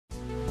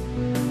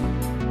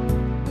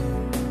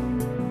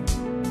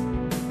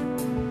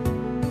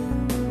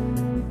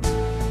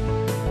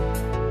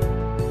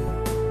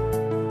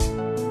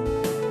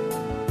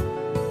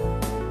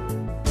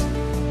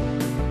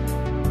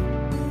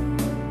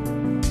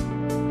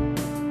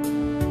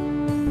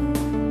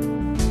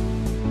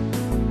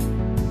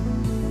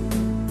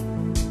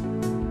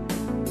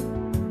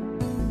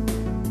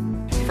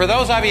For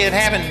those of you that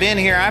haven't been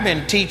here, I've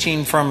been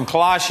teaching from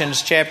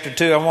Colossians chapter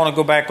 2. I want to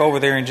go back over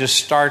there and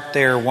just start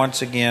there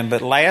once again.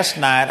 But last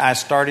night I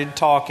started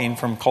talking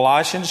from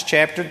Colossians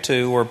chapter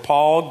 2, where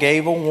Paul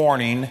gave a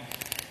warning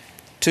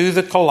to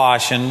the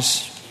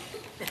Colossians.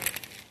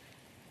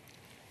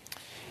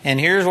 And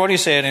here's what he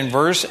said in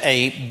verse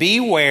 8,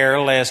 "Beware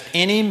lest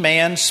any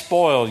man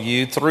spoil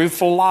you through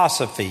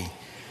philosophy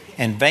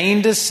and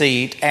vain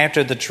deceit,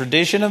 after the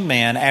tradition of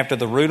men, after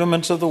the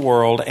rudiments of the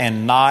world,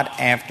 and not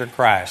after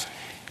Christ."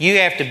 You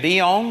have to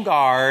be on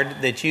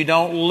guard that you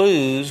don't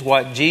lose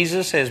what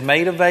Jesus has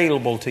made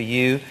available to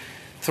you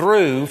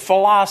through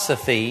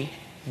philosophy,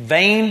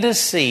 vain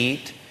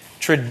deceit,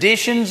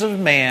 traditions of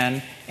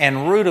men,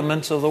 and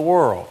rudiments of the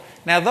world.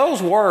 Now,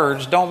 those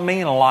words don't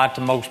mean a lot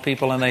to most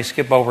people and they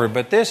skip over it,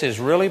 but this is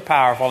really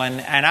powerful.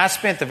 And I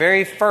spent the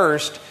very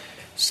first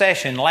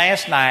session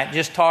last night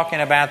just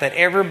talking about that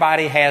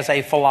everybody has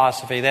a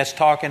philosophy. That's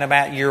talking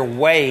about your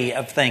way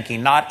of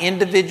thinking, not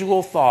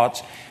individual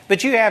thoughts,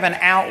 but you have an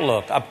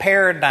outlook, a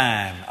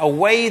paradigm, a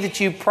way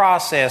that you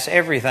process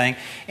everything,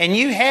 and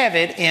you have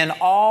it in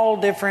all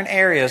different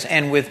areas.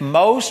 And with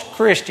most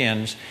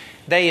Christians,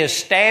 they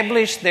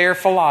established their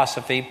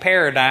philosophy,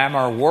 paradigm,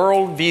 or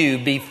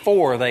worldview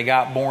before they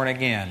got born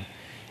again.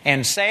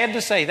 And sad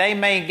to say, they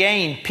may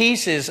gain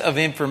pieces of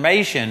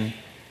information,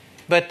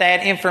 but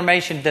that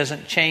information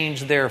doesn't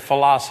change their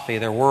philosophy,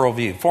 their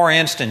worldview. For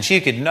instance,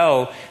 you could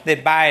know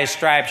that by His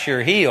stripes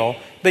you're healed,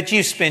 but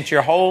you spent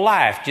your whole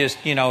life just,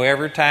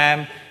 every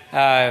time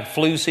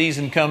flu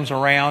season comes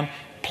around,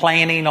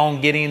 planning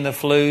on getting the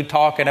flu,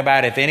 talking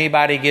about if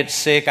anybody gets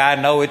sick, I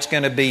know it's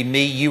going to be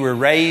me. You were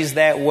raised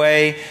that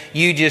way.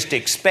 You just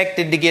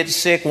expected to get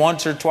sick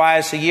once or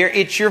twice a year.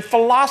 It's your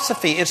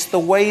philosophy. It's the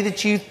way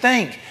that you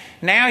think.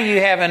 Now you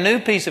have a new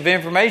piece of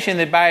information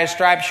that by His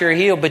stripes you're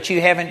healed, but you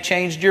haven't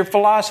changed your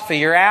philosophy,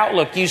 your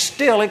outlook. You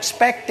still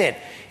expect it.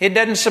 It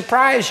doesn't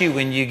surprise you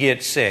when you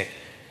get sick.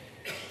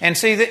 And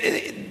see,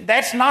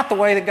 that's not the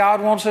way that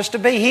God wants us to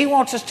be. He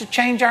wants us to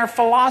change our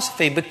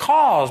philosophy,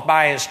 because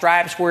by His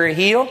stripes we're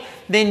healed.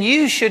 Then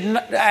you should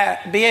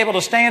be able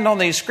to stand on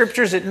these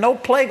scriptures that no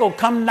plague will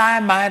come nigh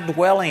my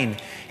dwelling.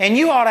 And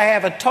you ought to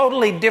have a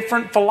totally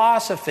different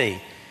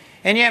philosophy.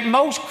 And yet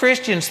most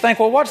Christians think,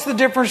 well, what's the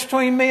difference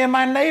between me and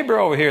my neighbor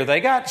over here? They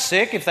got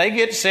sick. If they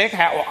get sick,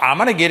 I'm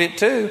going to get it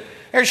too.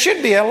 There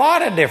should be a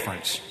lot of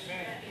difference.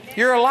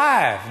 You're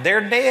alive.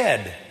 They're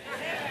dead.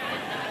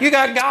 You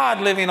got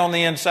God living on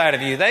the inside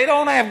of you. They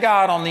don't have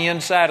God on the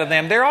inside of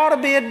them. There ought to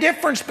be a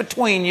difference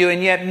between you.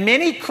 And yet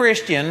many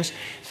Christians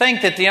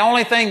think that the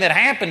only thing that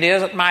happened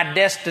is that my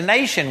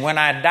destination when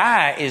I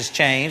die is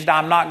changed.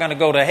 I'm not going to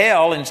go to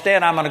hell.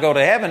 Instead, I'm going to go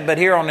to heaven. But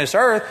here on this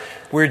earth,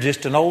 we're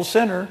just an old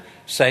sinner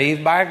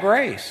saved by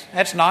grace.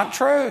 That's not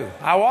true.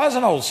 I was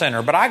an old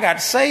sinner, but I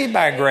got saved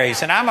by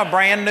grace, and I'm a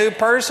brand new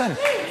person.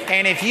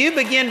 And if you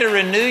begin to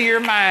renew your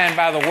mind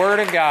by the Word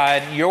of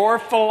God, your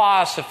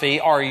philosophy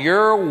or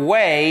your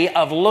way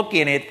of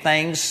looking at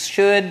things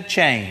should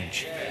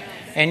change.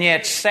 And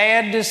yet,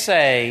 sad to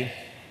say,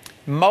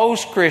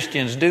 most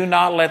Christians do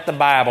not let the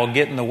Bible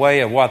get in the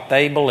way of what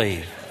they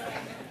believe.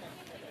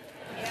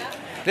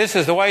 This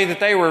is the way that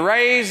they were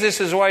raised. This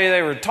is the way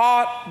they were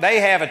taught. They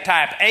have a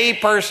type A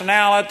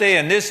personality,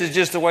 and this is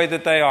just the way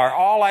that they are.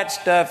 All that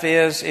stuff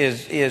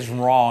is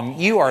wrong.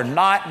 You are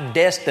not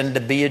destined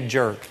to be a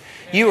jerk.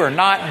 You are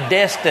not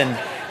destined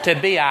to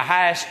be a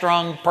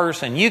high-strung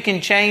person. You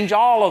can change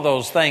all of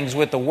those things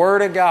with the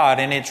Word of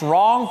God, and it's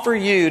wrong for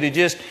you to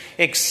just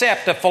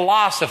accept a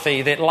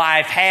philosophy that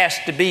life has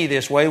to be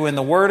this way when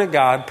the Word of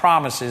God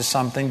promises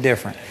something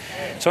different.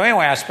 So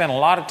anyway, I spent a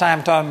lot of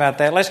time talking about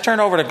that. Let's turn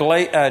over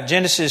to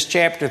Genesis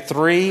chapter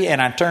 3,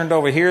 and I turned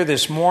over here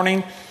this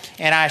morning,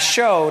 and I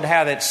showed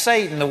how that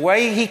Satan, the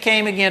way he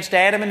came against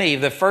Adam and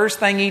Eve, the first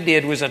thing he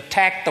did was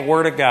attack the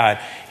Word of God.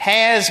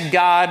 Has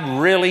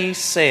God really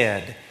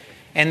said?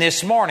 And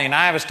this morning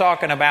I was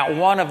talking about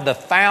one of the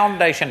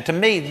foundation, to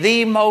me,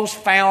 the most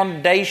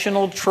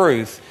foundational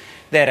truth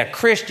that a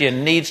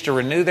Christian needs to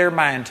renew their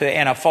mind to,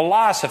 and a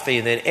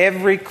philosophy that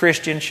every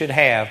Christian should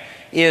have,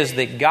 is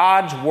that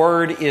God's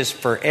Word is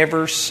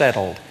forever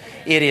settled.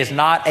 It is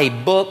not a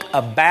book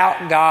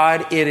about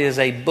God. It is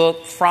a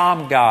book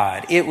from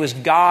God. It was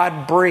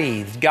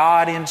God-breathed,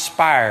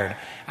 God-inspired.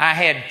 I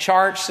had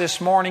charts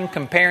this morning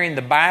comparing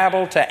the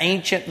Bible to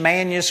ancient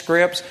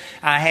manuscripts.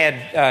 I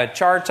had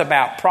charts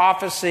about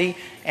prophecy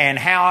and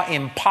how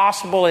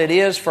impossible it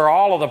is for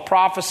all of the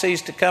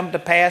prophecies to come to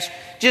pass.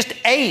 Just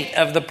 8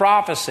 of the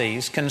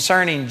prophecies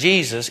concerning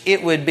Jesus,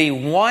 it would be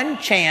one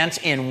chance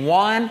in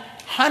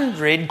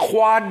 100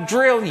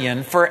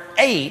 quadrillion for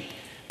 8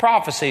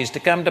 prophecies to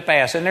come to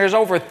pass. And there's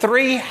over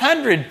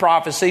 300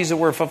 prophecies that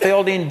were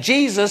fulfilled in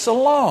Jesus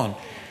alone.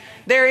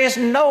 There is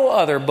no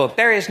other book.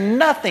 There is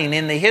nothing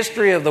in the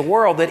history of the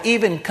world that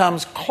even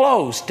comes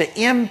close to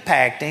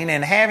impacting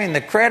and having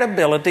the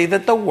credibility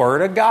that the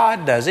Word of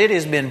God does. It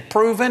has been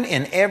proven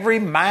in every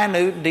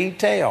minute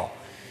detail.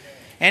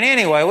 And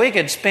anyway, we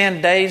could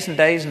spend days and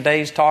days and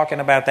days talking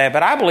about that,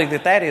 but I believe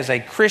that that is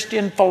a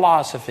Christian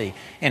philosophy.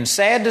 And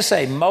sad to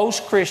say,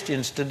 most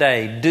Christians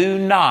today do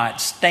not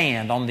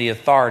stand on the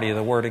authority of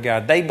the Word of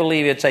God. They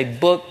believe it's a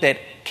book that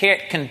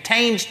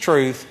contains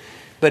truth,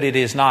 but it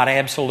is not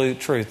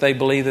absolute truth. They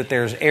believe that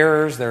there's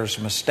errors, there's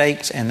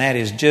mistakes, and that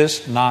is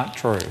just not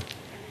true.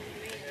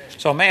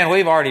 So, man,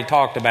 we've already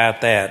talked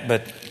about that,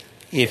 but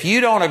if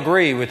you don't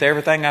agree with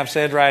everything I've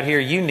said right here,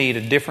 you need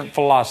a different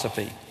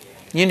philosophy.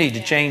 You need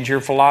to change your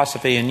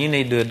philosophy, and you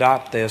need to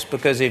adopt this,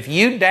 because if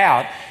you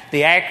doubt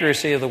the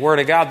accuracy of the Word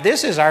of God,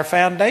 this is our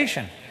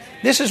foundation.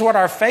 This is what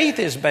our faith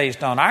is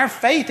based on. Our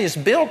faith is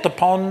built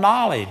upon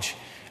knowledge.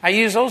 I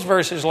used those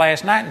verses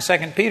last night in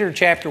 2 Peter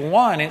chapter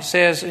 1. It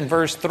says in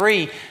verse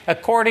 3,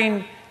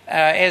 according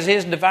as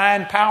His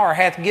divine power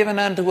hath given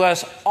unto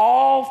us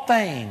all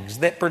things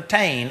that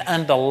pertain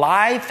unto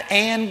life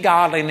and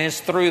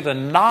godliness through the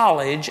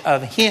knowledge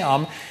of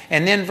Him.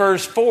 And then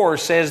verse 4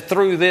 says,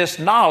 through this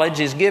knowledge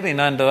is giving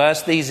unto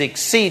us these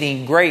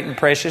exceeding great and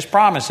precious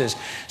promises.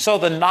 So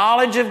the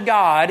knowledge of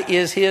God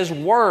is His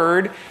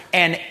Word,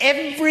 and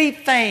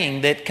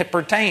everything that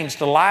pertains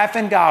to life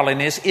and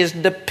godliness is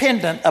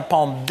dependent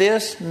upon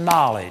this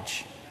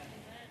knowledge.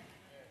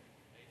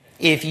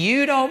 If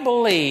you don't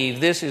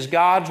believe this is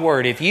God's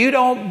Word, if you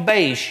don't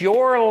base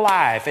your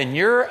life and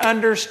your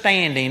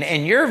understanding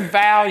and your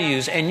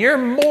values and your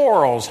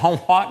morals on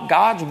what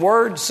God's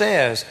Word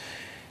says,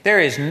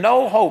 there is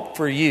no hope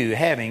for you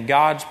having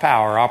God's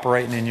power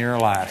operating in your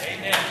life.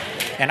 Amen.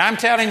 And I'm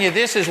telling you,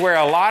 this is where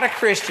a lot of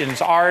Christians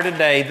are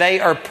today.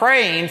 They are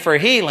praying for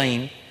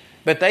healing,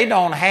 but they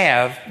don't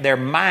have their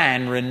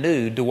mind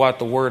renewed to what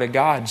the Word of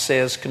God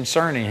says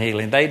concerning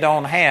healing. They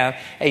don't have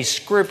a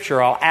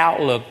scriptural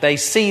outlook. They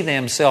see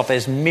themselves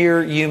as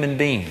mere human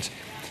beings.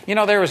 You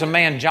know, there was a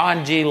man,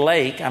 John G.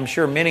 Lake. I'm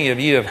sure many of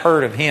you have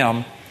heard of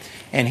him.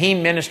 And he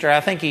ministered,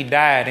 I think he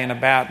died in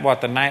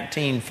about, the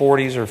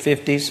 1940s or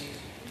 50s.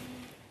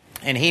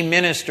 And he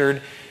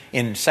ministered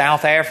in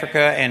South Africa,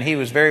 and he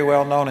was very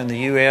well known in the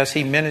U.S.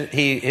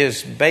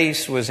 His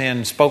base was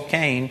in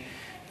Spokane,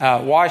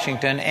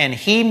 Washington, and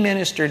he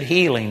ministered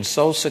healing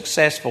so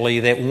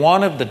successfully that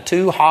one of the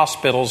 2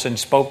 hospitals in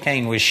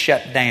Spokane was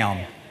shut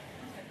down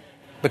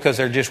because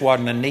there just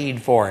wasn't a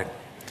need for it.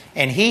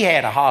 And he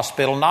had a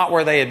hospital, not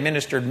where they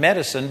administered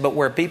medicine, but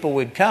where people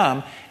would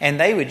come and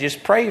they would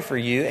just pray for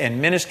you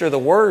and minister the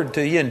Word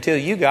to you until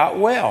you got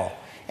well.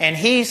 And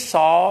he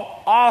saw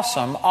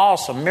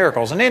awesome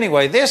miracles. And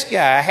anyway, this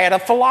guy had a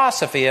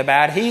philosophy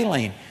about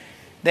healing,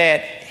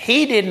 that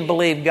he didn't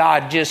believe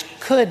God just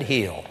could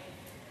heal.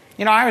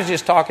 You know, I was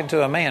just talking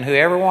to a man who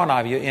every one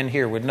of you in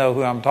here would know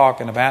who I'm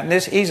talking about.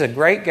 And he's a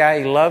great guy.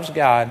 He loves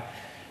God.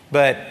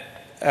 But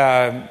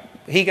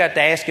he got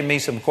to asking me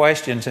some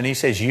questions, and he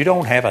says, you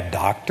don't have a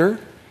doctor?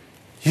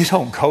 You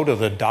don't go to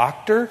the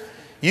doctor?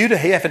 You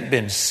haven't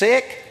been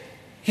sick?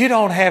 You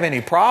don't have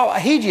any problem?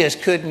 He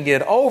just couldn't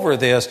get over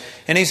this.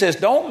 And he says,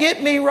 don't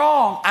get me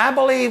wrong. I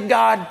believe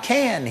God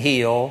can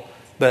heal,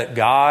 but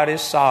God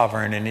is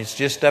sovereign, and it's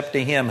just up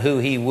to Him who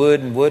He would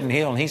and wouldn't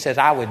heal. And he says,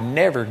 I would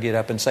never get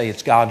up and say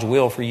it's God's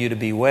will for you to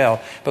be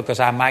well, because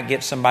I might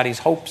get somebody's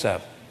hopes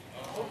up.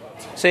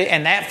 See,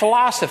 and that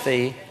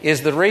philosophy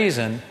is the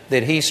reason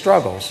that he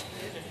struggles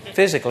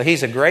physically.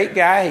 He's a great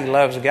guy. He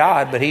loves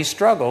God, but he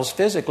struggles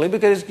physically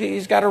because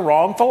he's got a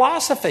wrong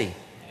philosophy.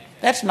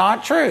 That's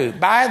not true.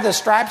 By the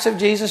stripes of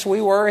Jesus, we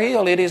were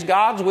healed. It is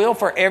God's will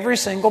for every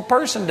single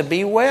person to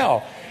be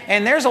well.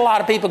 And there's a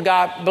lot of people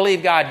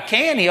believe God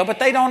can heal, but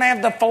they don't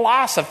have the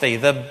philosophy,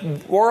 the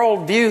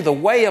worldview, the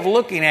way of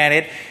looking at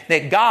it,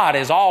 that God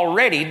has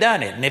already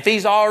done it. And if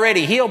He's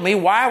already healed me,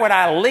 why would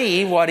I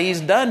leave what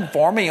He's done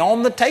for me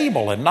on the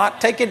table and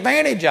not take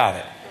advantage of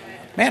it?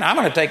 Man, I'm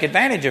going to take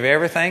advantage of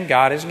everything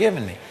God has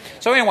given me.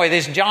 So anyway,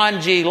 this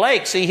John G.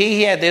 Lake, see,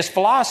 he had this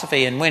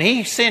philosophy. And when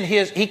he sent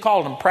he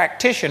called them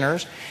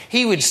practitioners,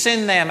 he would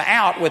send them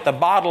out with a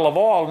bottle of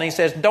oil, and he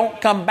says,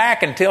 don't come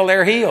back until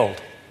they're healed.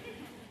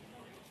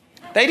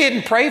 They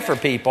didn't pray for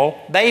people.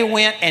 They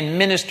went and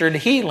ministered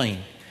healing.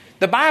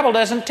 The Bible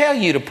doesn't tell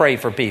you to pray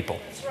for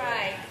people. That's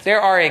right. There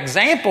are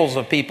examples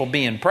of people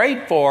being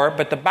prayed for,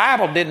 but the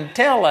Bible didn't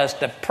tell us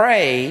to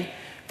pray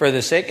for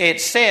the sick. It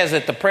says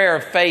that the prayer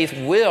of faith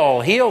will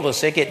heal the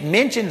sick. It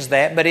mentions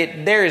that, but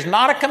there is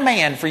not a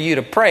command for you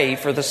to pray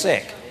for the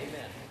sick.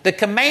 The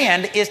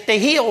command is to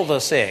heal the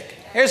sick.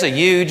 There's a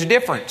huge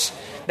difference.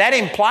 That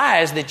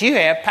implies that you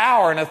have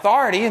power and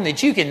authority and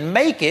that you can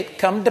make it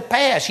come to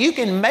pass. You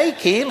can make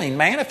healing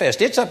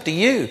manifest. It's up to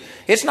you.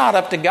 It's not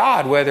up to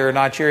God whether or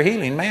not your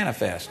healing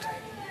manifests.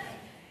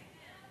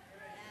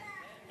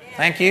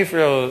 Thank you for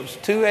those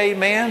 2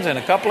 amens and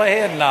a couple of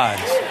head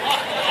nods.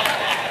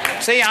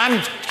 See,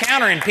 I'm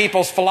countering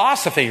people's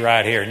philosophy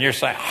right here. And you're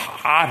saying,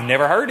 I've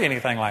never heard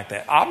anything like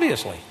that.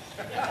 Obviously.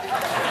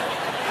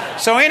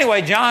 So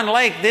anyway, John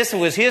Lake, this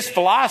was his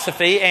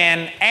philosophy,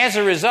 and as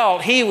a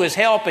result, he was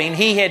helping.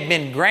 He had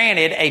been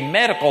granted a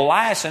medical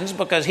license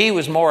because he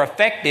was more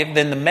effective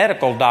than the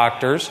medical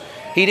doctors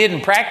He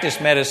didn't practice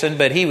medicine,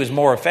 but he was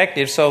more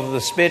effective, so the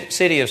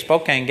city of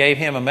Spokane gave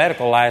him a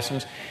medical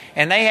license.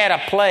 And they had a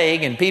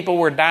plague, and people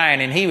were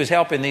dying, and he was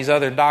helping these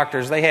other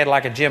doctors. They had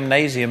like a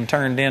gymnasium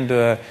turned into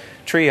a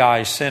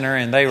triage center,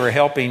 and they were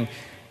helping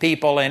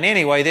people. And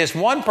anyway, this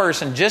one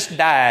person just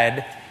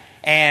died,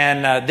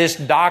 and this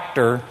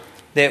doctor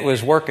that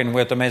was working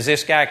with them, as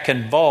this guy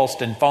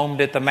convulsed and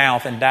foamed at the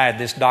mouth and died,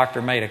 this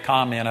doctor made a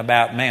comment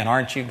about, man,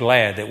 aren't you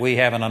glad that we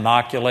have an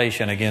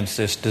inoculation against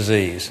this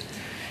disease?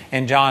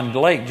 And John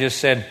Lake just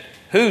said,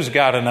 who's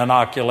got an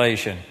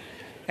inoculation?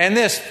 And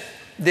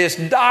this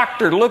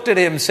doctor looked at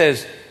him and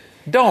says,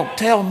 don't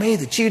tell me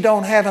that you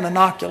don't have an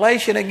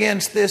inoculation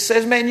against this.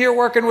 Says, man, you're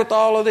working with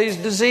all of these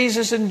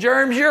diseases and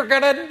germs. You're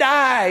going to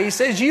die. He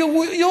says,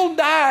 you'll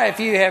die if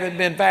you haven't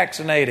been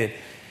vaccinated.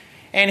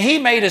 And he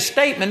made a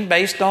statement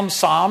based on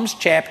Psalms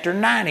chapter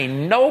 90.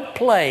 No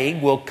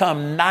plague will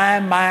come nigh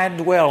my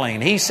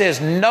dwelling. He says,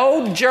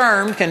 no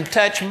germ can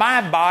touch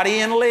my body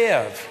and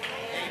live.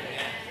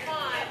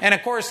 And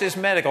of course, this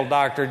medical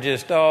doctor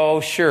just,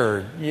 oh,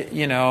 sure,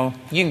 you know,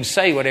 you can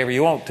say whatever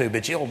you want to,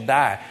 but you'll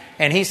die.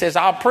 And he says,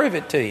 I'll prove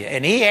it to you.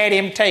 And he had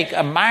him take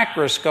a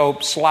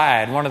microscope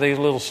slide, one of these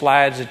little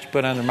slides that you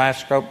put under the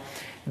microscope.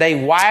 They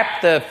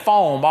wiped the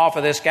foam off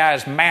of this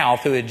guy's mouth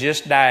who had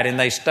just died, and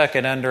they stuck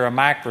it under a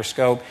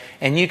microscope,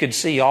 and you could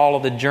see all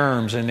of the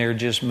germs in there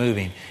just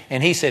moving.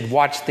 And he said,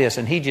 watch this.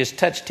 And he just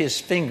touched his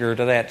finger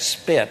to that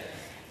spit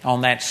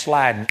on that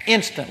slide, and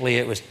instantly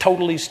it was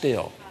totally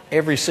still.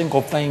 Every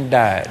single thing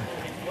died.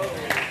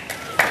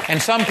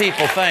 And some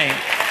people think,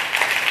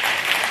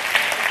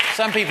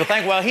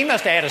 well, he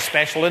must have had a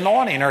special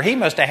anointing, or he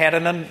must have had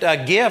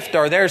a gift,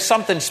 or there's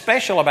something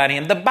special about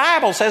him. The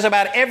Bible says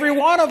about every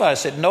one of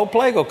us that no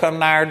plague will come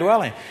nigh our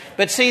dwelling.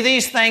 But see,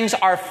 these things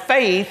are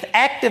faith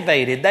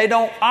activated. They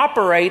don't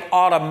operate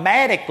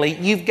automatically.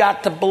 You've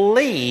got to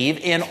believe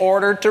in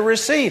order to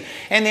receive.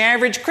 And the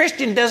average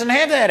Christian doesn't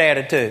have that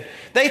attitude.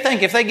 They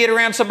think if they get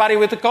around somebody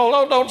with a cold,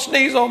 oh, don't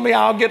sneeze on me,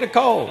 I'll get a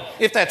cold.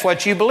 If that's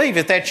what you believe,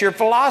 if that's your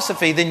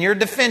philosophy, then your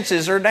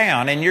defenses are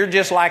down and you're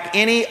just like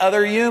any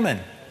other human.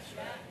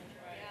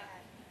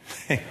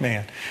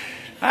 Amen.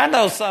 I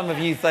know some of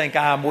you think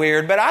I'm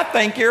weird, but I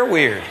think you're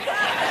weird.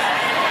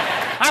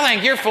 I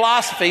think your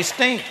philosophy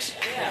stinks.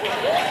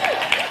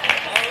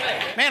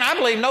 Man, I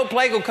believe no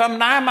plague will come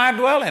nigh my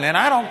dwelling, and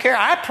I don't care.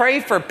 I pray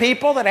for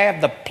people that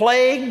have the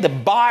plague, the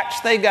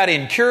botch. They've got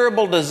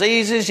incurable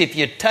diseases. If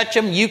you touch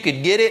them, you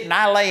could get it, and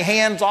I lay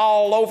hands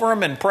all over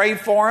them and pray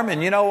for them,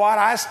 and you know what?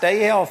 I stay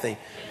healthy.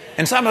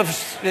 And some of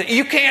us,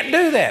 you can't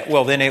do that.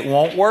 Well, then it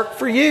won't work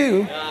for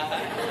you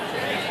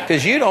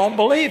because you don't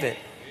believe it.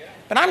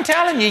 But I'm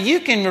telling you, you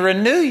can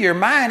renew your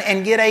mind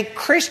and get a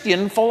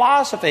Christian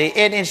philosophy.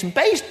 And it's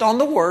based on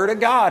the Word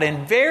of God.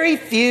 And very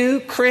few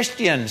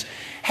Christians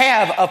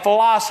have a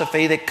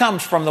philosophy that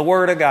comes from the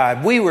Word of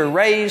God. We were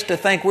raised to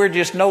think we're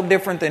just no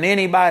different than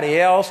anybody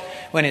else.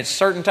 When it's a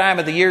certain time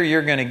of the year,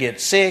 you're going to get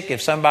sick.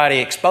 If somebody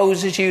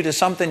exposes you to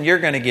something, you're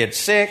going to get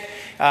sick.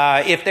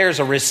 If there's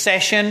a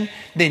recession,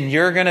 then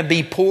you're going to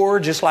be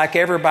poor just like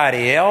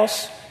everybody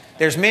else.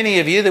 There's many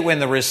of you that when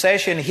the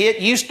recession hit,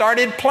 you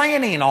started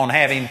planning on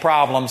having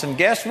problems. And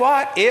guess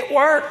what? It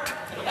worked.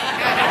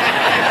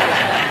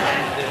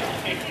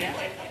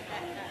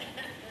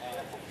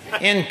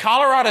 In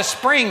Colorado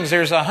Springs,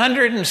 there's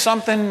 100 and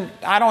something,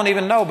 I don't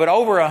even know, but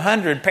over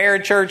 100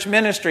 parachurch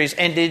ministries.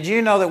 And did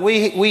you know that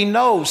we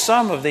know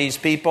some of these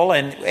people?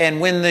 And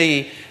when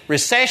the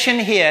recession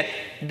hit,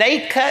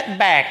 they cut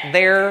back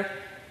their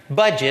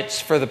budgets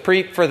for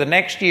the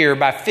next year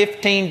by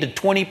 15 to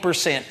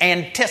 20%,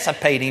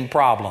 anticipating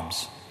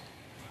problems.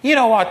 You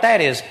know what?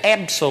 That is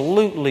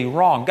absolutely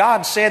wrong.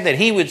 God said that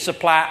He would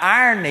supply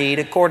our need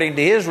according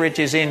to His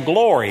riches in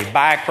glory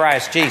by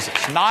Christ Jesus,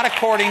 not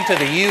according to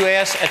the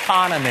U.S.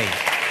 economy.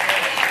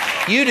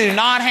 You do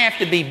not have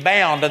to be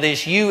bound to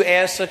this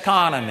U.S.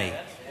 economy.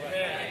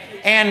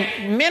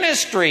 And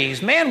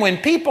ministries, man, when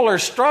people are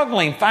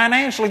struggling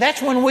financially,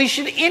 that's when we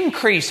should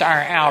increase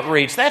our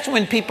outreach. That's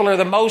when people are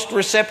the most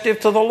receptive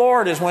to the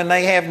Lord, is when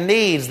they have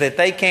needs that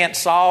they can't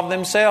solve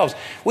themselves.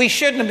 We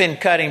shouldn't have been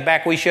cutting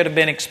back. We should have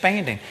been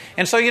expanding.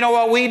 And so you know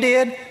what we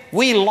did?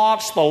 We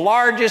launched the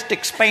largest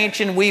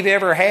expansion we've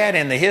ever had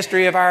in the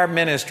history of our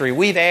ministry.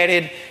 We've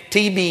added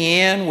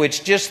TBN,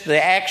 which just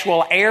the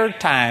actual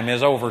airtime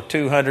is over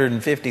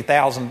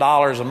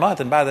 $250,000 a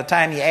month. And by the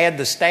time you add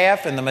the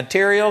staff and the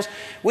materials,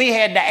 we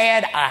had to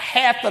add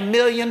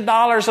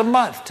 $500,000 a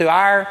month to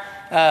our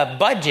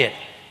budget.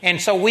 And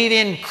so we've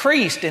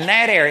increased in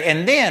that area.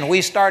 And then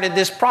we started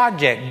this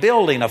project,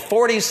 building a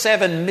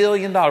 $47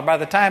 million. By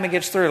the time it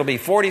gets through, it'll be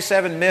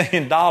 $47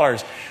 million.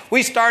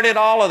 We started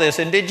all of this.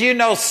 And did you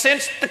know,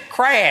 since the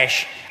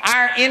crash,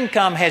 our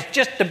income has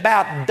just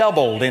about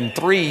doubled in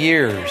 3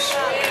 years.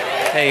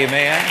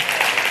 Amen.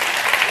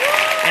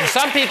 And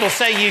some people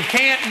say you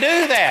can't do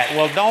that.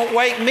 Well, don't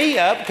wake me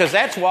up, because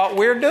that's what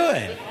we're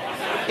doing.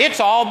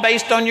 It's all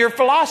based on your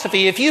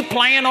philosophy. If you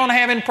plan on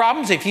having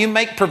problems, if you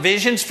make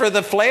provisions for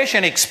the flesh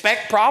and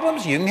expect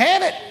problems, you can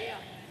have it.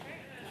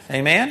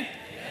 Amen?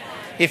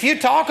 If you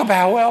talk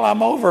about, well,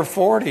 I'm over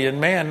 40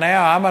 and man,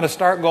 now I'm going to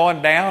start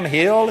going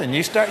downhill and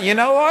you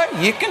know what?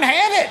 You can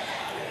have it.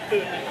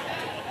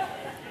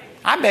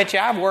 I bet you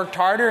I've worked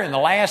harder in the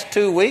last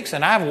 2 weeks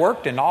than I've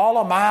worked in all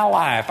of my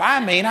life. I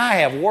mean, I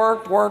have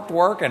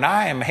worked, and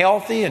I am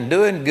healthy and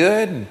doing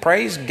good, and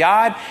praise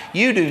God.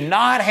 You do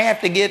not have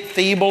to get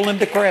feeble and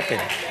decrepit.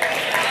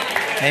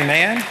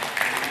 Amen?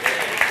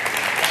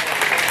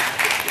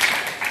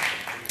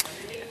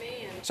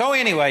 So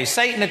anyway,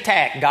 Satan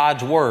attacked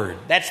God's Word.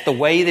 That's the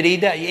way that he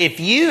does. If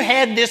you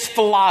had this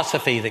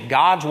philosophy that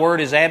God's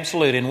Word is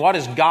absolute, and what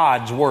does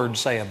God's Word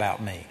say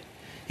about me?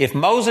 If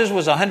Moses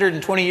was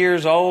 120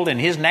 years old and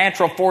his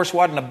natural force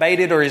wasn't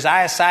abated or his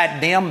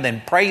eyesight dim,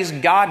 then praise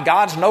God,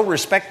 God's no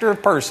respecter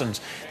of persons.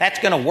 That's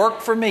going to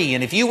work for me.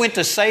 And if you went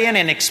to saying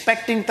and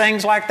expecting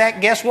things like that,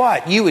 guess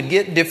what? You would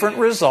get different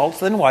results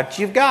than what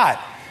you've got.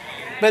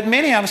 But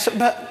many of them,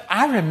 but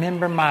I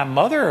remember my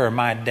mother or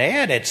my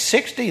dad at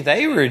 60,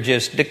 they were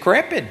just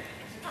decrepit.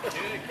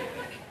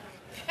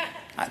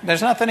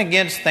 There's nothing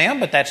against them,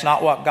 but that's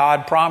not what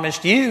God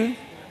promised you.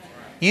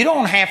 You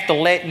don't have to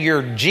let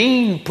your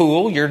gene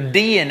pool, your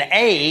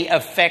DNA,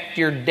 affect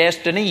your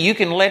destiny. You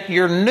can let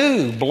your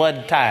new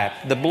blood type,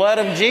 the blood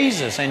of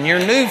Jesus, and your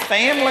new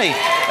family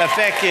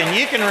affect you, and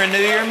you can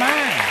renew your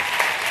mind.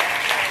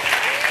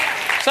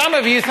 Some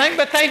of you think,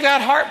 but they've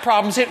got heart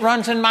problems. It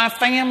runs in my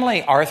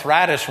family.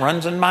 Arthritis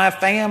runs in my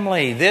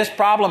family. This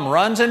problem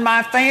runs in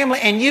my family.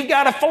 And you've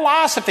got a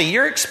philosophy.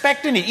 You're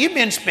expecting it. You've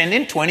been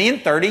spending 20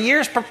 and 30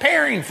 years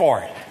preparing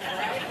for it.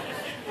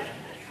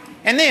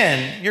 And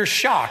then you're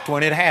shocked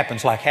when it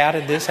happens. Like, how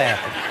did this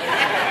happen?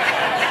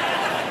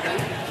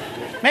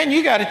 Man,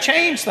 you got to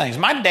change things.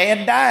 My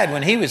dad died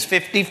when he was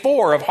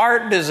 54 of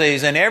heart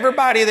disease. And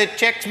everybody that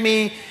checks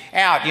me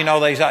out, you know,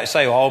 they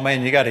say, oh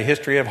man, you got a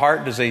history of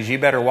heart disease. You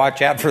better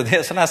watch out for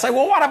this. And I say,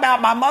 well, what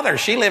about my mother?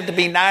 She lived to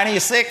be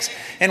 96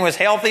 and was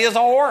healthy as a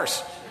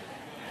horse.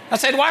 I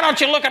said, why don't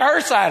you look at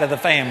her side of the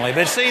family?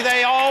 But see,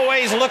 they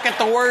always look at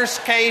the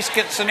worst case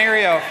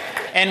scenario.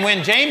 And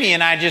when Jamie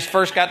and I just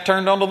first got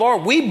turned on to the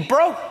Lord, we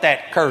broke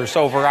that curse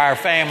over our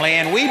family,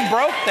 and we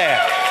broke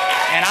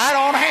that. And I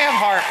don't have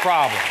heart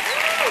problems.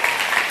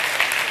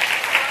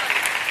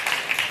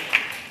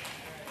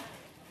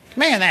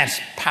 Man, that's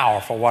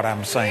powerful what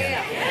I'm saying.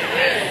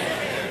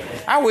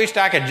 I wished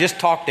I could just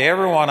talk to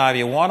every one of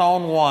you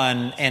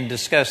one-on-one and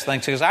discuss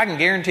things, because I can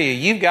guarantee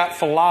you, you've got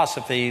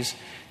philosophies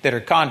that are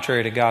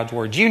contrary to God's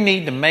Word. You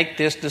need to make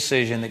this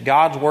decision that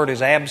God's Word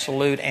is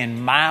absolute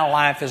and my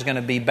life is going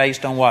to be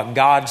based on what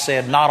God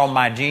said, not on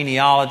my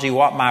genealogy,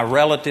 what my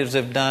relatives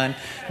have done,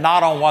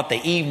 not on what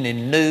the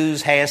evening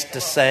news has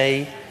to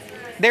say.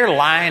 They're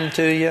lying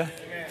to you.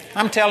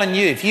 I'm telling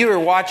you, if you are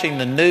watching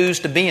the news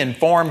to be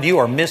informed, you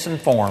are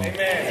misinformed.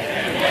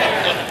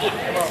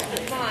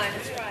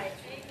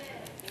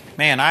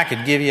 Man, I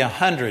could give you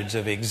hundreds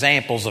of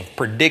examples of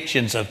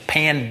predictions of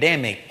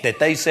pandemic that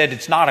they said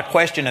it's not a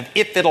question of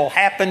if it'll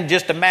happen,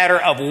 just a matter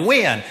of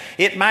when.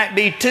 It might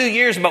be 2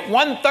 years, but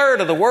 1/3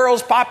 of the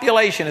world's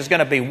population is going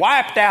to be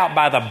wiped out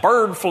by the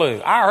bird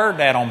flu. I heard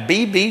that on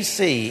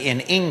BBC in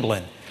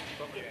England.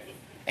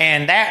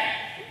 And that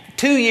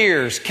 2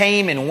 years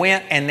came and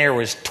went, and there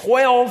was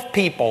 12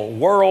 people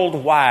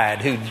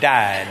worldwide who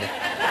died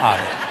of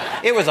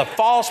it. It was a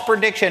false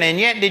prediction, and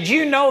yet did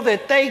you know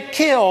that they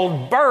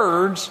killed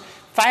birds,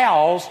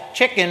 fowls,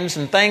 chickens,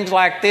 and things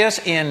like this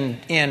in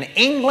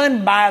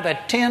England by the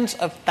tens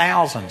of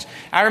thousands?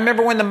 I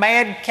remember when the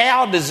mad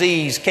cow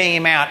disease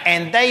came out,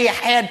 and they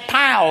had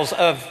piles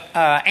of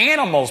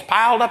animals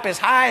piled up as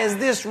high as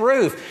this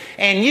roof,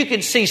 and you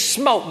could see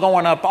smoke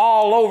going up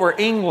all over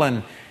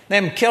England,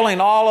 them killing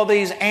all of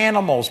these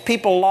animals.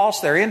 People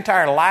lost their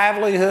entire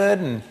livelihood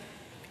and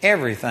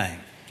everything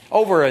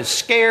over a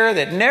scare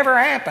that never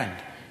happened.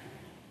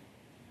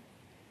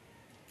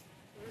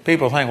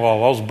 People think, well,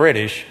 those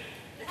British,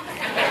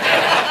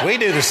 we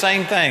do the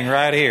same thing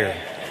right here.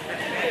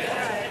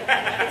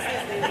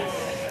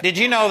 Did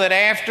you know that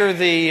after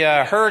the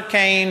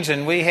hurricanes,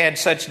 and we had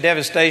such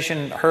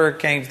devastation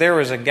hurricanes, there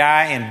was a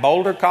guy in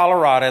Boulder,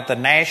 Colorado at the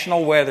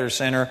National Weather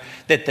Center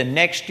that the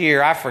next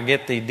year, I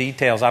forget the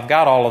details, I've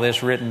got all of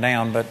this written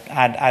down, but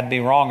I'd be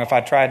wrong if I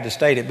tried to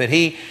state it, but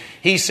he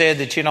said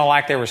that, you know,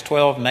 like there was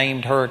 12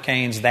 named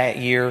hurricanes that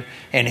year,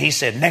 and he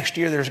said next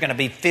year there's going to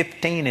be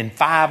 15, and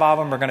 5 of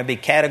them are going to be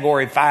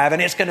Category 5,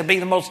 and it's going to be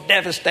the most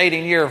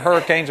devastating year of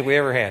hurricanes that we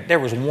ever had. There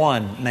was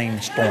one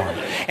named storm.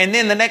 And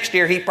then the next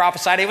year he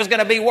prophesied it was going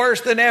to be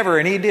worse than ever,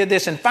 and he did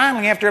this. And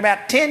finally, after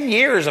about 10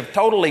 years of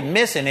totally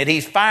missing it,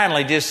 he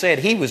finally just said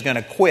he was going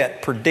to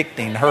quit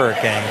predicting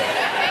hurricanes.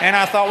 And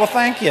I thought, well,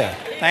 thank you.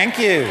 Thank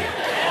you.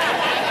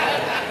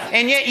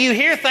 And yet you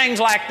hear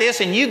things like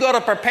this and you go to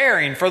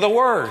preparing for the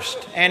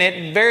worst. And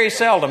it very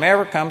seldom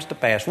ever comes to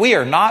pass. We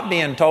are not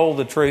being told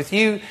the truth.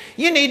 You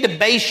need to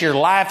base your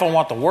life on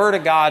what the Word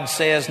of God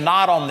says,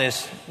 not on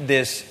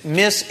this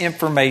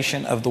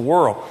misinformation of the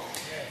world.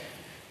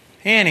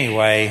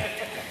 Anyway,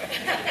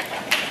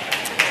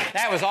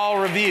 that was all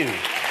review.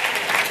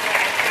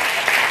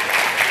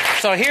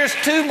 So here's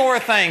two more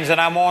things that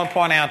I want to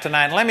point out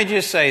tonight. Let me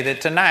just say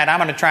that tonight I'm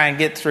going to try and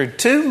get through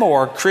two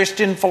more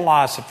Christian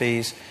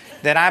philosophies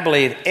that I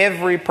believe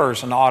every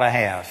person ought to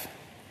have.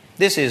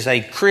 This is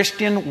a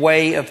Christian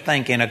way of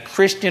thinking, a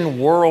Christian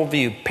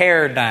worldview,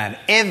 paradigm.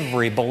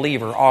 Every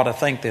believer ought to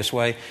think this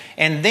way.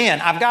 And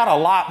then, I've got a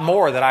lot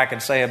more that I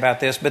could say about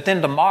this, but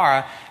then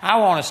tomorrow I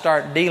want to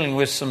start dealing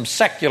with some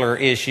secular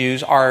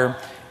issues or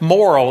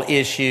moral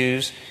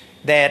issues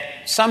that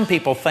some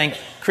people think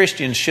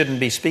Christians shouldn't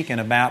be speaking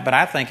about, but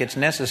I think it's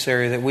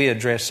necessary that we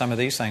address some of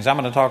these things. I'm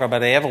going to talk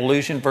about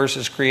evolution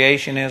versus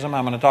creationism.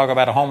 I'm going to talk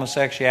about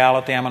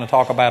homosexuality. I'm going to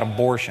talk about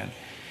abortion.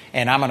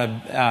 And I'm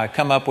going to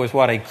come up with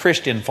what a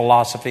Christian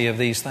philosophy of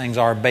these things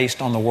are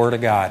based on the Word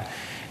of God.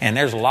 And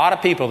there's a lot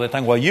of people that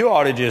think, well, you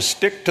ought to just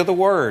stick to the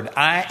Word.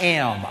 I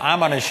am. I'm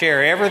going to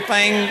share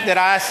everything that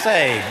I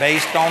say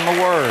based on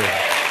the Word.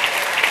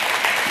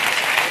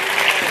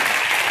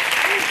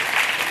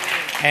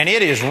 And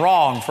it is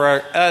wrong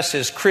for us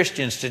as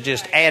Christians to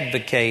just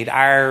advocate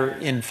our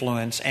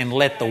influence and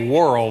let the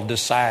world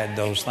decide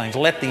those things.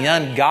 Let the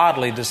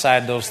ungodly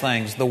decide those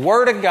things. The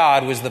Word of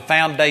God was the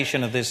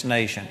foundation of this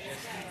nation.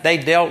 They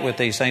dealt with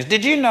these things.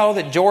 Did you know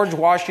that George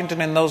Washington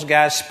and those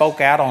guys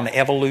spoke out on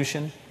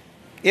evolution?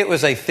 It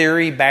was a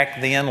theory back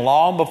then,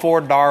 long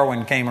before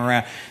Darwin came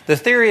around. The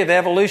theory of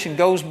evolution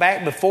goes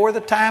back before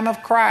the time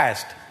of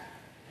Christ.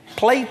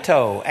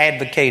 Plato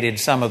advocated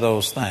some of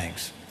those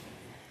things.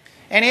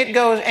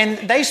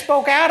 And they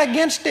spoke out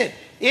against it.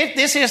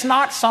 This is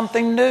not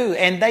something new.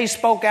 And they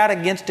spoke out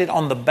against it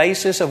on the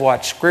basis of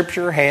what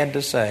Scripture had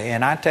to say.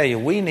 And I tell you,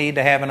 we need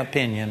to have an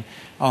opinion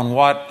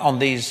on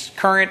these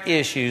current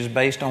issues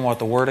based on what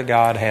the Word of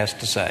God has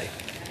to say.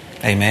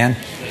 Amen?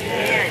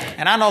 Amen.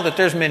 And I know that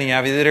there's many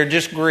of you that are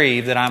just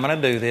grieved that I'm going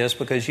to do this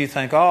because you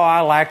think, oh, I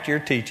liked your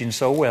teaching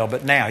so well,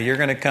 but now you're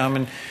going to come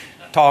and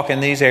talk in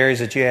these areas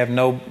that you have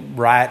no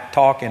right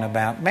talking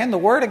about. Man, the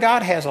Word of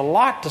God has a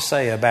lot to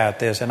say about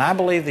this, and I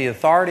believe the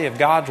authority of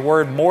God's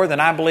Word more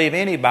than I believe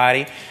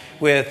anybody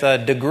with a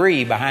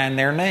degree behind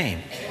their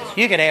name.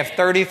 You could have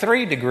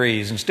 33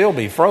 degrees and still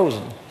be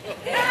frozen.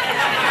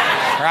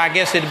 Or I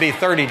guess it'd be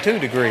 32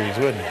 degrees,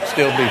 wouldn't it?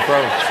 Still be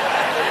frozen.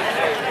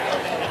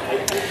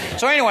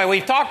 So anyway,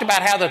 we've talked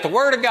about how that the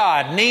Word of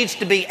God needs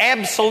to be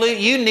absolute.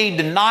 You need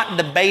to not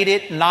debate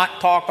it,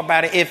 not talk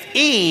about it. If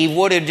Eve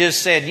would have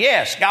just said,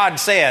 yes, God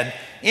said,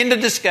 in the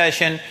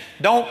discussion,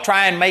 don't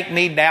try and make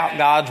me doubt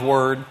God's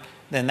Word,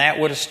 then that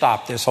would have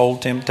stopped this whole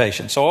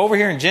temptation. So over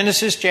here in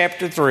Genesis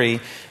chapter 3,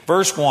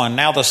 verse 1,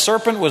 now the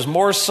serpent was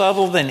more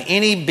subtle than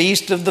any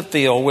beast of the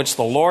field which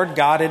the Lord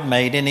God had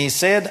made, and he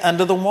said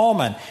unto the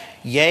woman,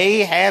 yea,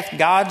 hath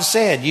God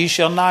said, you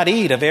shall not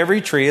eat of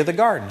every tree of the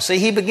garden. See,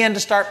 he began to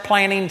start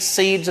planting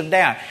seeds of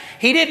doubt.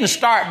 He didn't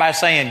start by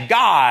saying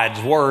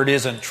God's word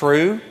isn't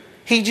true.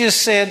 He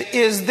just said,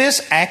 is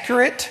this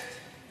accurate?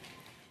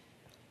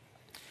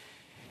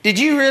 Did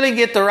you really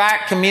get the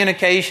right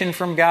communication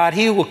from God?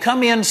 He will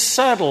come in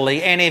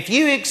subtly, and if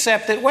you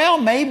accept it, well,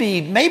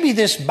 maybe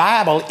this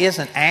Bible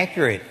isn't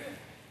accurate.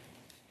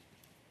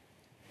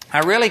 I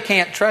really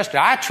can't trust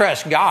it. I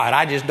trust God.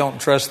 I just don't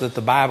trust that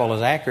the Bible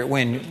is accurate.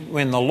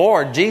 When the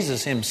Lord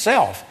Jesus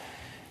himself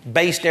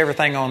based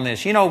everything on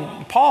this. You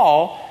know,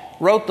 Paul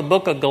wrote the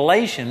book of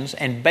Galatians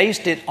and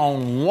based it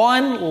on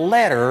one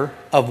letter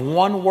of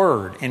one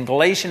word. In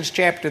Galatians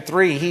chapter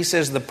 3, he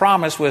says the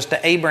promise was to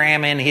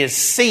Abraham and his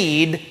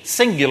seed,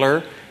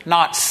 singular,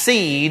 not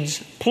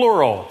seeds,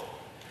 plural.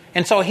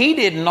 And so he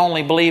didn't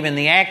only believe in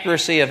the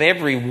accuracy of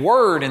every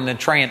word in the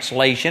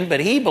translation, but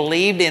he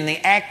believed in the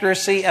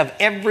accuracy of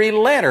every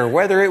letter,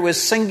 whether it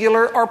was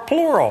singular or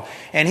plural.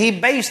 And he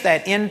based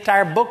that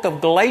entire book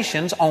of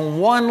Galatians on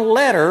one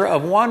letter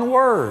of one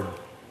word.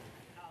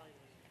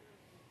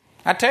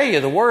 I tell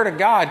you, the Word of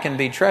God can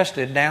be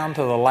trusted down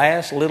to the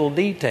last little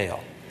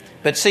detail.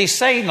 But see,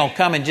 Satan will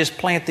come and just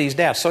plant these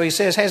doubts. So he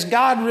says, has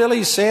God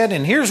really said?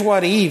 And here's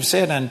what Eve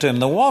said unto him.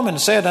 The woman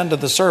said unto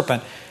the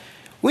serpent,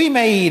 we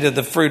may eat of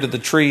the fruit of the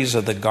trees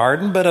of the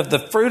garden, but of the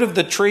fruit of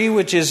the tree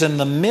which is in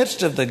the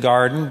midst of the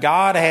garden,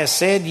 God has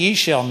said, ye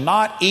shall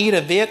not eat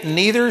of it,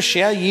 neither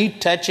shall ye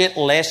touch it,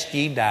 lest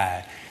ye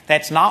die.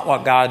 That's not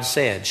what God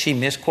said. She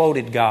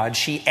misquoted God.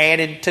 She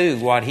added to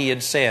what he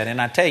had said. And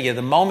I tell you,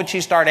 the moment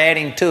you start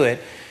adding to it,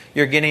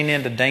 you're getting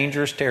into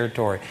dangerous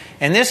territory.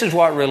 And this is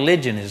what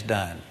religion has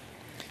done.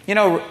 You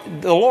know,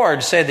 the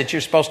Lord said that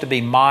you're supposed to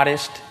be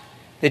modest,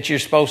 that you're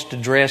supposed to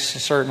dress a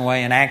certain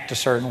way and act a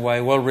certain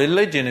way. Well,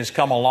 religion has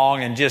come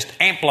along and just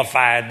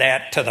amplified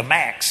that to the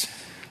max.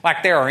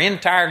 Like there are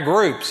entire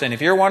groups, and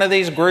if you're one of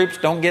these groups,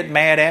 don't get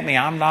mad at me.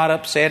 I'm not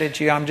upset at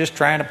you. I'm just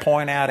trying to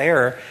point out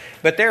error.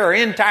 But there are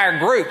entire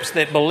groups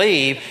that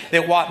believe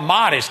that what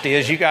modest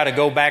is, you got to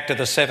go back to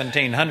the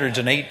 1700s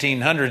and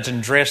 1800s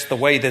and dress the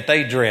way that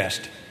they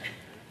dressed.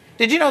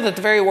 Did you know that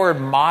the very word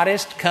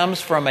modest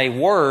comes from a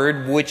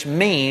word which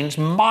means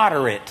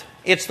moderate?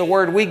 It's the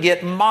word we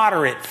get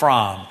moderate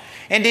from.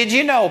 And did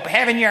you know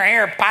having your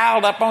hair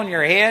piled up on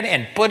your head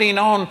and putting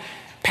on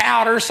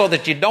powder so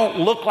that you don't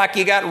look like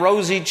you got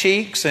rosy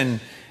cheeks and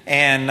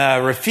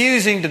and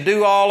refusing to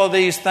do all of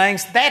these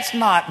things, that's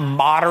not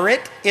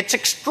moderate, it's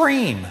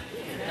extreme.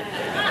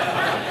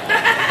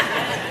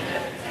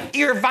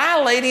 You're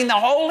violating the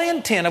whole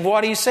intent of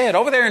what he said.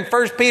 Over there in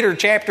 1 Peter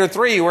chapter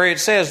 3, where it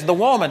says, the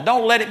woman,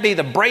 don't let it be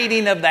the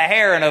braiding of the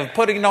hair and of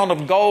putting on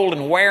of gold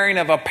and wearing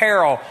of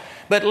apparel,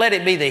 but let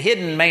it be the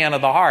hidden man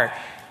of the heart.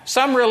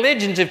 Some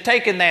religions have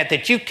taken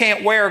that you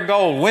can't wear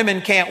gold.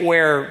 Women can't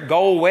wear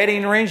gold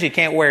wedding rings. You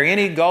can't wear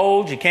any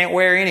gold. You can't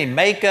wear any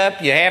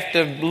makeup. You have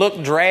to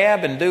look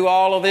drab and do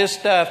all of this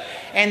stuff.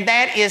 And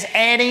that is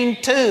adding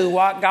to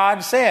what God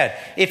said.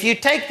 If you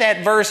take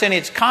that verse in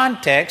its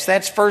context,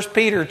 that's 1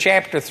 Peter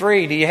chapter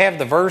 3. Do you have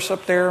the verse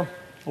up there,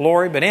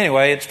 Lori? But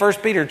anyway, it's 1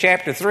 Peter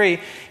chapter 3.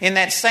 In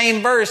that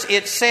same verse,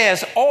 it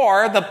says,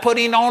 or the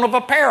putting on of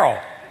apparel.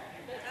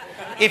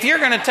 If you're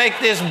going to take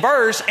this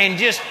verse and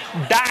just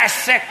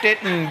dissect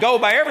it and go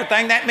by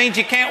everything, that means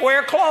you can't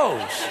wear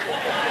clothes.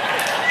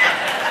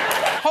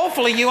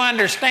 Hopefully you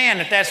understand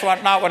that that's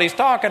not what he's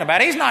talking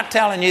about. He's not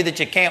telling you that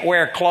you can't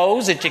wear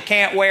clothes, that you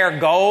can't wear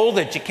gold,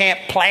 that you can't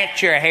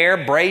plait your hair,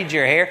 braid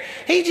your hair.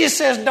 He just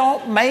says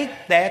don't make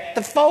that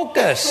the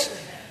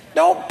focus.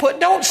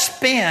 Don't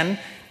spend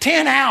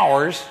 10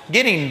 hours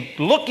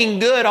looking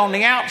good on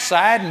the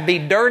outside and be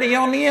dirty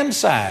on the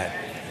inside.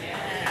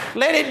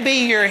 Let it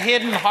be your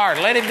hidden heart.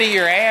 Let it be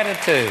your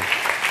attitude.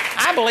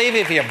 I believe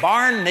if your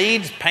barn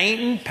needs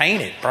painting,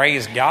 paint it.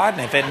 Praise God.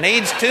 And if it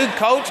needs 2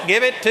 coats,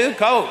 give it 2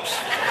 coats.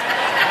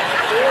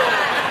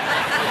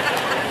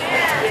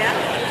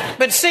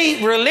 But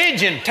see,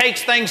 religion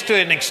takes things to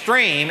an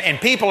extreme, and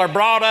people are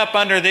brought up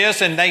under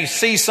this, and they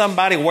see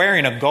somebody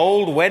wearing a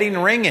gold wedding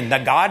ring, and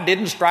God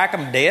didn't strike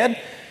them dead,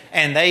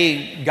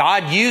 and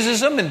God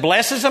uses them and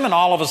blesses them, and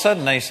all of a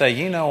sudden they say,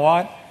 you know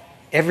what?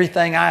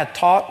 Everything I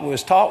taught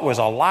was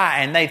a lie,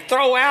 and they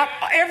throw out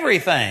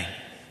everything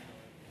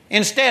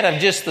instead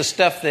of just the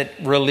stuff that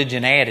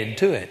religion added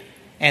to it.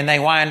 And they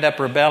wind up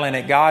rebelling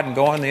at God and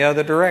going the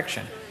other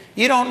direction.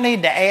 You don't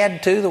need to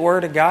add to the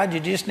Word of God.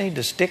 You just need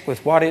to stick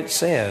with what it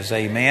says.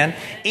 Amen.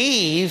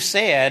 Eve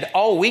said,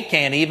 we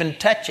can't even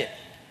touch it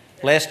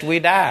lest we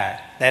die.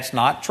 That's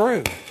not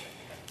true.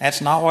 That's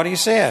not what he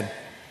said.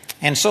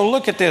 And so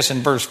look at this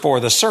in verse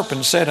 4. The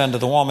serpent said unto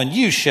the woman,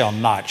 you shall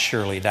not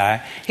surely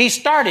die. He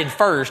started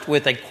first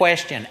with a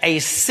question, a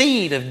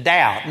seed of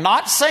doubt.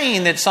 Not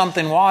saying that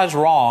something was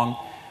wrong,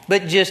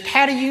 but just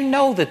how do you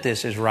know that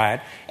this is right?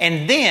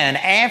 And then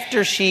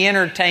after she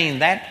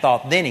entertained that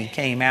thought, then he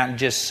came out and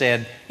just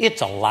said,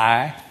 it's a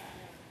lie.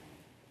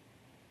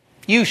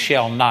 You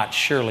shall not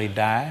surely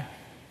die.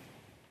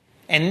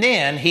 And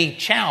then he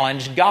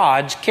challenged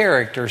God's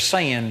character,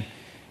 saying,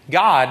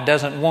 God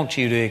doesn't want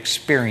you to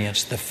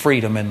experience the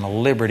freedom and the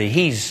liberty.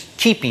 He's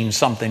keeping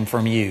something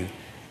from you.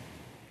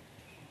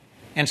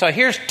 And so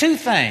here's 2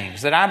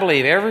 things that I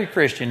believe every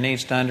Christian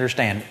needs to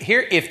understand.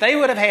 Here, if they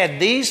would have had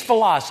these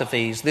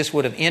philosophies, this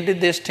would have ended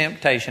this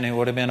temptation and it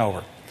would have been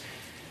over.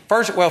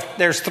 First,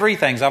 there's 3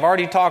 things. I've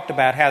already talked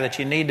about how that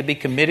you need to be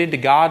committed to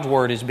God's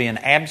Word as being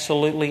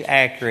absolutely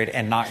accurate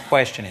and not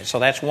question it. So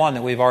that's one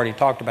that we've already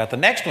talked about. The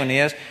next one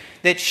is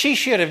that she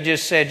should have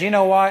just said, you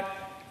know what?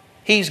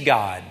 He's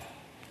God.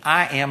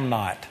 I am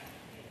not.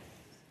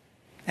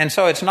 And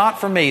so it's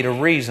not for me to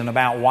reason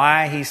about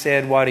why he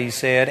said what he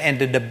said and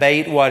to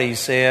debate what he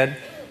said.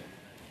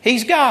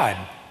 He's God.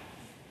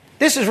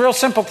 This is real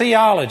simple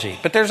theology,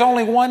 but there's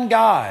only one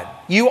God.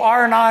 You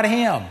are not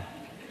him.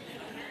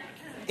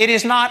 It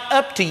is not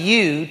up to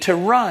you to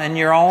run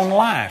your own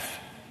life.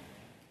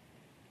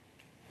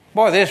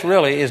 Boy, this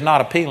really is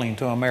not appealing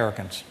to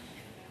Americans.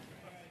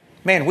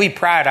 Man, we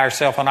pride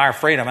ourselves on our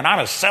freedom, and I'm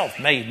a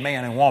self-made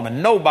man and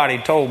woman. Nobody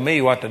told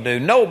me what to do.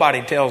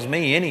 Nobody tells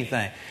me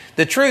anything.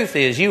 The truth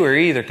is, you are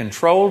either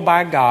controlled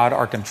by God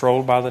or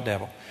controlled by the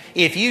devil.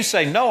 If you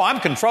say, no, I'm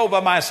controlled by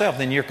myself,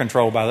 then you're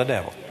controlled by the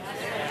devil.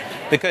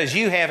 Because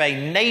you have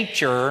a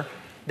nature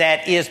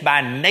that is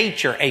by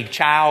nature a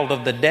child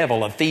of the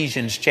devil.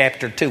 Ephesians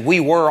chapter 2.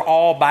 We were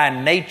all by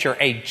nature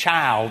a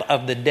child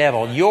of the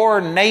devil. Your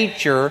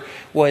nature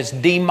was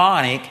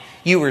demonic.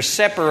 You were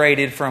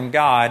separated from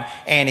God,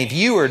 and if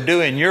you are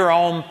doing your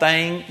own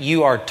thing,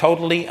 you are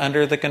totally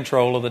under the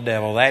control of the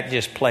devil. That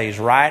just plays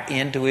right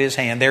into his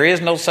hand. There is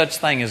no such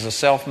thing as a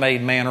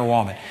self-made man or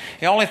woman.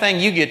 The only thing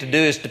you get to do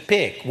is to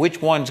pick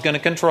which one's going to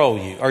control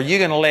you. Are you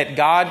going to let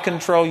God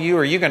control you?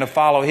 Are you going to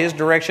follow his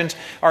directions?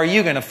 Or are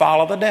you going to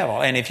follow the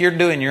devil? And if you're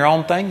doing your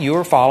own thing, you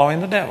are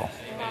following the devil.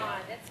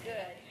 That's good.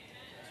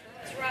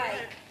 That's right.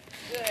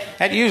 Good.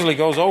 That usually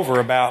goes over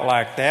about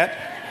like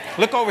that.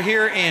 Look over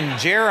here in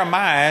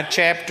Jeremiah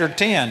chapter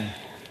 10.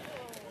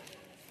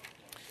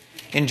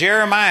 In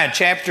Jeremiah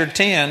chapter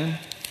 10,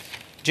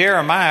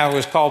 Jeremiah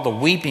was called the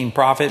weeping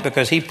prophet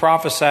because he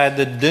prophesied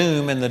the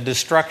doom and the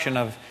destruction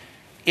of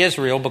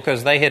Israel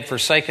because they had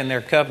forsaken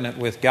their covenant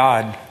with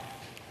God.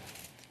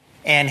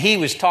 And he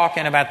was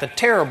talking about the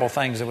terrible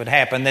things that would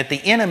happen, that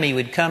the enemy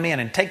would come in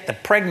and take the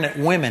pregnant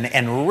women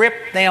and rip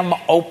them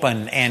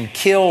open and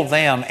kill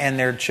them and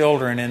their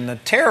children, and the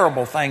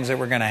terrible things that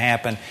were going to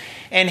happen.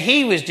 And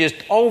he was just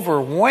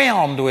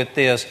overwhelmed with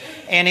this.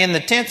 And in the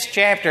 10th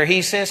chapter,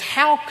 he says,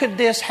 how could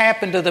this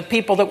happen to the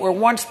people that were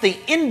once the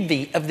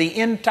envy of the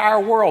entire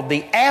world,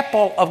 the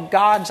apple of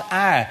God's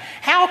eye?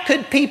 How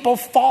could people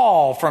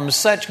fall from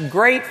such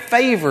great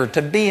favor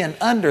to being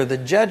under the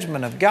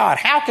judgment of God?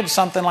 How could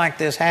something like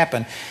this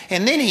happen?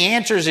 And then he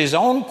answers his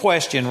own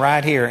question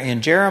right here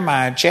in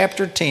Jeremiah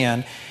chapter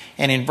 10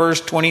 and in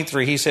verse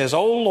 23. He says,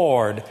 O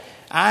Lord,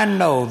 I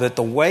know that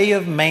the way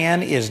of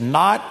man is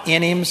not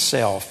in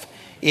himself.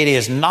 It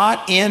is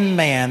not in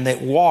man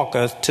that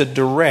walketh to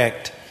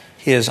direct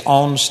his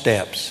own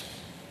steps.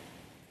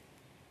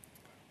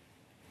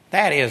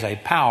 That is a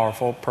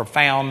powerful,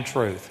 profound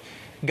truth.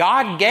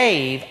 God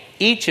gave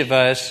each of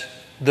us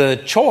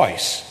the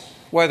choice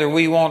whether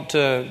we want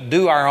to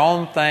do our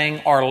own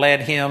thing or let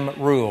Him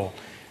rule.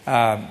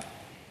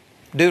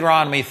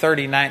 Deuteronomy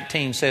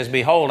 30:19 says,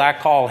 Behold, I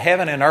call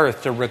heaven and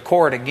earth to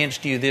record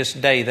against you this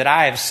day that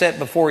I have set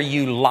before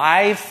you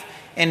life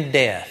and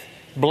death,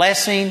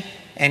 blessing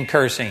and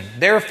cursing.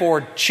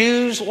 Therefore,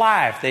 choose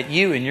life that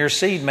you and your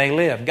seed may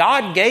live.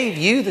 God gave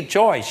you the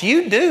choice.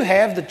 You do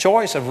have the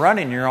choice of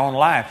running your own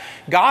life.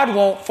 God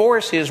won't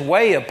force His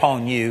way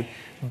upon you,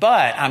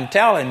 but I'm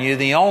telling you,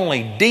 the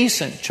only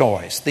decent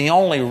choice, the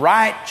only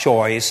right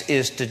choice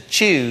is to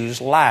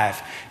choose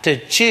life, to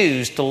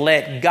choose to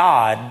let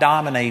God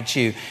dominate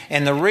you.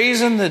 And the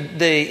reason that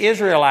the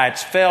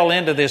Israelites fell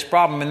into this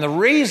problem, and the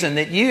reason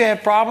that you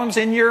have problems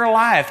in your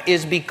life,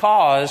 is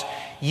because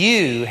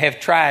you have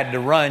tried to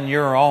run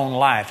your own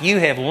life. You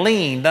have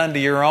leaned under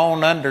your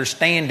own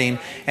understanding,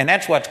 and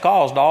that's what's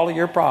caused all of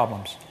your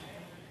problems.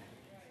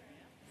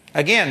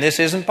 Again, this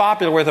isn't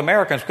popular with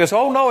Americans because,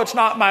 oh no, it's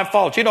not my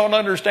fault. You don't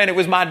understand, it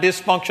was my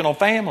dysfunctional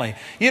family.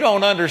 You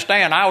don't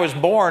understand, I was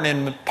born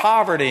in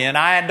poverty and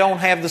I don't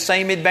have the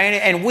same advantage.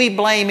 And we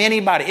blame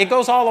anybody. It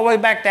goes all the way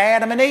back to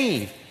Adam and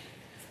Eve.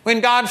 When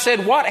God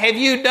said, what have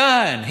you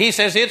done? He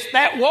says, it's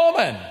that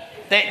woman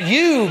that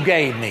you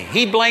gave me.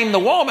 He blamed the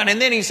woman,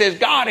 and then he says,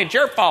 God, it's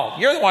your fault.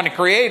 You're the one that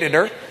created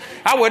her.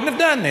 I wouldn't have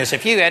done this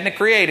if you hadn't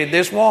created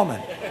this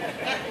woman.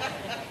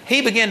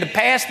 He began to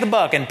pass the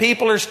buck, and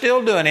people are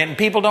still doing it, and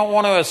people don't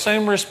want to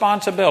assume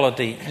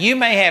responsibility. You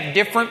may have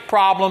different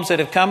problems that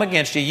have come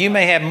against you. You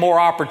may have more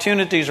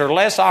opportunities or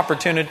less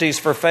opportunities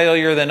for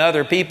failure than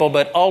other people,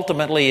 but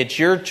ultimately it's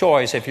your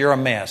choice if you're a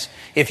mess.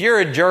 If you're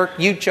a jerk,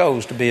 you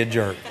chose to be a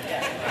jerk.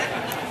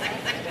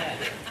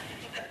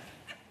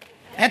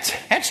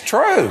 That's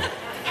true.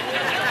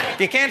 If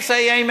you can't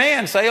say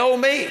amen, say oh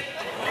me.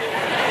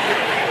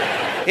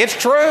 It's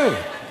true.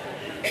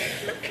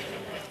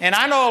 And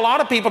I know a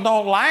lot of people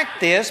don't like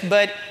this,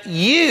 but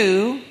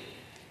you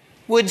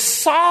would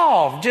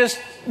solve just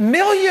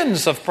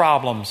millions of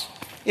problems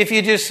if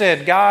you just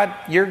said, God,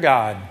 you're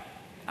God.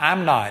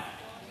 I'm not.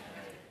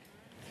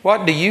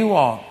 What do you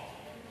want?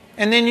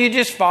 And then you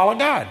just follow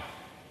God.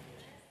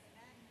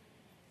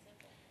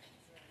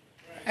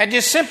 It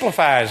just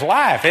simplifies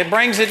life. It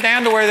brings it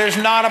down to where there's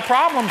not a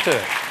problem to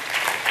it.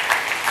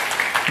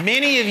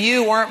 Many of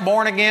you weren't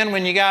born again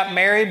when you got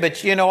married,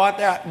 but you know what?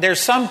 There's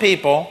some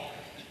people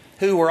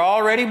who were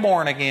already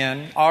born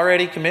again,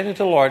 already committed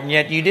to the Lord, and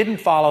yet you didn't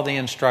follow the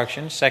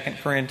instructions, 2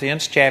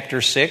 Corinthians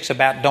chapter 6,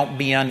 about don't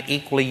be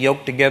unequally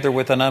yoked together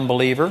with an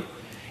unbeliever.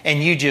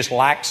 And you just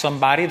liked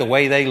somebody, the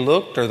way they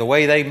looked or the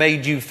way they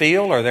made you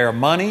feel or their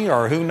money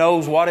or who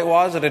knows what it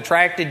was that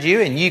attracted you,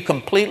 and you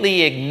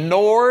completely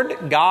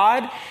ignored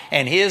God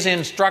and His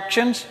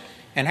instructions.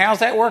 And how's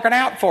that working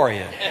out for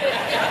you?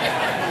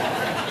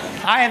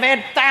 I have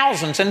had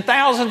thousands and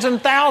thousands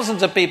and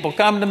thousands of people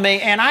come to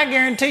me, and I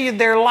guarantee you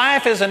their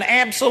life is an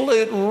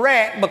absolute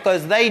wreck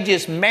because they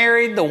just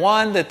married the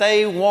one that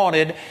they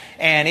wanted,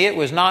 and it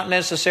was not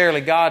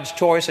necessarily God's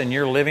choice, and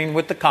you're living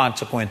with the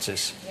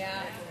consequences. Yeah.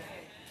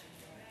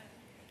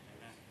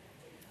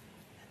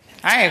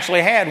 I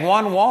actually had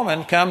one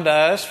woman come to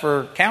us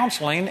for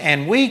counseling,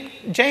 and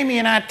Jamie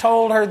and I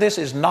told her, this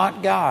is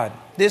not God.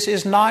 This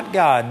is not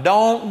God.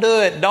 Don't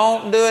do it.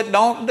 Don't do it.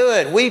 Don't do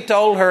it. We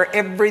told her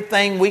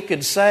everything we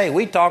could say.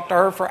 We talked to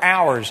her for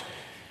hours.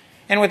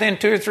 And within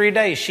 2 or 3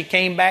 days, she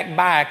came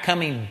back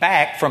coming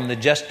back from the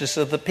justice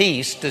of the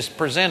peace to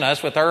present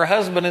us with her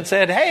husband and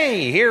said,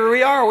 hey, here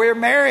we are. We're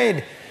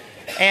married.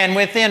 And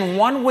within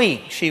 1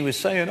 week, she was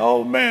saying,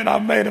 oh man, I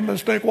made a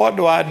mistake. What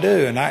do I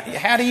do? And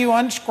how do you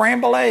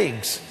unscramble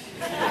eggs?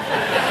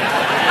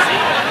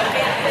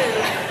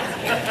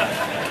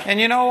 And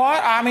you know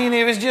what? I mean,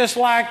 it was just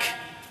like,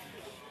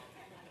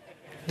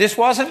 this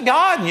wasn't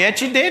God, and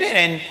yet you did it.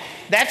 And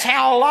that's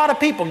how a lot of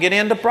people get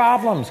into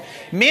problems.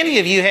 Many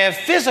of you have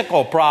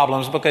physical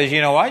problems because,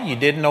 you know what? You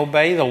didn't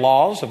obey the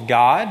laws of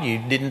God. You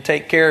didn't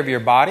take care of your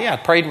body. I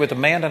prayed with a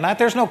man tonight.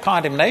 There's no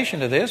condemnation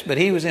to this, but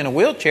he was in a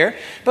wheelchair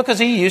because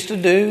he used to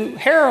do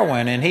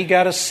heroin, and he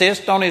got a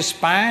cyst on his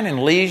spine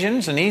and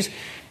lesions, and he's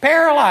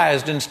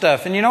paralyzed and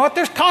stuff. And you know what?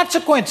 There's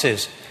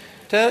consequences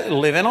to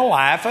living a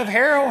life of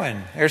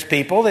heroin. There's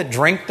people that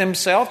drink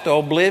themselves to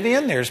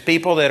oblivion. There's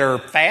people that are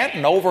fat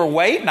and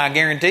overweight, and I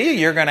guarantee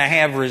you're going to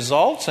have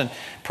results and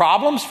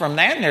problems from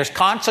that, and there's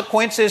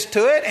consequences to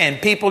it,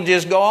 and people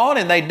just go on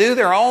and they do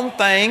their own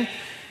thing,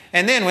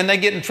 and then when they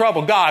get in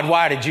trouble, God,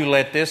 why did you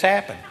let this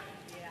happen?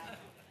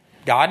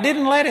 God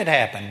didn't let it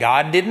happen.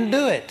 God didn't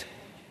do it.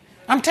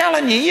 I'm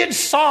telling you, you'd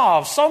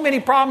solve so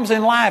many problems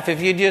in life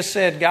if you just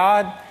said,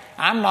 God,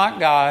 I'm not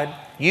God.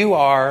 You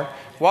are.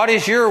 What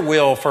is your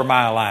will for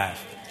my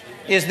life?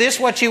 Is this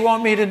what you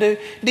want me to do?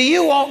 Do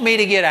you want me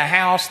to get a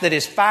house that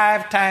is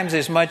 5 times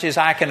as much as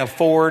I can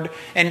afford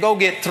and go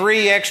get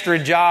 3 extra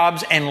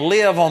jobs and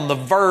live on the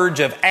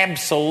verge of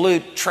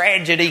absolute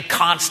tragedy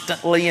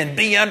constantly and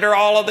be under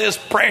all of this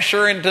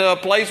pressure into a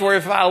place where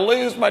if I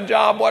lose my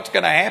job, what's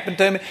going to happen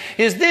to me?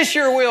 Is this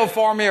your will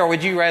for me, or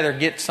would you rather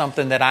get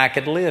something that I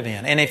could live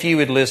in? And if you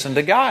would listen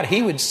to God,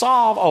 He would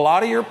solve a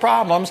lot of your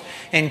problems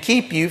and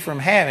keep you from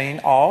having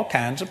all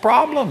kinds of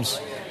problems.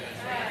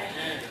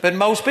 But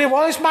most people,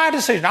 well, it's my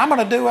decision. I'm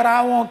going to do what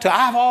I want to.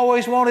 I've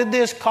always wanted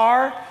this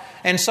car,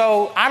 and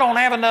so I don't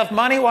have enough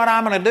money. What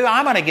I'm going to do,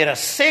 I'm going to get a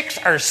 6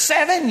 or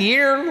 7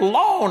 year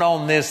loan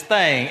on this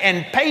thing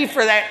and pay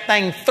for that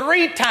thing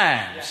 3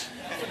 times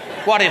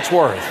what it's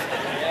worth.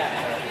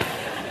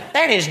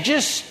 That is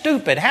just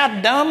stupid.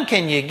 How dumb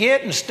can you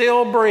get and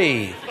still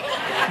breathe?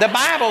 The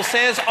Bible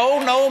says,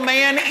 owe no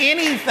man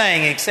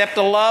anything except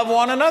to love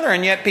one another.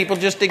 And yet people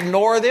just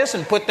ignore this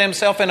and put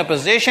themselves in a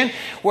position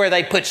where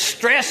they put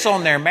stress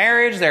on their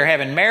marriage. They're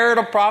having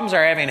marital problems.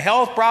 They're having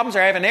health problems.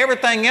 They're having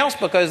everything else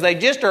because they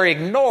just are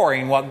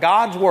ignoring what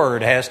God's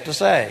Word has to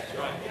say.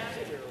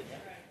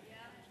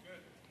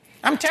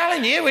 I'm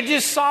telling you, it would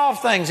just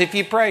solve things if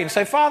you pray and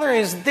say, Father,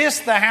 is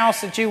this the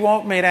house that you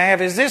want me to have?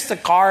 Is this the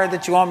car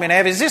that you want me to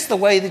have? Is this the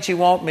way that you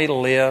want me to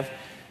live?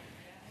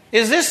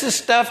 Is this the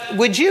stuff,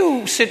 would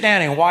you sit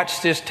down and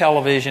watch this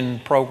television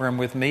program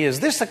with me? Is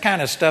this the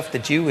kind of stuff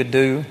that you would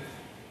do?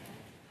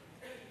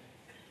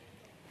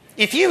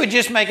 If you would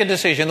just make a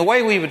decision, the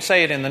way we would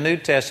say it in the New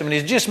Testament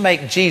is just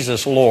make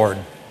Jesus Lord.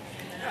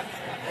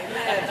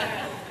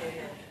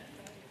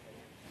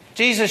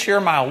 Jesus, you're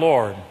my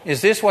Lord.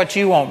 Is this what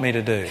you want me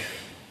to do?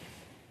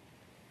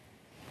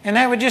 And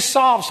that would just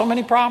solve so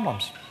many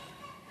problems.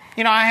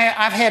 You know,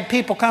 I've had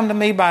people come to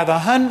me by the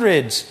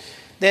hundreds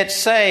that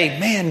say,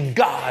 man,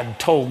 God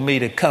told me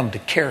to come to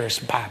Charis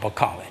Bible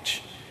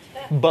College.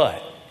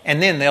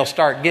 And then they'll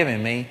start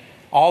giving me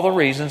all the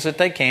reasons that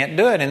they can't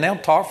do it. And they'll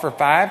talk for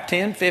 5,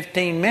 10,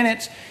 15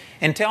 minutes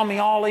and tell me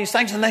all these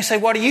things. And they say,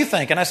 what do you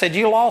think? And I said,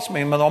 you lost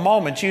me the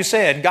moment you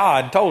said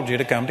God told you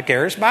to come to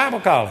Charis Bible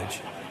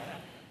College.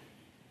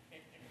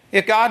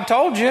 If God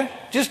told you,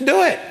 just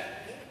do it.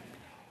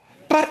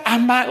 But I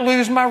might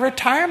lose my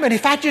retirement.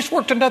 If I just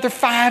worked another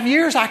 5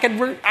 years, I could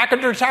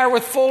retire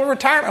with full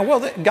retirement.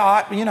 Well,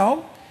 God, you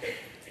know,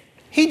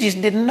 He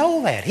just didn't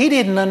know that. He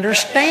didn't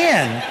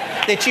understand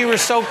that you were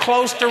so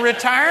close to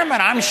retirement.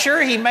 I'm sure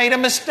He made a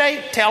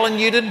mistake telling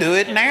you to do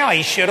it now.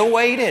 He should have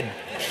waited.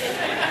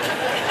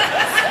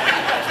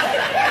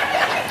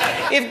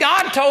 If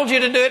God told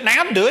you to do it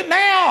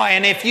now.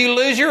 And if you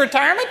lose your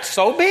retirement,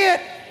 so be it.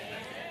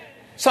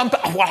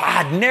 Well,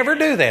 I'd never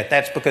do that.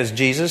 That's because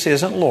Jesus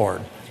isn't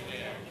Lord.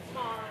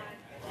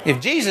 If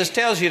Jesus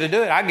tells you to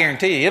do it, I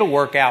guarantee you it'll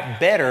work out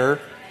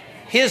better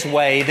His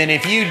way than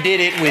if you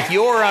did it with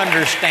your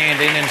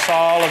understanding and saw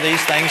all of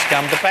these things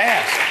come to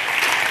pass.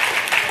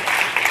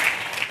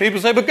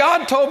 People say, but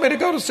God told me to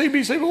go to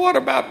CBC. But what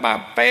about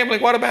my family?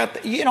 What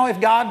about... You know,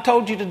 if God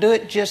told you to do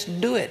it, just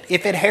do it.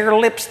 If it hair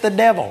lips the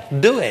devil,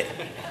 do it.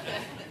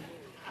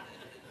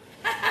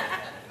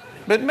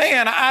 But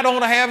man, I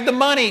don't have the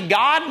money.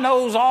 God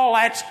knows all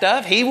that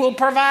stuff. He will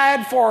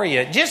provide for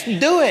you. Just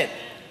do it.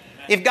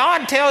 If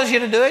God tells you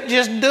to do it,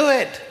 just do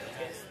it.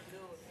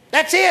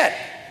 That's it.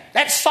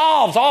 That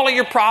solves all of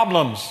your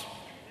problems.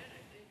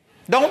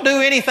 Don't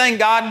do anything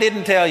God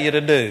didn't tell you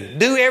to do.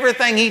 Do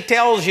everything He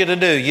tells you to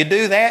do. You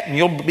do that and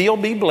you'll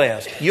be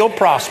blessed. You'll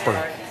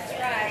prosper.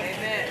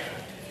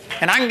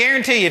 And I can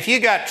guarantee you, if you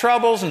got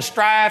troubles and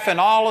strife and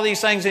all of these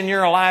things in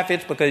your life,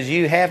 it's because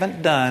you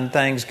haven't done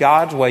things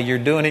God's way. You're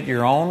doing it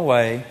your own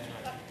way.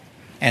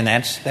 And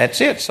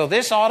that's it. So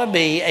this ought to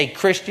be a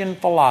Christian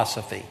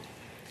philosophy.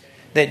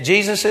 That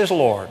Jesus is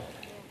Lord.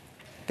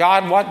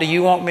 God, what do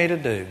you want me to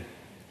do?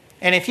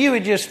 And if you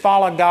would just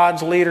follow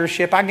God's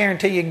leadership, I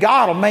guarantee you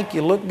God will make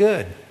you look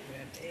good.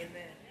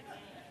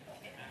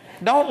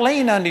 Don't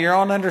lean unto your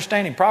own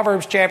understanding.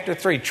 Proverbs chapter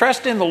 3.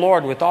 Trust in the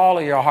Lord with all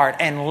of your heart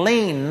and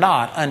lean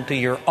not unto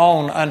your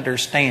own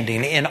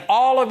understanding. In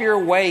all of your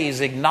ways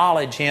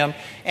acknowledge Him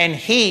and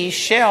He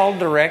shall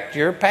direct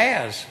your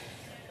paths.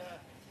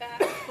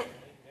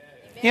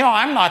 You know,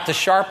 I'm not the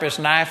sharpest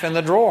knife in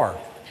the drawer.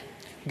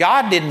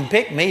 God didn't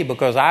pick me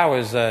because I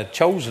was a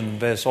chosen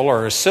vessel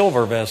or a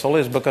silver vessel.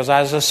 It's because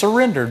I was a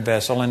surrendered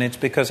vessel, and it's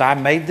because I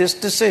made this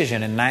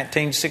decision in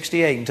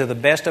 1968. And to the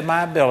best of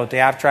my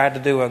ability, I've tried to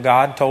do what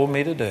God told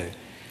me to do.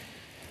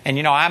 And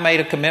I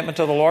made a commitment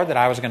to the Lord that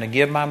I was going to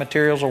give my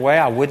materials away.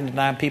 I wouldn't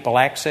deny people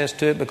access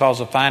to it because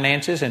of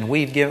finances. And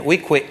we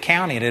quit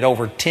counting it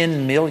over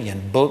 10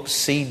 million books,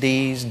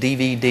 CDs,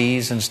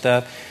 DVDs and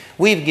stuff.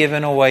 We've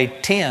given away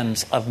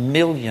tens of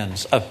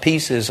millions of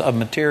pieces of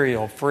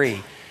material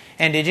free.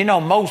 And did you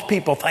know most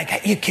people think,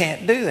 hey, you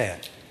can't do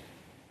that?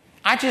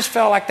 I just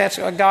felt like that's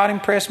what God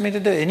impressed me to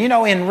do. And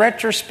in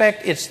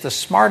retrospect, it's the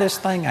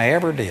smartest thing I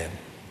ever did.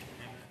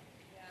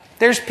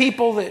 There's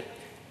people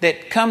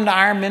that come to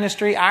our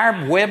ministry, our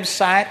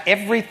website,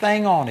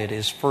 everything on it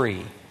is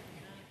free.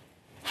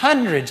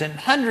 Hundreds and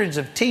hundreds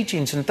of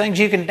teachings and things.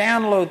 You can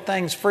download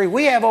things free.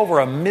 We have over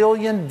 1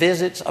 million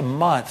visits a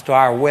month to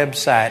our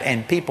website,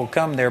 and people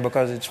come there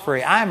because it's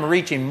free. I'm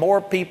reaching more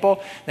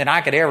people than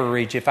I could ever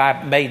reach if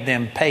I made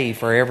them pay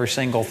for every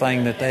single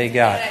thing that they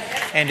got.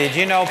 And did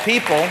you know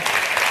people...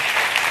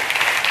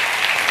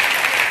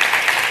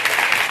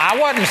 I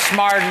wasn't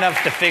smart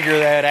enough to figure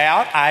that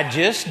out. I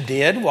just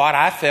did what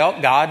I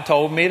felt God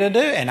told me to do.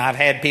 And I've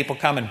had people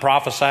come and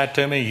prophesy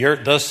to me,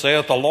 thus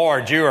saith the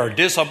Lord, you are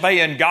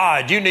disobeying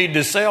God. You need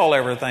to sell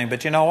everything.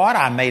 But you know what?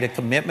 I made a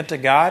commitment to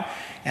God,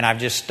 and I've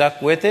just stuck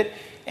with it.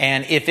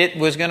 And if it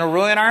was going to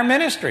ruin our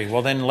ministry,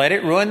 well, then let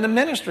it ruin the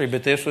ministry.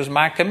 But this was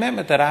my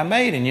commitment that I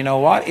made. And you know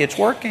what? It's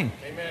working.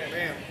 Amen.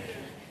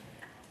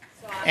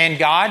 And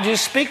God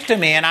just speaks to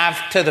me, and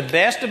to the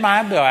best of my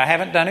ability, I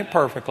haven't done it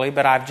perfectly,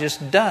 but I've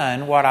just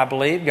done what I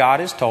believe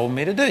God has told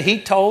me to do. He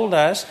told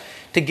us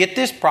to get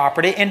this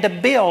property and to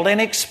build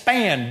and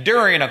expand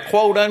during a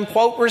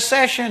quote-unquote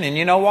recession. And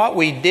you know what?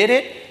 We did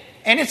it,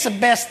 and it's the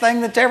best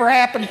thing that's ever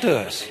happened to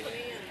us.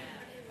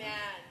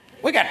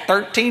 We got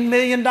 $13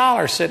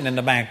 million sitting in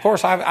the bank. Of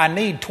course, I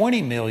need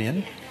 $20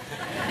 million.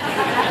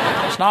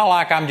 It's not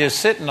like I'm just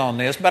sitting on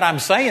this, but I'm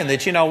saying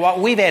that, you know what,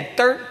 we've had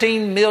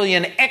 13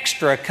 million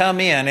extra come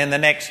in the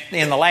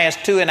last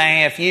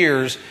 2.5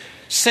 years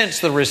since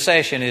the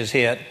recession has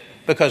hit,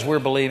 because we're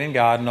believing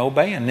God and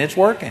obeying. And it's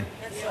working.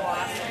 That's so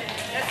awesome.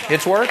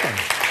 It's working.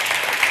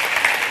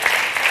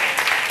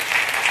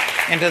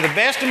 And to the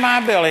best of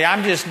my ability,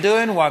 I'm just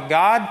doing what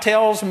God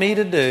tells me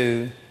to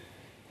do,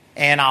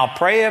 and I'll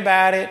pray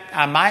about it.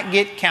 I might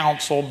get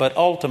counsel, but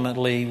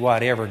ultimately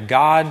whatever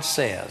God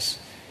says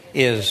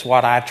is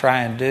what I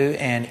try and do,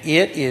 and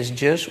it is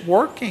just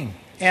working.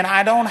 And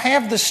I don't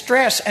have the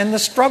stress and the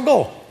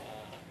struggle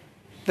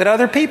that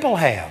other people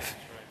have.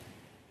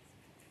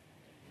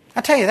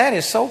 I tell you, that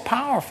is so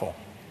powerful.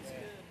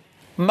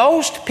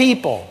 Most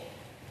people,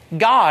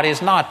 God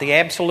is not the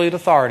absolute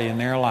authority in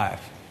their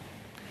life.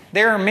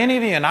 There are many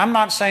of you, and I'm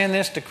not saying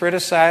this to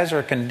criticize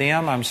or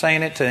condemn, I'm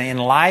saying it to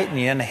enlighten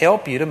you and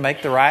help you to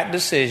make the right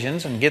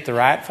decisions and get the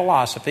right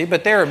philosophy,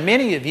 but there are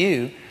many of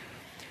you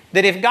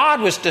that if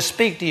God was to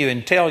speak to you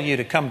and tell you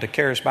to come to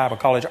Charis Bible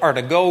College, or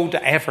to go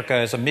to Africa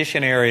as a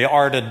missionary,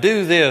 or to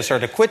do this, or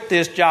to quit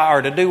this job,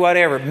 or to do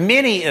whatever,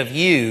 many of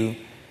you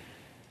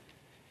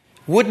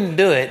wouldn't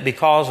do it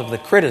because of the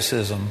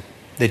criticism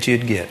that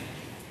you'd get.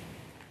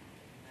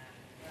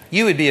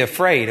 You would be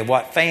afraid of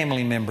what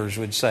family members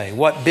would say,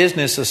 what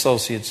business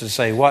associates would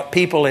say, what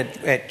people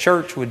at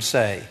church would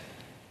say.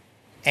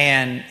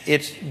 And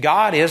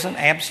God isn't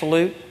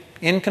absolute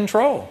in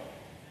control.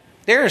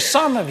 There are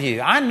some of you,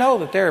 I know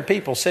that there are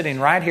people sitting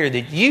right here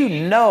that you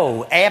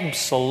know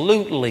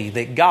absolutely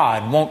that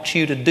God wants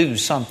you to do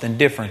something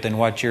different than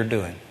what you're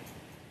doing.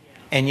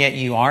 And yet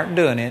you aren't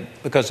doing it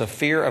because of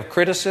fear of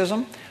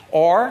criticism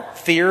or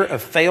fear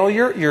of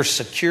failure. You're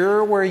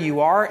secure where you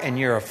are and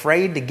you're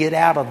afraid to get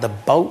out of the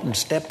boat and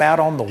step out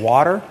on the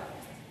water.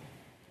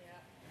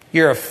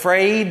 You're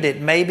afraid that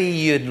maybe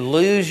you'd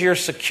lose your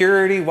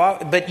security,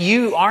 but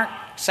you aren't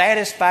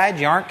satisfied,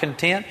 you aren't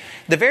content.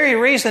 The very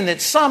reason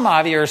that some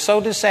of you are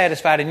so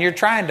dissatisfied and you're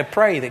trying to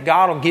pray that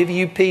God will give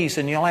you peace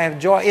and you'll have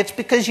joy, it's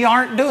because you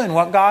aren't doing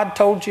what God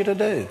told you to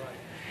do.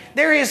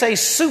 There is a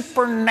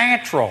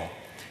supernatural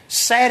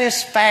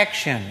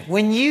satisfaction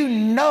when you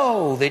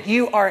know that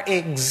you are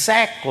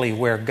exactly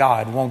where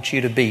God wants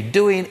you to be,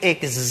 doing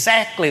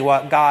exactly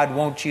what God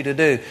wants you to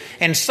do.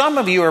 And some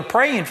of you are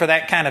praying for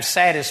that kind of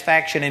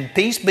satisfaction and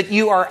peace, but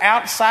you are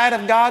outside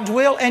of God's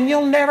will and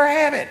you'll never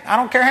have it. I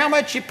don't care how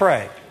much you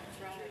pray.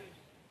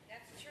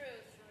 That's true.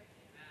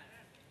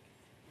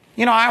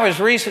 You know, I was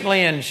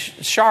recently in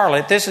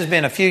Charlotte. This has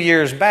been a few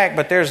years back,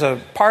 but there's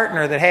a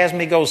partner that has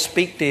me go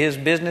speak to his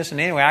business. And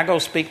anyway, I go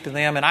speak to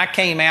them, and I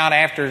came out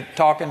after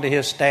talking to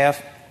his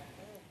staff.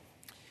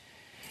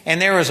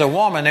 And there was a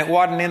woman that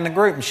wasn't in the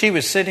group, and she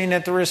was sitting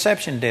at the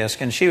reception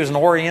desk, and she was an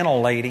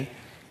Oriental lady.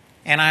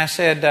 And I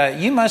said,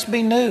 you must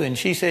be new. And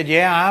she said,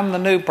 yeah, I'm the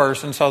new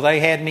person. So they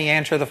had me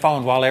answer the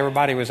phone while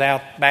everybody was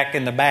out back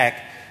in the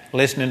back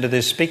listening to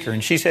this speaker.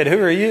 And she said, who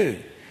are you?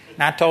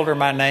 And I told her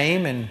my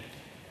name, and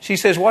she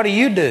says, what do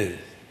you do?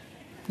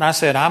 And I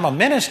said, I'm a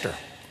minister.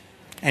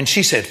 And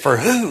she said, for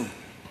who?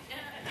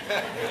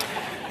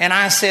 And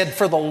I said,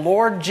 for the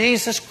Lord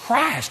Jesus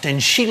Christ.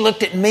 And she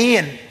looked at me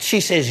and she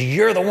says,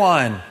 you're the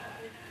one.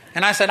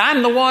 And I said,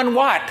 I'm the one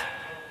what?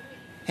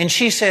 And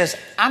she says,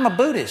 I'm a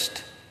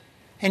Buddhist.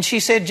 And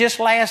she said, just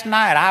last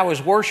night I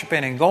was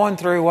worshiping and going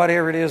through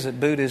whatever it is that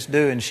Buddhists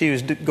do, and she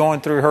was going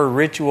through her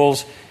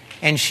rituals,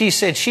 and she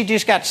said she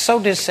just got so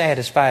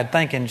dissatisfied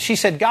thinking, she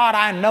said, God,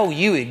 I know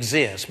you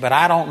exist, but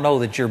I don't know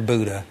that you're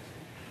Buddha.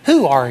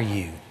 Who are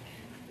you?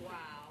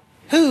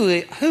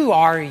 Who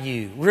are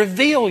you?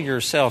 Reveal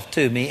yourself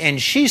to me. And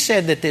she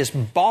said that this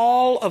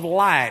ball of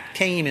light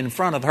came in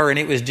front of her, and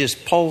it was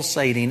just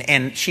pulsating,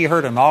 and she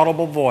heard an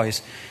audible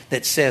voice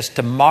that says,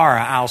 tomorrow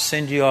I'll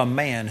send you a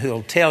man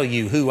who'll tell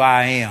you who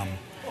I am.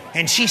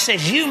 And she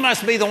says, you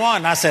must be the one.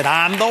 And I said,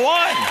 I'm the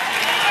one.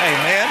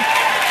 Amen.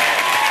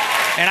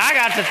 And I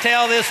got to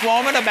tell this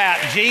woman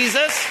about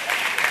Jesus,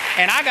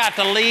 and I got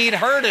to lead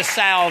her to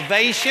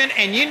salvation.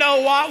 And you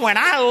know what? When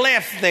I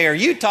left there,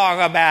 you talk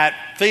about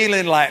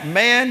feeling like,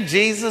 man,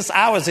 Jesus,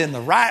 I was in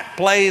the right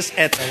place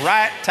at the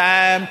right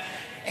time.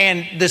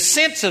 And the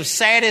sense of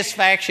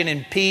satisfaction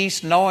and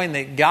peace knowing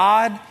that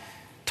God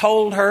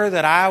told her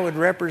that I would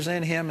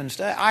represent Him and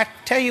stuff. I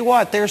tell you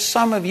what, there's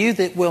some of you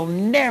that will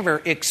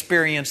never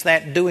experience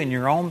that doing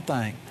your own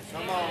thing.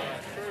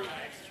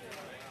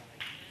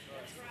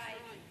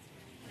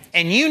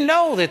 And you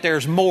know that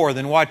there's more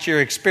than what you're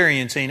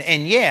experiencing,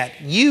 and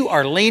yet you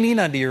are leaning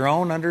under your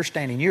own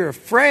understanding. You're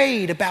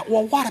afraid about,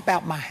 well, what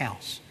about my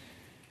house?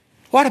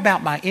 What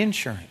about my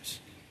insurance?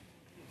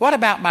 What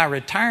about my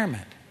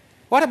retirement?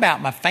 What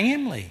about my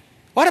family?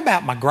 What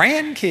about my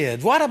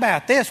grandkids? What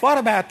about this? What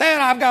about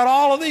that? I've got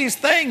all of these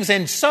things.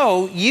 And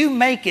so you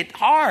make it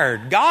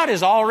hard. God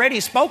has already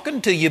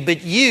spoken to you,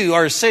 but you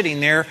are sitting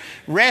there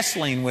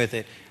wrestling with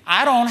it.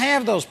 I don't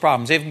have those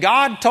problems. If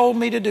God told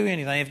me to do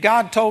anything, if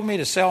God told me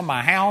to sell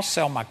my house,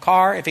 sell my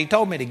car, if He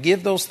told me to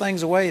give those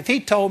things away, if He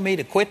told me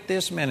to quit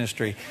this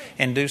ministry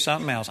and do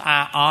something else,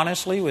 I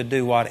honestly would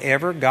do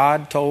whatever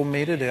God told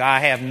me to do. I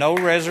have no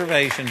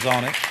reservations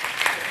on it.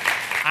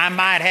 I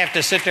might have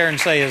to sit there and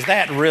say, is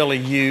that really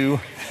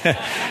you?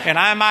 And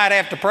I might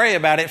have to pray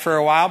about it for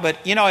a while.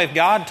 But, you know, if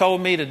God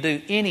told me to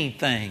do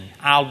anything,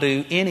 I'll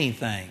do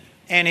anything.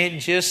 And it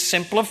just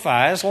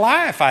simplifies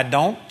life. I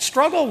don't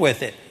struggle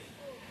with it.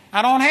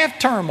 I don't have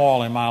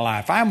turmoil in my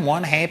life. I'm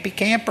one happy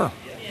camper.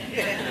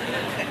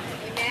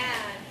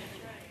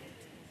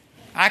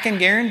 I can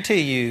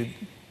guarantee you,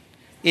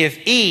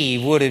 if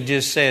Eve would have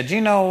just said, you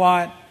know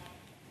what?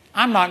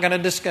 I'm not going to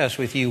discuss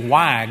with you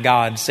why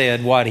God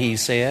said what He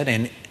said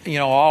and, you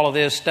know, all of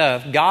this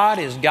stuff. God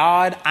is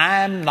God.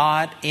 I'm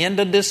not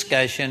into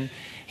discussion.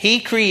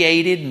 He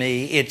created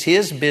me. It's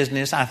His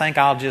business. I think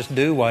I'll just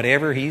do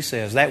whatever He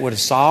says. That would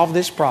solve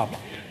this problem.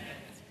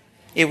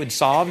 It would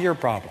solve your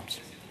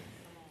problems.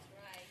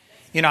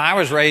 You know, I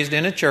was raised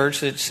in a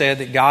church that said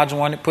that God's the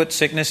one that put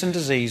sickness and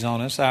disease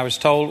on us.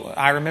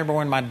 I remember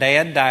when my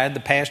dad died, the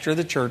pastor of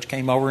the church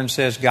came over and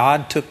says,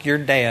 God took your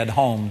dad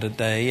home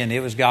today, and it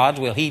was God's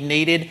will. He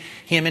needed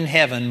him in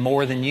heaven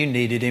more than you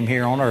needed him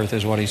here on earth,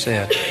 is what he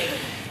said.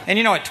 And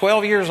you know, at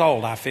 12 years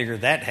old, I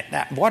figured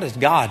that what does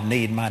God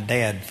need my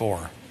dad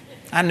for?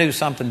 I knew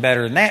something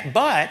better than that.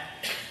 But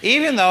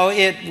even though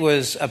it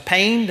was a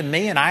pain to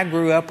me and I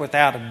grew up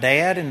without a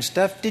dad and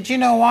stuff, did you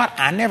know what?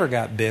 I never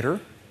got bitter.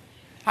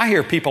 I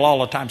hear people all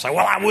the time say,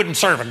 well, I wouldn't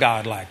serve a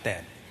God like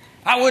that.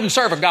 I wouldn't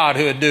serve a God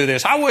who would do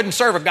this. I wouldn't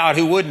serve a God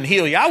who wouldn't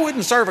heal you. I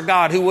wouldn't serve a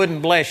God who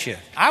wouldn't bless you.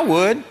 I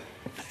would.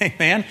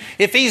 Amen.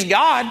 If He's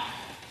God,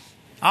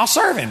 I'll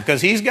serve Him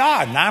because He's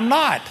God and I'm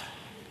not.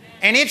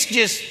 And it's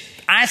just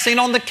icing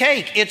on the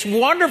cake. It's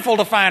wonderful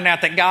to find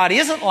out that God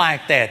isn't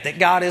like that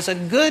God is a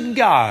good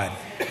God.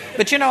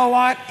 But you know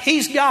what?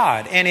 He's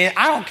God. And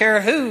I don't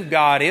care who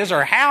God is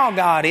or how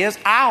God is,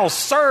 I'll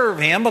serve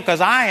Him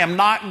because I am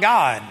not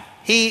God.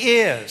 He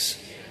is.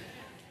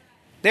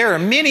 There are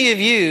many of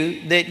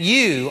you that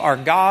you are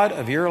God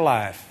of your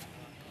life.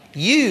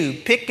 You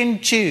pick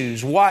and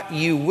choose what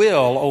you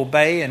will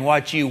obey and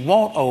what you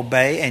won't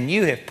obey, and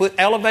you have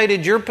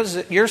elevated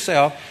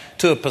yourself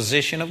to a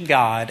position of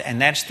God,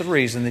 and that's the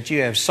reason that you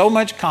have so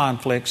much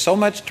conflict, so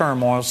much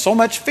turmoil, so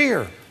much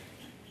fear.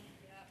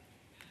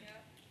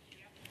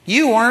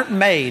 You weren't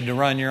made to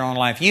run your own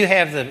life. You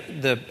have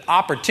the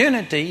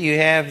opportunity, you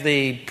have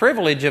the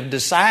privilege of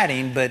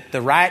deciding, but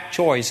the right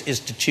choice is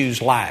to choose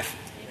life.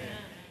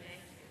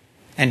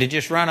 And to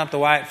just run up the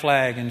white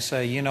flag and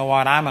say, you know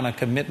what, I'm going to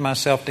commit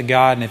myself to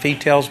God, and if He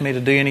tells me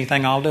to do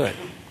anything, I'll do it.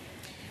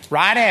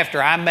 Right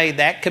after I made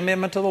that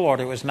commitment to the Lord,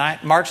 it was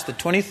March the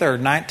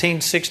 23rd,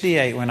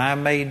 1968, when I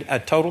made a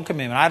total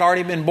commitment. I'd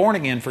already been born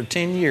again for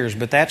 10 years,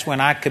 but that's when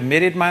I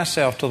committed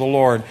myself to the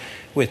Lord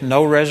with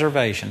no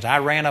reservations. I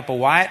ran up a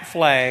white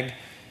flag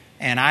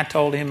and I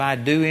told Him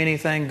I'd do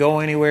anything, go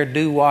anywhere,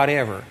 do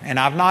whatever. And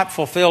I've not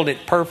fulfilled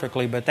it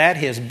perfectly, but that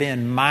has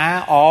been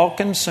my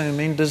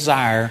all-consuming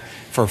desire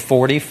for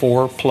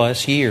 44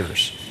 plus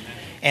years.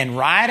 And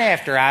right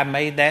after I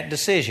made that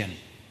decision,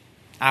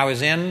 I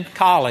was in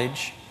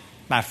college,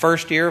 my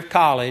first year of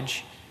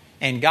college,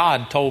 and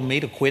God told me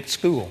to quit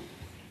school.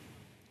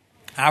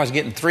 I was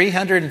getting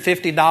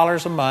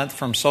 $350 a month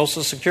from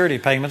Social Security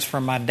payments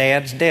from my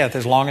dad's death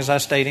as long as I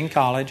stayed in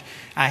college.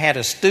 I had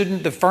a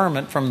student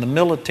deferment from the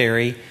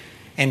military,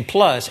 and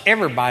plus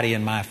everybody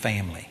in my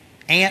family,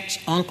 aunts,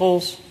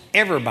 uncles,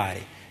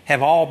 everybody,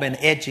 have all been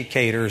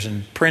educators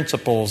and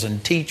principals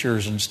and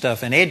teachers and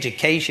stuff, and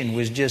education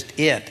was just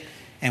it.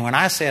 And when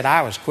I said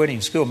I was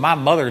quitting school, my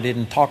mother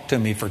didn't talk to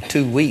me for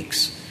 2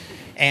 weeks.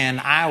 And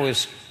I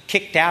was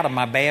kicked out of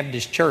my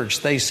Baptist church.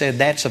 They said,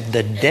 that's of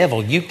the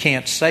devil. You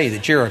can't say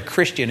that you're a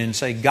Christian and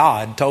say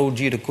God told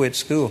you to quit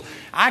school.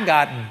 I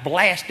got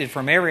blasted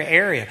from every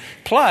area.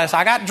 Plus,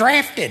 I got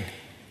drafted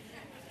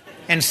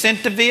and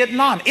sent to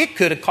Vietnam. It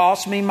could have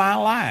cost me my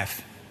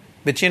life.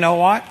 But you know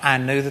what? I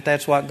knew that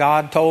that's what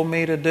God told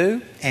me to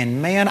do.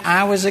 And man,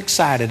 I was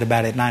excited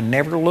about it, and I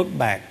never looked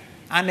back.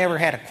 I never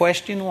had a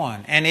question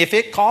one. And if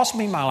it cost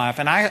me my life,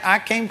 and I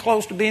came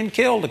close to being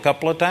killed a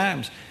couple of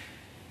times,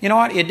 you know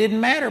what? It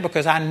didn't matter,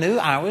 because I knew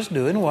I was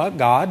doing what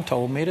God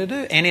told me to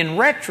do. And in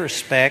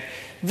retrospect,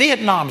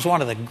 Vietnam is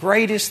one of the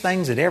greatest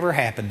things that ever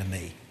happened to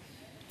me.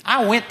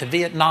 I went to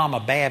Vietnam a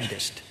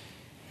Baptist,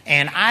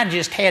 and I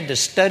just had to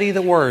study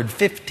the Word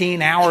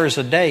 15 hours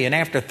a day. And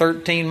after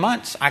 13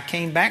 months, I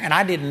came back, and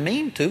I didn't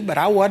mean to, but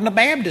I wasn't a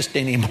Baptist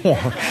anymore.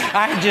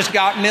 I had just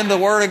gotten in the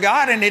Word of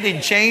God, and it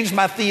had changed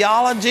my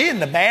theology,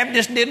 and the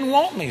Baptists didn't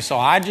want me, so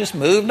I just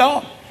moved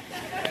on.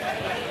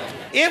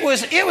 It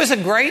was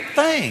a great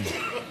thing.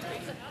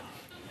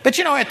 But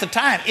you know, at the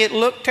time, it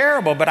looked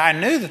terrible, but I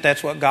knew that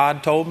that's what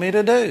God told me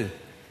to do.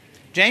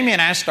 Jamie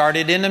and I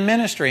started in the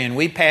ministry, and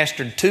we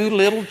pastored 2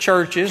 little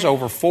churches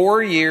over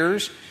 4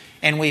 years,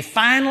 and we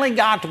finally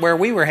got to where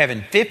we were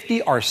having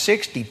 50 or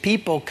 60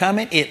 people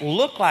coming. It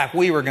looked like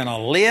we were going to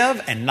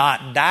live and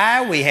not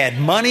die. We had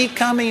money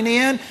coming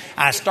in.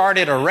 I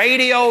started a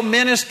radio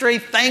ministry.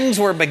 Things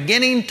were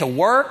beginning to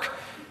work.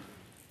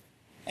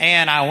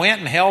 And I went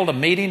and held a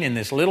meeting in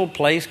this little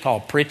place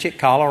called Pritchett,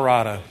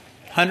 Colorado.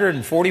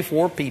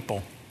 144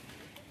 people.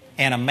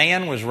 And a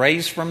man was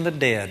raised from the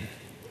dead.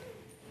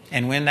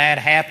 And when that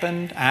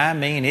happened, I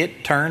mean,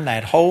 it turned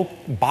that whole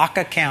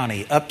Baca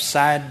County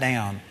upside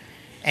down.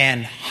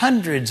 And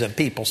hundreds of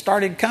people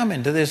started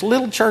coming to this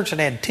little church that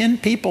had 10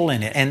 people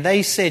in it. And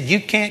they said, you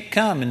can't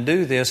come and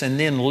do this and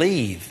then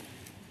leave.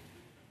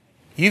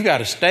 You've got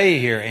to stay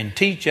here and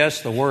teach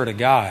us the Word of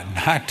God. And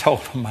I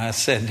told them, I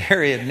said,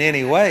 there isn't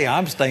any way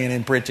I'm staying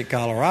in Pritchett,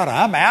 Colorado.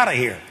 I'm out of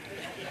here.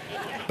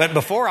 But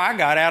before I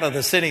got out of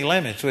the city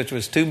limits, which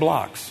was 2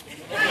 blocks,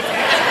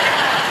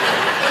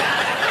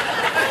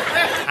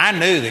 I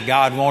knew that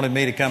God wanted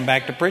me to come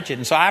back to Pritchett.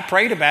 And so I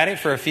prayed about it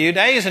for a few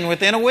days, and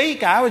within a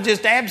week, I was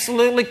just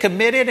absolutely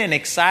committed and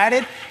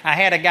excited. I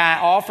had a guy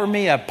offer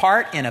me a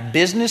part in a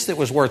business that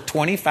was worth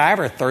 $25,000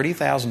 or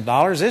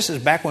 $30,000. This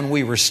is back when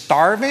we were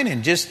starving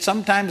and just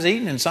sometimes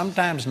eating and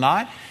sometimes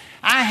not.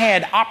 I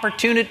had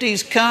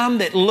opportunities come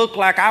that looked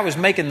like I was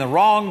making the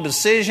wrong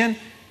decision.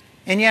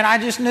 And yet I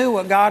just knew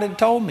what God had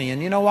told me.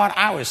 And you know what?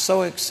 I was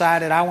so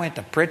excited. I went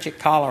to Pritchett,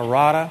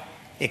 Colorado,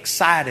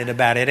 excited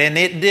about it. And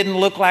it didn't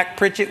look like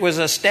Pritchett was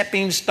a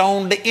stepping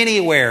stone to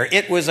anywhere.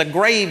 It was a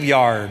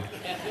graveyard.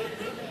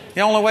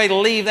 The only way to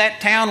leave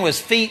that town was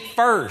feet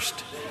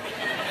first.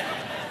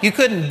 You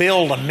couldn't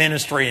build a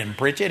ministry in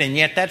Pritchett, and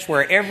yet that's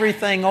where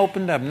everything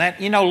opened up. And that,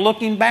 you know,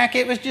 looking back,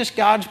 it was just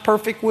God's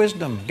perfect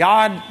wisdom.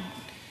 God's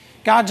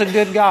a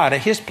good God.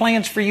 His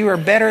plans for you are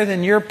better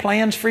than your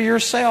plans for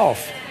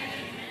yourself.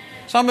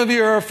 Some of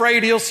you are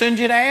afraid He'll send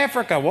you to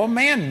Africa. Well,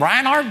 man,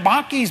 Reinhard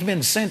Bonnke's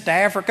been sent to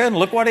Africa, and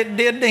look what it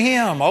did to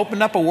him.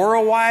 Opened up a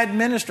worldwide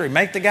ministry,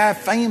 make the guy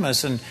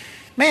famous. And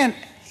man,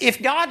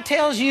 if God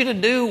tells you to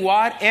do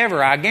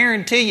whatever, I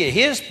guarantee you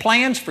His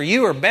plans for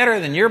you are better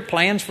than your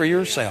plans for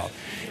yourself.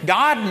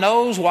 God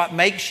knows what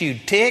makes you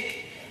tick.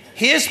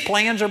 His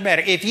plans are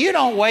better. If you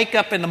don't wake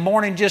up in the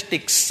morning just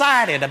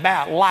excited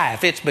about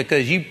life, it's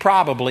because you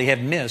probably have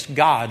missed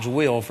God's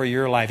will for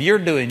your life. You're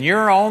doing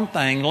your own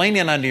thing,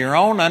 leaning under your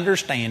own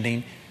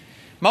understanding.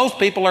 Most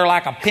people are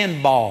like a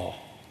pinball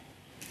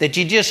that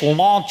you just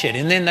launch it,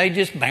 and then they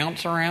just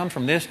bounce around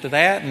from this to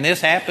that, and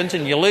this happens,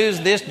 and you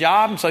lose this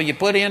job, and so you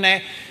put in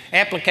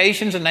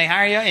applications, and they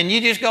hire you, and you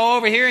just go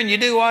over here and you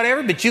do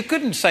whatever, but you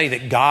couldn't say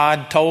that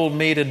God told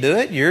me to do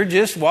it. You're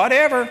just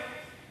whatever.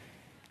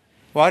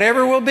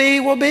 Whatever will be,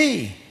 will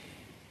be.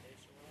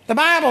 The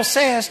Bible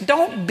says,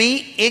 don't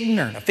be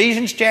ignorant.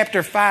 Ephesians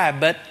chapter 5,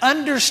 but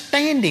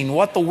understanding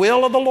what the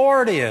will of the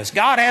Lord is.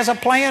 God has a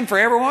plan for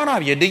every one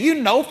of you. Do you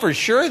know for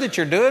sure that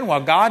you're doing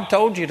what God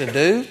told you to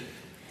do?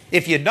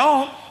 If you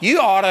don't,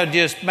 you ought to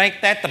just make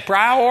that the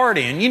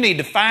priority, and you need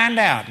to find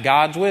out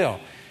God's will.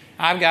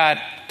 I've got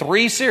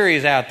 3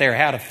 series out there,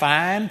 how to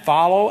find,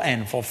 follow,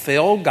 and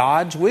fulfill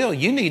God's will.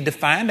 You need to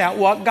find out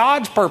what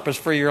God's purpose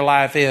for your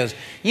life is.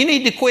 You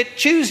need to quit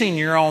choosing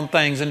your own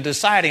things and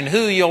deciding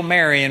who you'll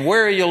marry and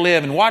where you'll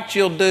live and what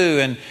you'll do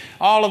and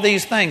all of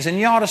these things. And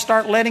you ought to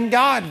start letting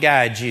God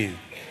guide you.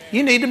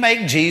 You need to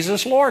make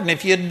Jesus Lord. And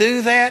if you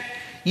do that,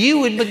 you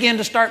would begin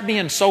to start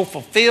being so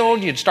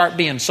fulfilled. You'd start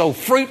being so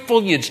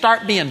fruitful. You'd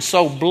start being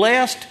so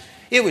blessed.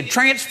 It would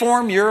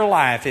transform your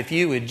life if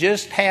you would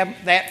just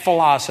have that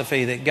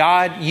philosophy that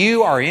God,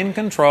 you are in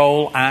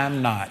control,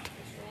 I'm not.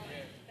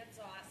 That's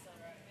awesome.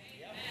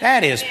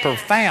 That is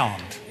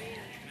profound.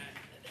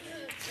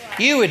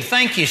 You would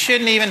think you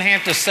shouldn't even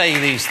have to say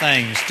these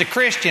things to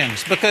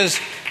Christians because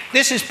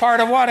This is part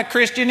of what a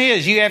Christian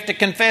is. You have to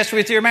confess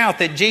with your mouth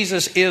that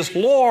Jesus is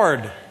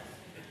Lord.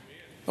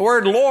 The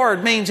word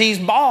Lord means He's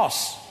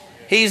boss.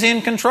 He's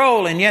in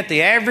control, and yet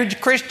the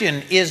average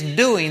Christian is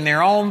doing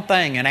their own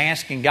thing and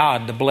asking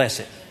God to bless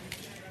it.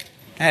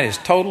 That is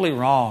totally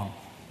wrong.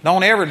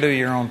 Don't ever do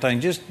your own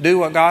thing. Just do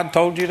what God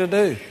told you to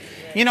do.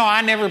 You know,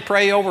 I never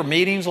pray over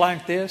meetings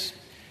like this.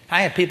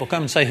 I have people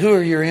come and say, who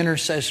are your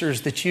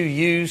intercessors that you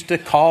use to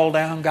call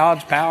down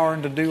God's power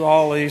and to do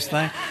all these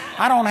things?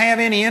 I don't have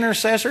any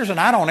intercessors, and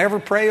I don't ever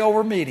pray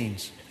over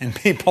meetings. And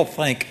people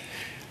think,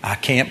 I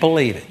can't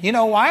believe it. You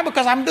know why?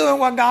 Because I'm doing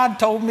what God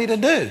told me to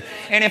do.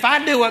 And if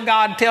I do what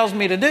God tells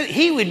me to do,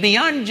 He would be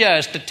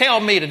unjust to tell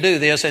me to do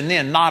this and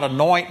then not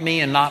anoint me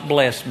and not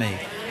bless me.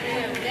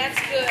 That's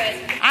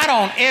good. I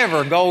don't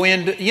ever go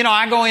into,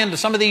 I go into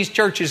some of these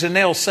churches and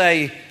they'll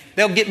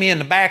get me in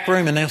the back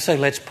room and they'll say,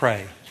 let's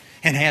pray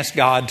and ask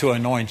God to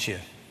anoint you.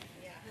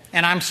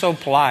 And I'm so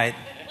polite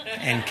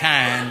and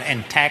kind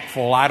and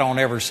tactful, I don't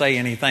ever say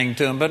anything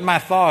to them. But my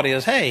thought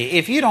is, hey,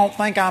 if you don't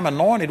think I'm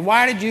anointed,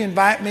 why did you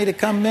invite me to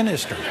come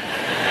minister?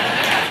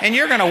 And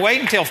you're going to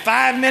wait until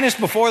 5 minutes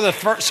before the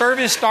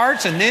service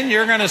starts and then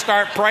you're going to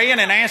start praying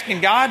and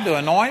asking God to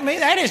anoint me?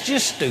 That is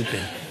just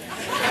stupid.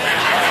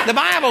 The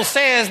Bible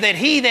says that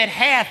He that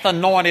hath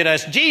anointed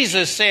us,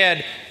 Jesus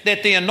said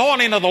that the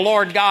anointing of the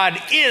Lord God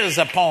is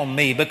upon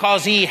me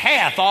because He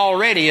hath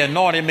already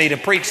anointed me to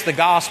preach the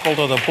gospel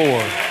to the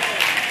poor.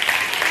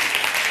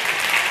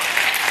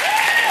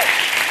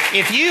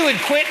 If you would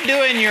quit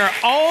doing your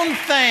own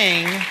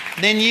thing,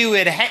 then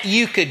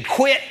you could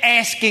quit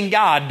asking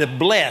God to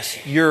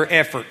bless your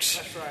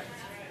efforts.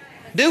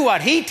 Do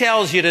what He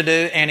tells you to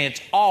do, and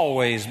it's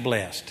always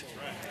blessed.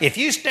 If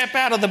you step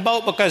out of the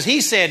boat because He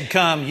said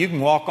come, you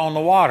can walk on the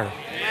water.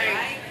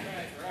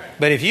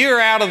 But if you're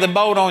out of the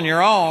boat on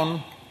your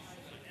own,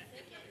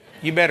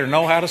 you better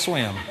know how to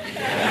swim.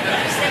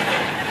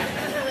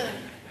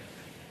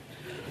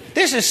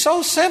 This is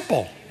so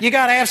simple. You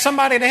got to have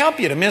somebody to help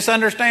you to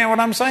misunderstand what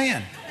I'm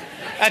saying.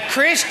 A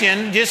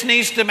Christian just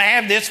needs to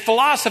have this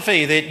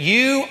philosophy that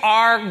you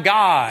are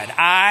God.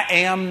 I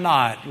am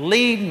not.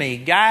 Lead me,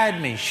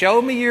 guide me, show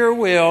me your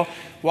will.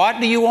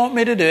 What do you want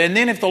me to do? And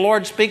then if the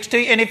Lord speaks to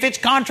you, and if it's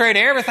contrary to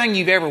everything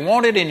you've ever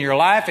wanted in your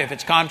life, if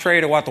it's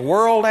contrary to what the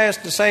world has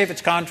to say, if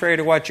it's contrary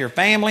to what your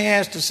family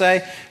has to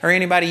say, or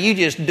anybody, you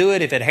just do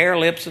it if it hair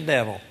lips the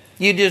devil.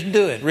 You just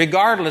do it,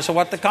 regardless of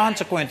what the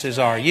consequences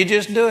are. You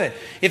just do it.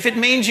 If it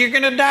means you're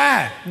going to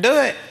die, do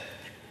it.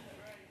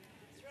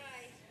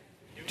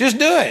 Just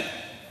do it.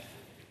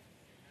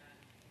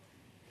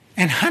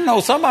 And I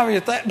know some of you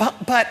think,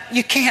 but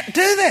you can't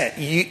do that.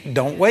 You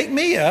don't wake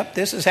me up.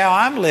 This is how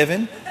I'm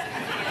living.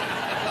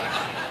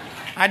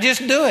 I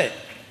just do it.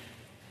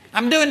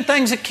 I'm doing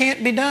things that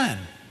can't be done.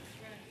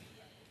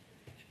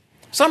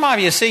 Some of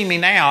you see me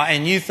now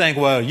and you think,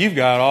 well, you've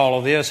got all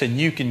of this and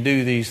you can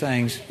do these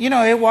things. You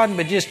know, it wasn't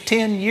but just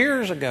 10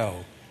 years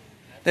ago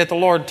that the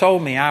Lord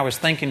told me I was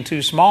thinking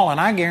too small. And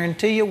I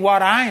guarantee you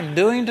what I am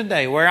doing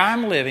today, where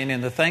I'm living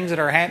and the things that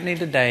are happening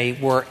today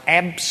were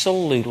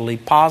absolutely,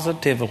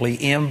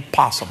 positively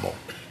impossible.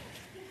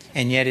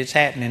 And yet it's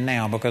happening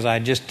now because I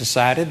just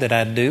decided that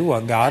I'd do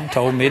what God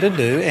told me to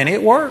do, and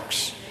it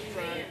works.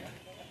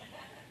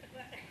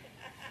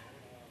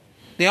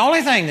 The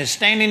only thing that's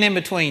standing in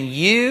between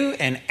you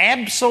and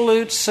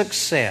absolute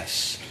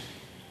success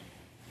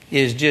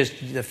is just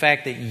the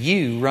fact that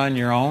you run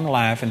your own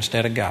life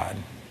instead of God.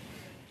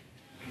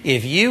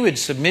 If you would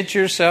submit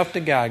yourself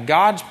to God,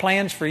 God's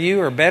plans for you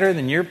are better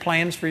than your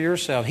plans for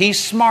yourself. He's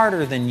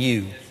smarter than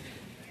you.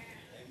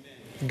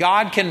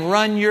 God can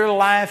run your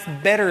life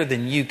better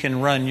than you can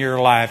run your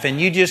life.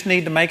 And you just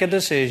need to make a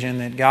decision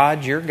that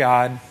God, you're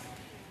God,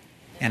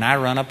 and I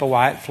run up a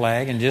white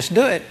flag and just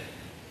do it.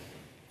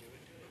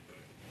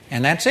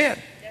 And that's it.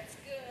 That's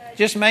good.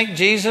 Just make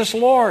Jesus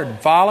Lord.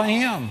 Follow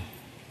Him.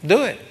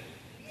 Do it.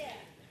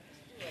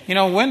 You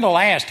know, Wendell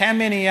asked, how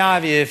many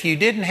of you, if you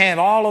didn't have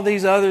all of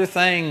these other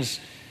things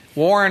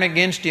warring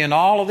against you and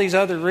all of these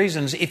other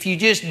reasons, if you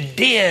just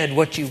did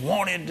what you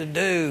wanted to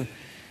do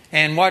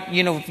and what,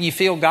 you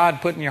feel God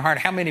put in your heart,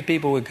 how many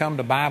people would come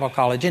to Bible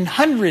college? And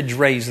hundreds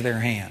raise their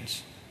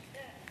hands.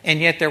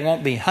 And yet there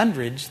won't be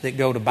hundreds that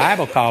go to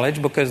Bible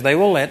college because they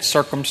will let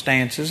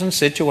circumstances and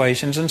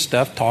situations and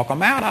stuff talk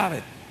them out of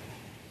it.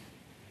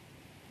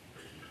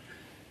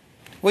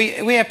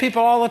 We have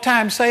people all the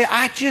time say,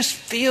 I just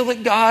feel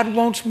that God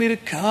wants me to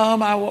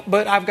come,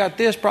 but I've got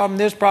this problem.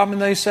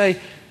 And they say,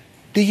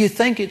 do you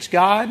think it's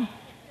God?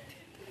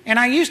 And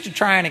I used to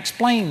try and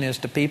explain this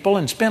to people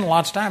and spend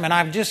lots of time, and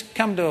I've just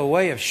come to a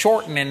way of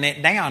shortening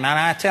it down. And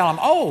I tell them,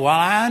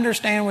 I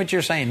understand what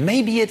you're saying.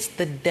 Maybe it's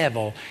the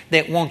devil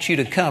that wants you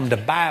to come to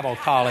Bible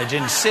college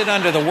and sit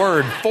under the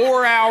Word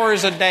 4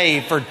 hours a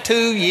day for 2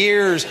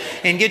 years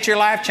and get your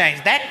life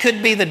changed. That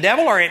could be the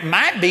devil, or it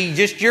might be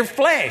just your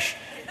flesh.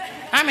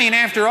 I mean,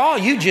 after all,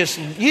 you just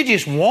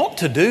want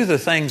to do the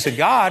things of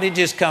God. It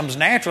just comes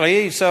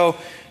naturally. So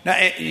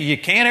you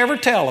can't ever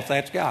tell if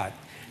that's God.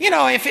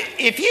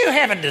 If you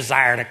have a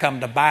desire to come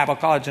to Bible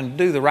college and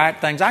do the right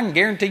things, I can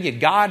guarantee you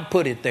God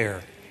put it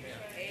there.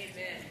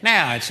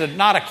 Now, it's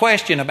not a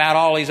question about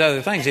all these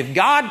other things. If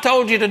God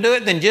told you to do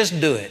it, then just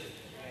do it.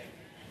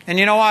 And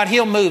you know what?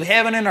 He'll move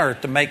heaven and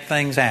earth to make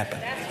things happen.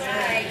 That's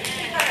right.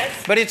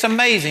 Yes. But it's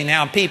amazing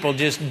how people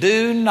just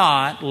do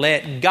not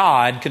let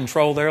God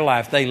control their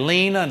life. They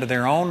lean under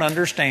their own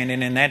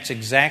understanding, and that's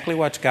exactly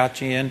what's got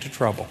you into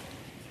trouble.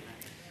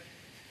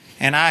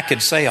 And I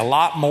could say a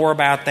lot more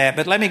about that,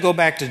 but let me go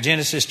back to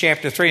Genesis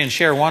chapter 3 and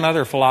share one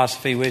other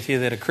philosophy with you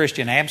that a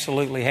Christian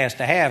absolutely has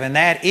to have, and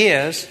that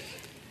is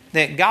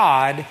that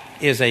God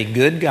is a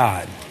good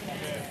God.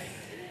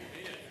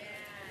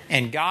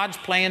 And God's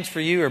plans for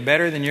you are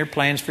better than your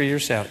plans for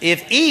yourself.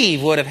 If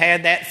Eve would have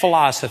had that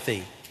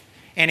philosophy,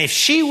 and if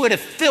she would have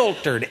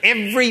filtered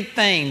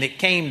everything that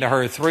came to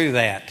her through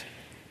that,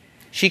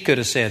 she could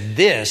have said,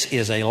 this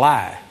is a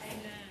lie.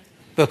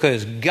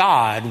 Because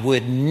God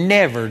would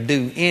never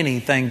do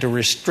anything to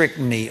restrict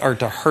me or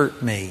to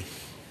hurt me.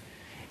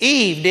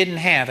 Eve didn't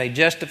have a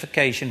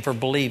justification for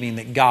believing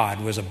that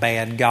God was a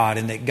bad God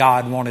and that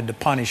God wanted to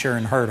punish her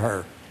and hurt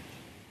her.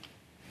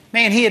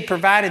 Man, He had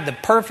provided the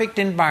perfect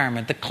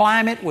environment. The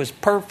climate was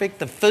perfect.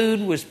 The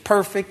food was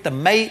perfect. The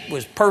mate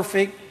was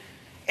perfect.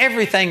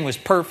 Everything was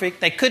perfect.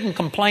 They couldn't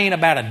complain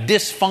about a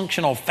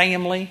dysfunctional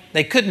family.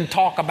 They couldn't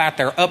talk about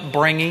their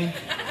upbringing.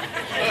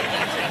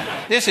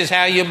 This is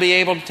how you'll be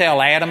able to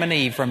tell Adam and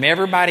Eve from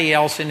everybody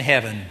else in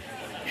heaven.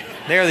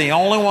 They're the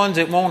only ones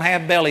that won't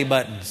have belly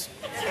buttons.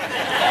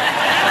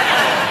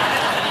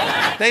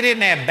 They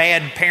didn't have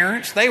bad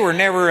parents. They were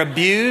never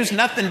abused.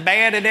 Nothing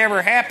bad had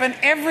ever happened.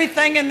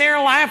 Everything in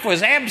their life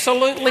was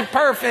absolutely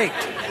perfect.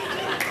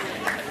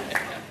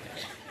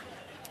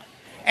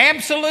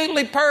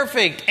 Absolutely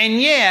perfect.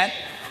 And yet,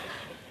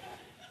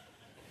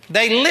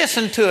 they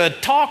listened to a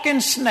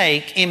talking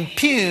snake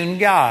impugn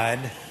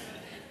God,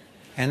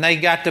 and they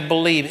got to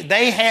believe it.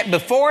 They had,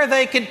 before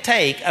they could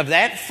take of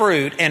that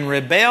fruit and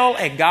rebel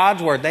at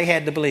God's word, they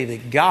had to believe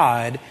that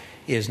God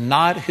is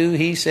not who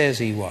He says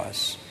He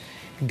was.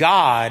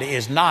 God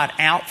is not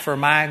out for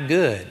my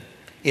good.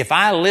 If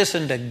I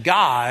listen to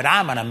God,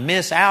 I'm going to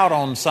miss out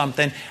on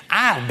something.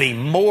 I'll be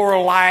more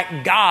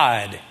like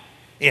God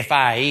if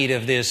I eat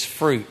of this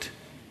fruit.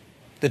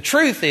 The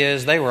truth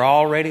is, they were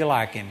already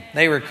like Him.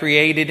 They were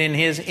created in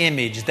His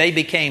image. They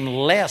became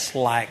less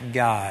like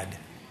God.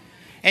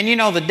 And you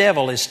know, the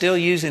devil is still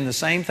using the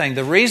same thing.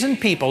 The reason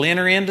people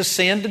enter into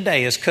sin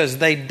today is because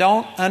they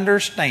don't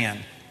understand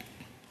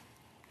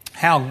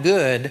how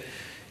good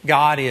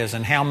God is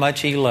and how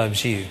much He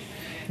loves you.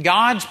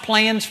 God's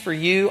plans for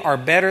you are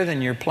better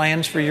than your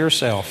plans for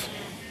yourself.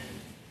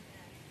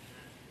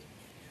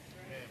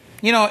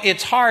 You know,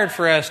 it's hard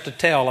for us to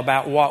tell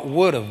about what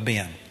would have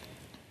been,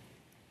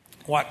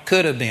 what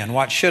could have been,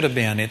 what should have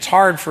been. It's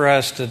hard for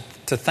us to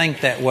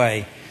think that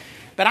way.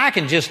 But I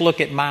can just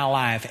look at my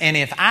life, and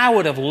if I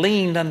would have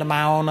leaned unto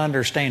my own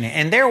understanding,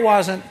 and there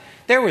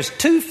was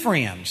two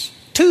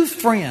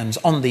friends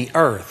on the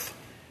earth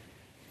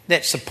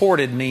that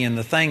supported me in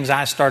the things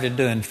I started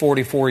doing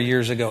 44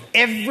 years ago.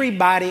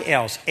 Everybody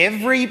else,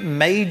 every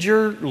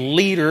major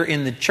leader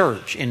in the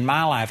church in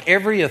my life,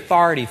 every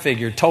authority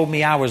figure told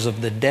me I was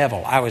of the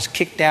devil. I was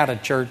kicked out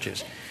of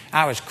churches.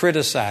 I was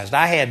criticized.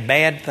 I had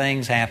bad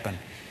things happen.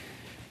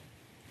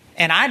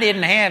 And I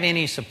didn't have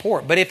any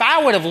support. But if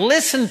I would have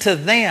listened to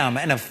them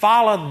and have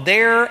followed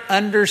their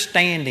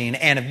understanding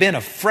and have been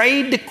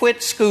afraid to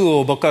quit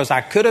school because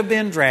I could have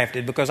been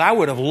drafted, because I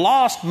would have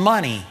lost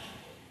money,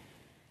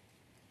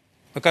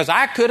 because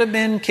I could have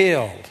been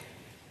killed,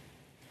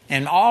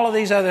 and all of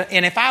these other...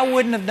 And if I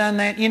wouldn't have done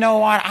that, you know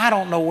what? I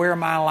don't know where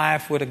my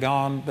life would have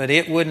gone, but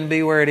it wouldn't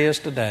be where it is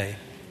today.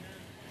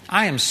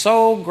 I am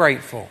so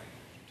grateful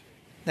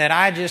that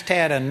I just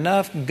had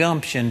enough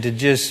gumption to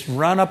just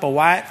run up a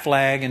white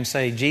flag and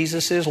say,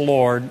 Jesus is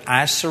Lord,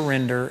 I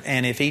surrender,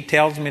 and if He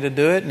tells me to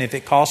do it, and if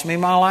it costs me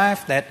my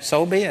life, that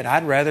so be it.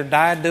 I'd rather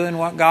die doing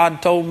what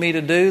God told me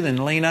to do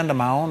than lean unto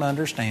my own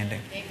understanding.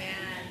 Amen.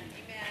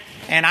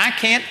 And I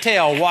can't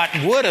tell what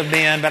would have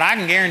been, but I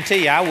can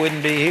guarantee you I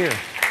wouldn't be here.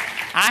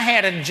 I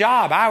had a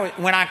job.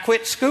 When I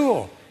quit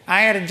school,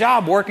 I had a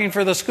job working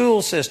for the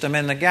school system,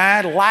 and the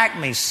guy liked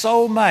me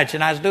so much,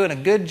 and I was doing a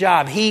good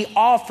job. He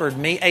offered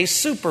me a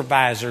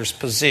supervisor's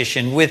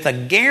position with a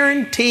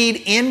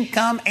guaranteed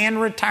income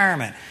and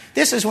retirement.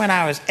 This is when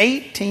I was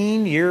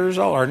 18 years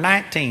old, or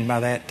 19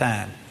 by that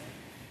time.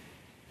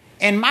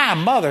 And my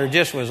mother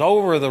just was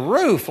over the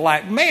roof,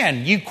 like,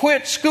 man, you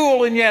quit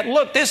school, and yet,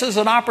 look, this is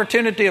an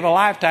opportunity of a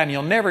lifetime.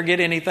 You'll never get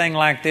anything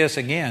like this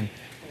again.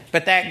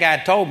 But that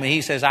guy told me,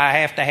 he says, I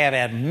have to have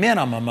a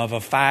minimum of a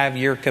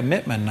 5-year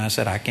commitment. And I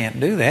said, I can't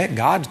do that.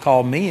 God's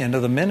called me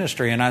into the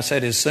ministry. And I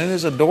said, as soon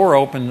as the door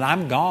opens,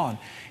 I'm gone.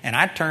 And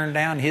I turned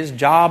down his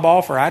job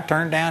offer. I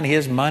turned down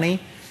his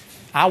money.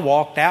 I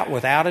walked out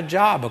without a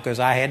job because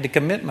I had to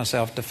commit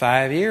myself to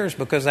 5 years,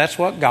 because that's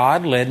what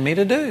God led me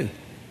to do.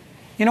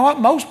 You know what?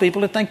 Most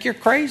people would think you're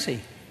crazy.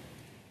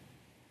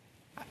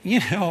 You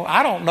know,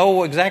 I don't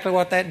know exactly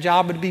what that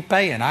job would be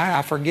paying.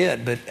 I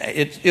forget, but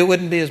it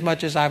wouldn't be as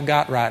much as I've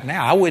got right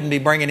now. I wouldn't be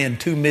bringing in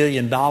 $2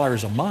 million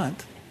a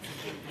month.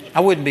 I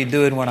wouldn't be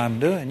doing what I'm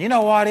doing. You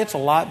know what? It's a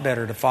lot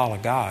better to follow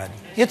God.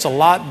 It's a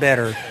lot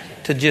better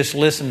to just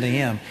listen to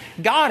Him.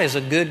 God is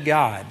a good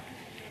God.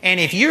 And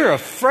if you're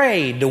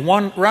afraid to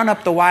run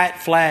up the white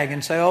flag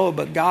and say, oh,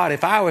 but God,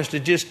 if I was to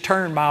just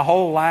turn my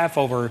whole life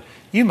over,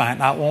 you might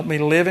not want me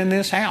to live in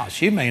this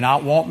house. You may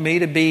not want me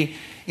to be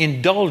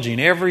indulging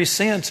every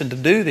sense and to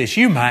do this.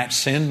 You might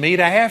send me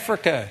to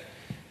Africa.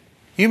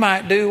 You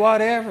might do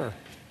whatever.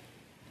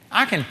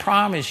 I can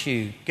promise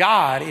you,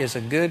 God is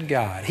a good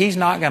God. He's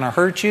not going to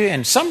hurt you,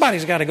 and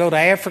somebody's got to go to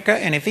Africa,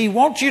 and if He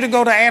wants you to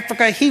go to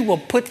Africa, He will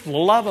put the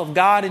love of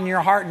God in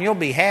your heart, and you'll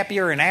be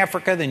happier in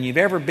Africa than you've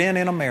ever been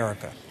in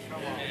America.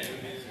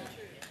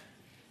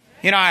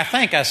 You know, I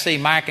think I see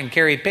Mike and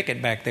Carrie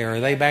Pickett back there.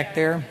 Are they back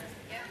there?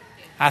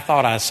 I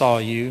thought I saw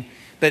you.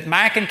 But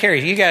Mike and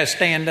Carrie, you guys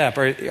stand up.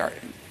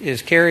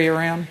 Is Carrie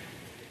around?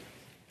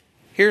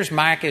 Here's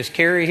Mike. Is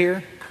Carrie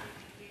here?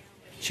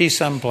 She's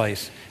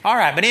someplace. All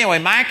right, but anyway,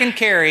 Mike and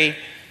Carrie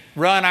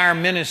run our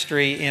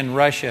ministry in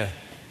Russia.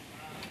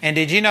 And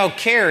did you know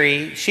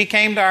Carrie, she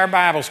came to our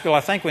Bible school, I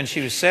think when she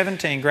was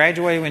 17,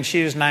 graduated when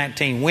she was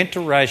 19, went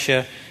to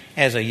Russia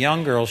as a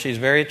young girl. She's a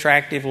very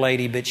attractive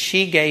lady, but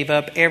she gave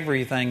up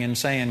everything and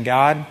saying,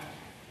 God,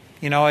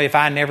 you know, if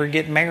I never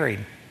get married,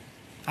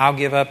 I'll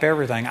give up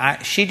everything.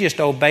 She just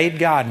obeyed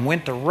God and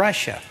went to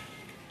Russia.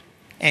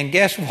 And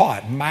guess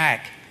what?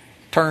 Mike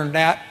turned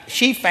out,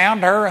 she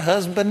found her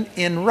husband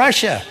in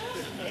Russia.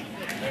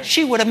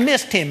 She would have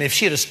missed him if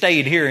she'd have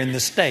stayed here in the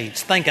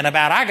States, thinking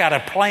about, I got to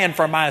plan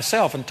for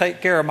myself and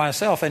take care of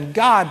myself. And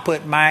God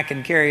put Mike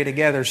and Carrie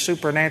together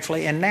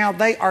supernaturally, and now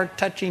they are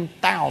touching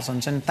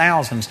thousands and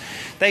thousands.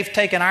 They've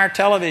taken our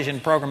television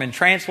program and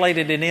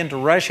translated it into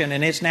Russian,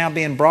 and it's now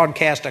being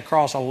broadcast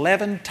across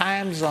 11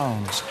 time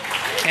zones.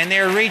 And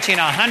they're reaching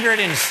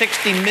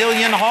 160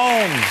 million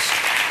homes.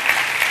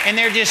 And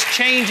they're just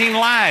changing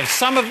lives.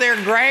 Some of their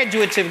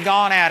graduates have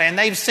gone out, and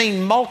they've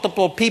seen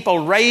multiple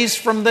people raised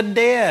from the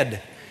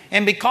dead.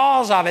 And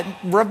because of it,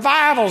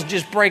 revival's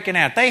just breaking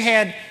out. They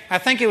had, I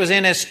think it was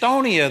in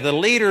Estonia, the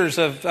leaders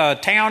of a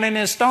town in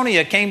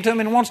Estonia came to them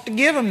and wants to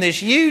give them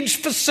this huge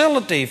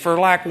facility for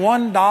like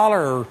 $1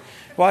 or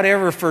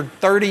whatever for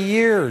 30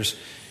 years.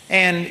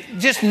 And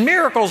just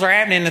miracles are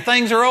happening and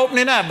things are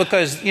opening up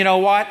because, you know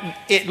what?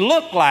 It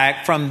looked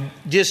like, from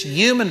just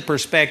human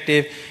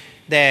perspective,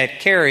 that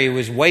Carrie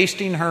was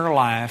wasting her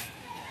life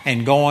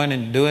and going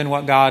and doing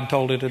what God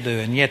told her to do.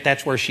 And yet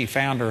that's where she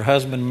found her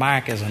husband.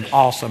 Mike is an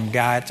awesome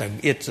guy.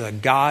 It's a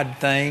God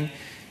thing.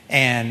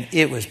 And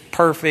it was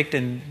perfect.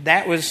 And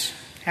that was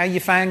how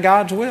you find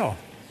God's will.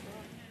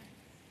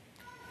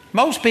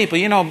 Most people,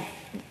 you know,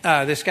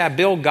 this guy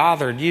Bill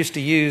Gothard used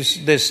to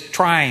use this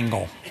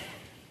triangle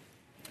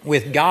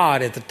with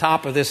God at the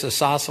top of this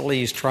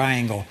isosceles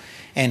triangle.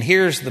 And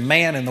here's the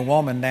man and the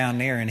woman down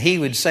there. And he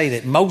would say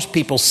that most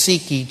people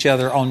seek each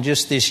other on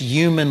just this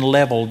human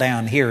level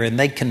down here. And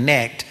they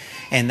connect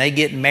and they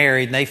get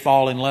married and they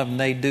fall in love and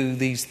they do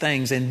these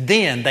things. And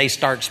then they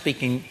start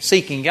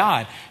seeking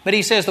God. But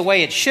he says the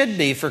way it should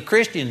be for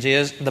Christians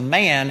is the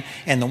man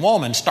and the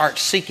woman start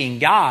seeking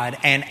God.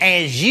 And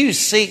as you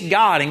seek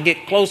God and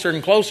get closer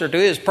and closer to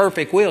His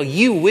perfect will,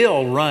 you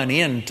will run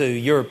into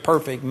your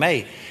perfect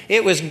mate.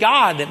 It was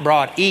God that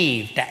brought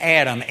Eve to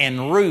Adam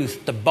and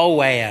Ruth to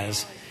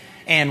Boaz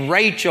and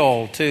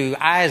Rachel to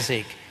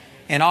Isaac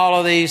and all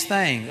of these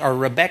things, or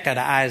Rebecca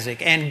to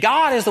Isaac. And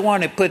God is the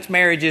one that puts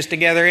marriages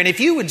together. And if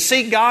you would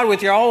seek God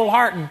with your whole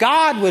heart,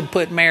 God would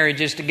put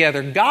marriages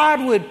together. God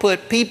would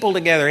put people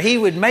together. He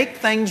would make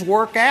things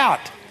work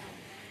out.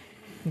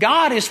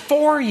 God is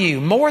for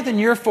you more than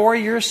you're for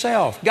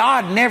yourself.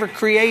 God never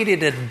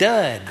created a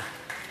dud.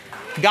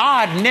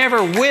 God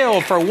never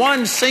willed for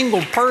one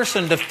single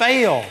person to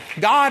fail.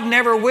 God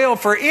never willed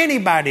for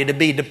anybody to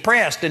be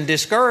depressed and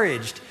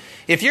discouraged.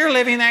 If you're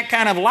living that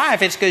kind of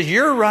life, it's because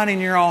you're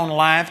running your own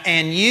life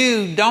and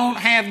you don't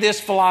have this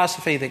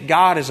philosophy that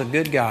God is a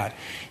good God.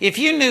 If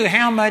you knew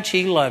how much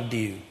He loved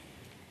you,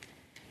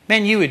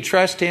 man, you would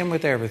trust Him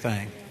with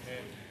everything.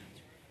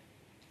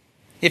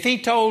 If He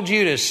told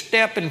you to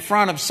step in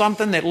front of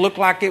something that looked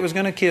like it was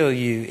going to kill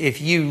you,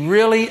 if you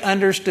really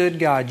understood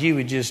God, you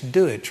would just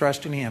do it,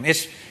 trusting Him.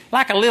 It's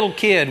like a little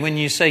kid when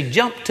you say,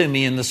 jump to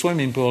me in the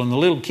swimming pool, and the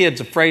little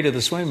kid's afraid of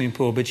the swimming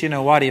pool. But you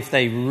know what? If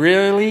they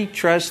really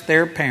trust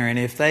their parent,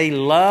 if they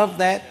love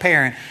that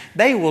parent,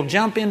 they will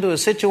jump into a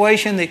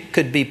situation that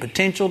could be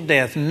potential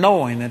death,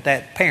 knowing that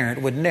that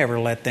parent would never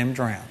let them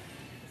drown.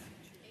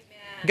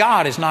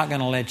 God is not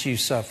going to let you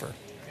suffer.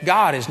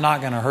 God is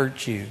not going to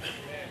hurt you.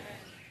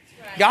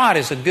 God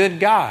is a good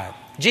God.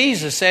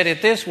 Jesus said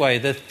it this way: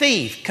 the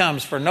thief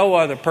comes for no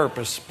other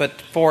purpose but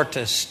for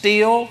to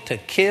steal, to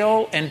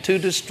kill, and to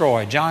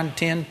destroy. John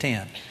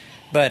 10:10.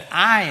 But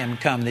I am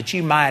come that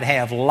you might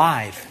have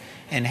life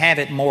and have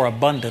it more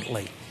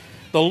abundantly.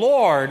 The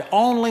Lord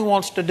only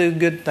wants to do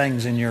good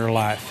things in your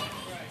life.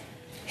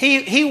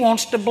 He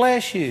wants to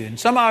bless you. And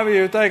some of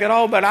you are thinking,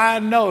 oh, but I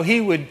know He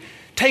would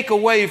take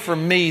away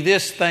from me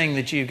this thing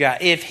that you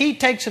got. If He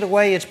takes it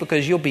away, it's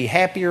because you'll be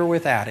happier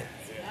without it.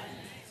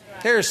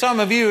 There are some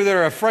of you that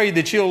are afraid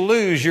that you'll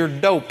lose your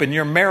dope and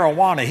your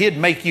marijuana. He'd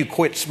make you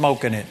quit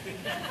smoking it.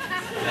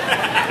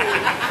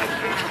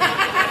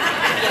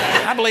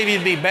 I believe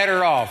you'd be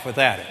better off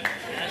without it.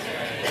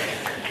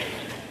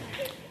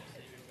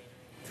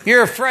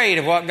 You're afraid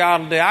of what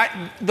God will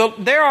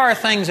do. There are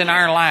things in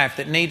our life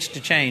that needs to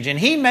change, and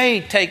He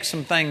may take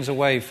some things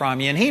away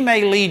from you, and He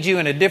may lead you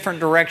in a different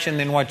direction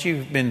than what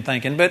you've been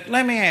thinking. But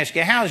let me ask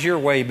you, how's your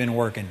way been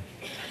working?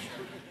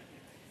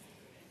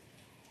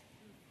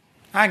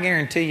 I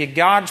guarantee you,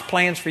 God's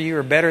plans for you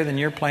are better than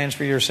your plans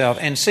for yourself.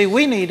 And see,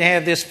 we need to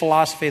have this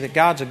philosophy that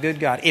God's a good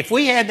God. If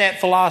we had that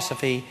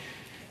philosophy,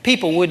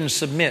 people wouldn't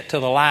submit to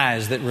the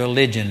lies that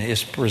religion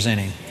is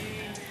presenting.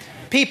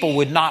 People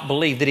would not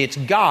believe that it's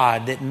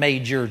God that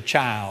made your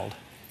child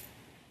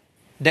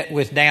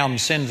with Down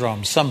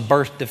syndrome, some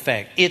birth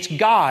defect. It's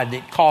God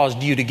that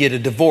caused you to get a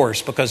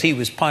divorce because He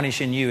was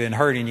punishing you and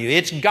hurting you.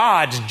 It's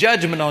God's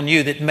judgment on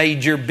you that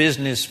made your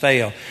business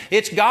fail.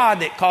 It's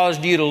God that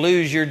caused you to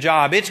lose your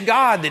job. It's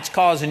God that's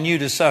causing you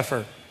to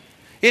suffer.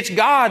 It's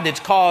God that's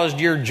caused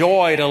your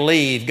joy to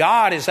leave.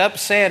 God is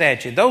upset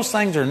at you. Those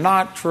things are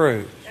not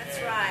true.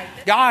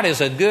 God is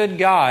a good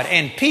God,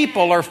 and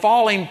people are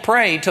falling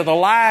prey to the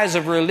lies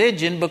of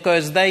religion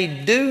because they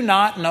do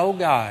not know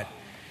God.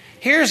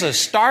 Here's a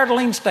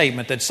startling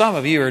statement that some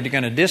of you are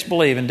going to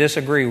disbelieve and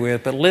disagree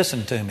with, but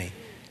listen to me.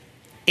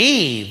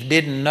 Eve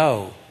didn't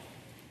know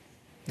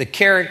the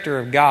character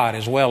of God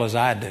as well as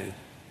I do.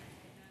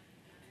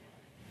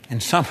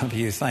 And some of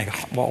you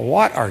think, well,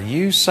 what are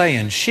you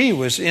saying? She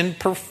was in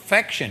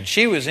perfection.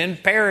 She was in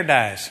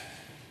paradise.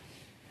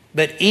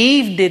 But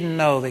Eve didn't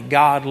know that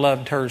God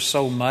loved her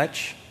so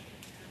much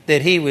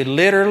that He would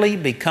literally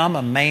become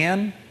a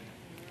man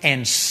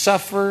and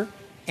suffer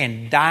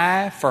and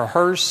die for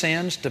her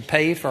sins to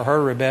pay for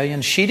her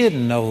rebellion. She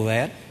didn't know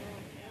that.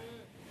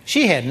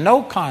 She had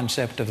no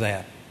concept of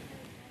that.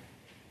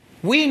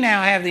 We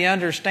now have the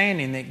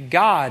understanding that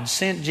God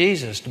sent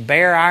Jesus to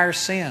bear our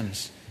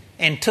sins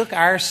and took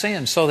our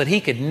sins so that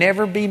He could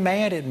never be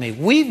mad at me.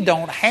 We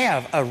don't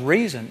have a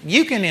reason.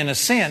 You can, in a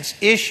sense,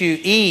 issue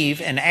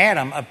Eve and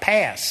Adam a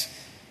pass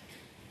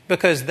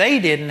because they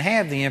didn't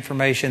have the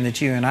information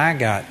that you and I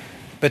got.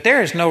 But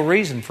there is no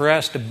reason for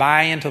us to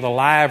buy into the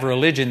lie of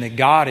religion that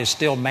God is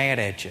still mad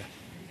at you.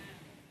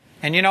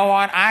 And you know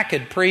what? I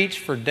could preach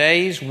for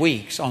days,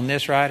 weeks on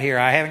this right here.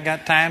 I haven't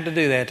got time to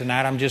do that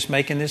tonight. I'm just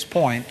making this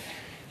point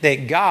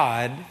that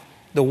God,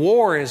 the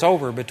war is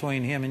over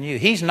between Him and you.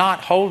 He's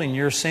not holding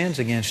your sins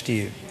against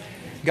you.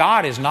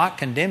 God is not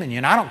condemning you.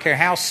 And I don't care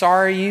how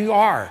sorry you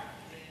are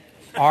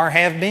or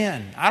have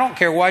been. I don't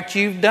care what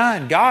you've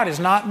done. God is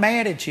not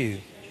mad at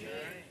you.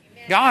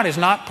 God is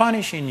not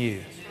punishing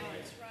you.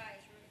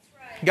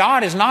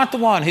 God is not the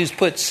one who's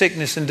put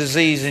sickness and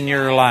disease in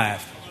your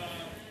life.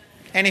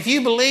 And if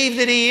you believe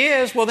that He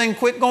is, well then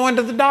quit going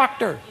to the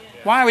doctor.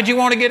 Why would you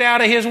want to get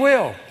out of His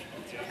will?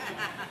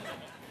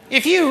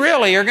 If you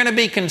really are going to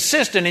be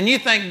consistent and you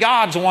think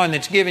God's the one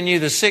that's given you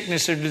the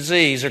sickness or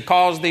disease or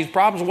caused these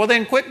problems, well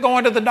then quit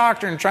going to the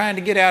doctor and trying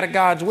to get out of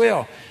God's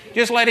will.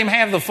 Just let Him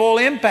have the full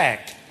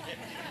impact.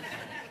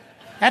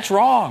 That's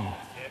wrong.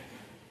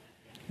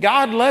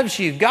 God loves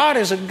you. God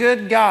is a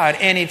good God.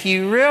 And if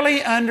you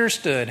really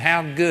understood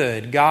how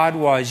good God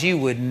was, you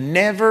would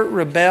never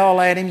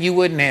rebel at Him. You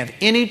wouldn't have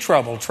any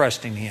trouble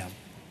trusting Him.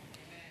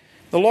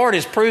 The Lord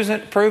has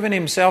proven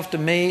Himself to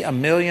me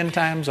 1,000,000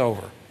 times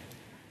over.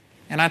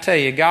 And I tell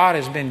you, God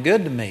has been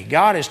good to me.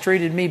 God has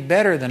treated me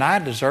better than I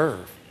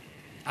deserve.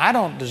 I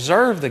don't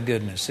deserve the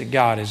goodness that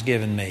God has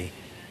given me.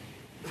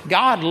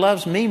 God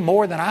loves me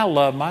more than I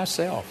love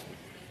myself.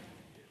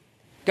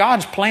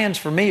 God's plans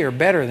for me are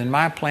better than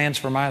my plans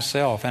for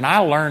myself. And I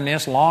learned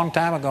this a long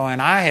time ago,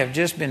 and I have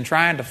just been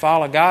trying to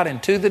follow God,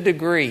 and to the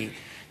degree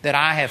that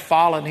I have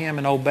followed Him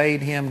and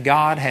obeyed Him,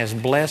 God has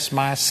blessed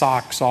my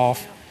socks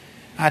off.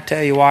 I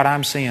tell you what,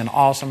 I'm seeing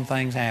awesome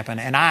things happen,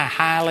 and I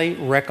highly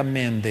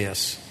recommend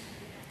this.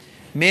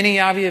 Many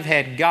of you have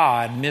had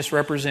God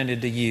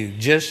misrepresented to you,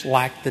 just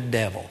like the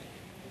devil.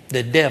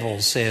 The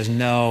devil says,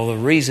 no,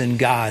 the reason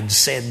God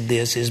said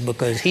this is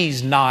because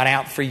He's not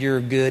out for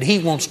your good. He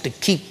wants to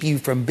keep you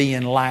from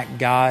being like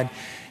God.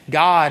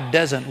 God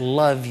doesn't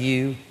love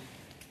you.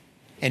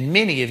 And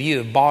many of you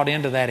have bought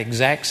into that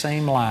exact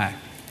same lie.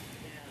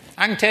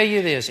 I can tell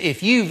you this,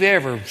 if you've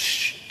ever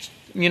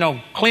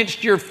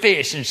clenched your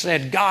fist and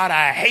said, God,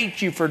 I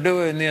hate you for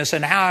doing this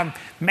and how I'm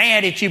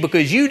mad at you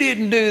because you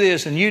didn't do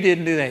this and you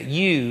didn't do that,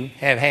 you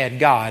have had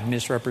God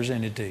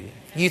misrepresented to you.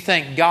 You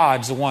think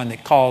God's the one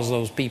that caused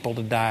those people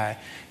to die.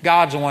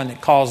 God's the one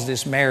that caused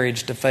this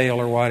marriage to fail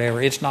or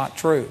whatever. It's not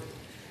true.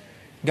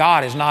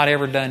 God has not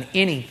ever done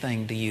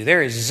anything to you.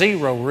 There is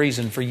zero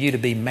reason for you to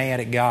be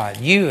mad at God.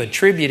 You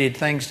attributed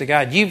things to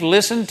God. You've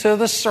listened to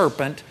the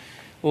serpent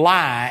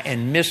lie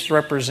and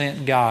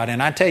misrepresent God.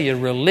 And I tell you,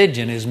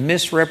 religion is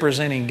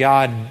misrepresenting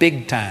God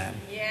big time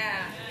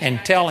and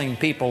telling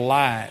people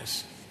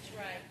lies.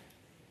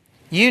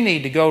 You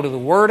need to go to the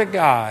Word of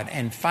God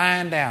and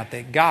find out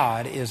that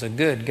God is a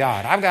good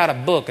God. I've got a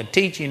book, a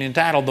teaching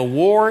entitled The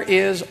War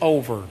is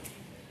Over,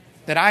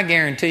 that I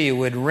guarantee you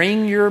would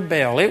ring your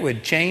bell. It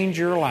would change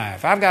your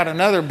life. I've got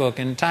another book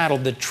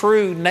entitled The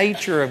True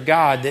Nature of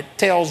God that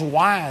tells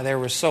why there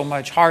was so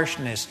much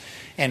harshness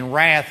and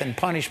wrath and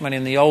punishment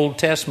in the Old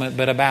Testament,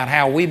 but about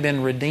how we've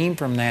been redeemed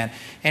from that.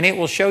 And it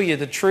will show you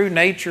the true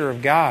nature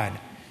of God.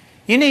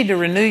 You need to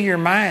renew your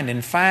mind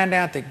and find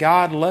out that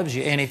God loves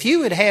you. And if you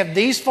would have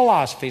these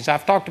philosophies,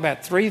 I've talked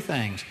about three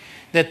things,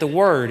 that the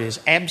Word is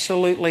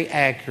absolutely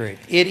accurate.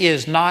 It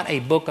is not a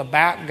book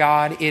about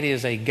God. It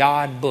is a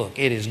God book.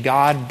 It is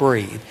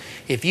God-breathed.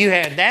 If you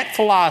had that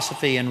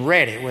philosophy and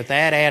read it with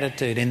that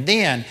attitude, and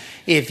then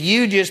if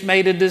you just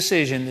made a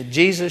decision that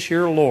Jesus,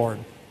 your Lord,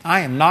 I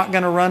am not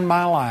going to run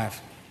my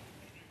life.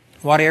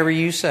 Whatever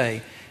you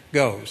say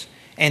goes.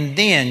 And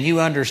then you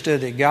understood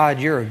that, God,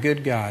 you're a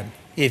good God.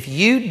 If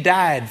you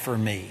died for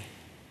me,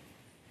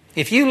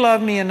 if you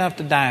love me enough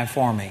to die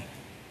for me,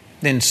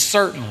 then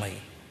certainly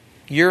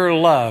your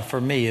love for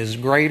me is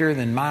greater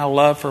than my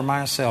love for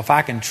myself.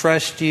 I can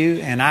trust you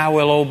and I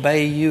will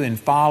obey you and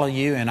follow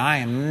you, and I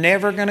am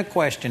never going to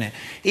question it.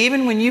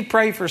 Even when you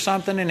pray for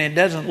something and it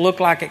doesn't look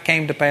like it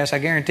came to pass, I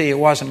guarantee you it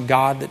wasn't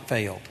God that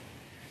failed.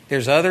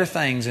 There's other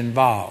things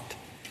involved.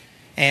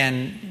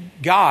 And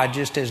God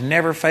just has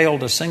never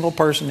failed a single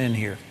person in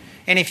here.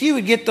 And if you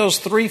would get those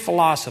three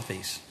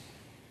philosophies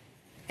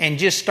and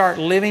just start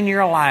living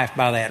your life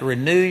by that,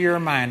 renew your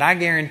mind, I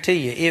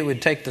guarantee you it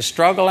would take the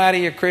struggle out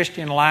of your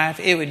Christian life.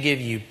 It would give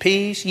you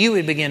peace. You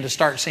would begin to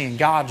start seeing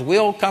God's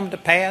will come to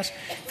pass.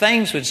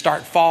 Things would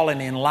start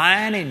falling in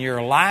line in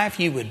your life.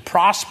 You would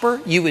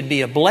prosper. You would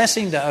be a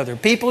blessing to other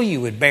people.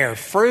 You would bear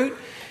fruit.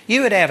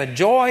 You would have a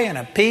joy and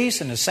a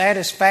peace and a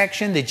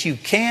satisfaction that you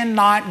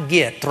cannot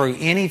get through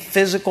any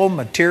physical,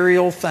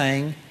 material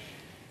thing.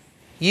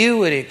 You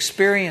would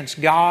experience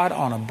God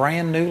on a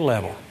brand new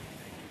level.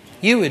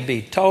 You would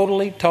be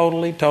totally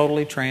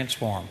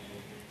transformed.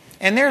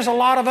 And there's a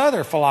lot of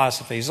other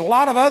philosophies, a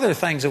lot of other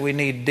things that we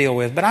need to deal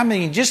with. But I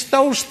mean, just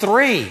those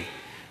three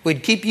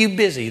would keep you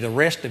busy the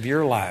rest of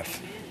your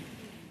life.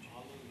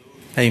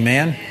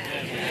 Amen?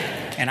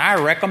 And I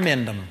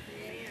recommend them.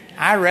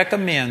 I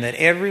recommend that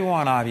every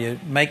one of you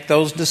make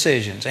those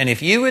decisions. And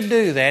if you would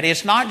do that,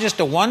 it's not just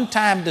a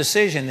one-time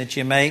decision that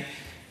you make.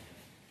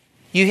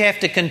 You have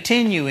to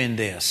continue in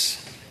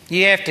this.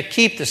 You have to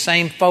keep the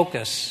same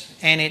focus.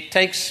 And it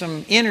takes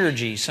some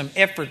energy, some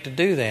effort to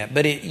do that.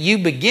 But you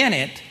begin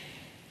it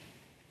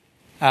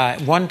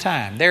one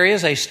time. There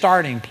is a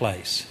starting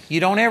place. You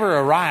don't ever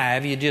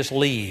arrive, you just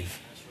leave.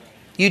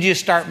 You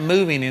just start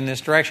moving in this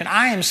direction.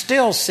 I am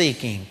still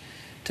seeking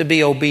to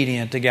be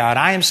obedient to God.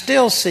 I am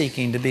still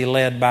seeking to be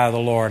led by the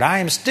Lord. I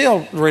am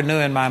still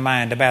renewing my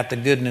mind about the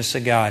goodness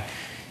of God.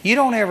 You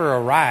don't ever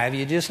arrive,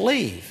 you just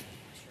leave.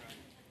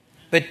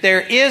 But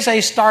there is a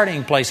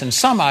starting place, and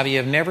some of you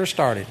have never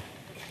started.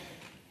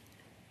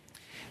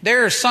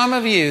 There are some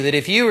of you that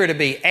if you were to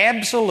be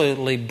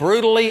absolutely,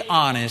 brutally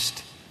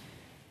honest,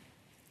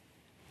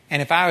 and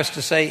if I was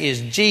to say,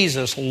 is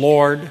Jesus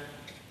Lord,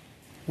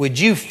 would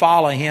you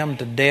follow Him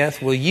to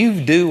death? Will you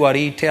do what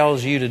He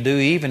tells you to do,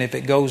 even if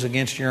it goes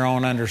against your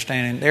own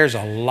understanding? There's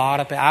a lot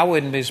of people. I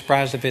wouldn't be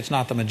surprised if it's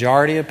not the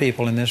majority of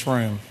people in this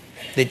room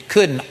that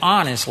couldn't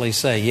honestly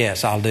say,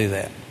 yes, I'll do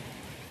that.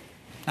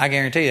 I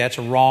guarantee you that's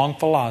a wrong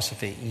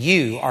philosophy.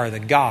 You are the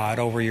God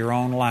over your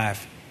own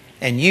life.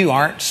 And you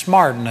aren't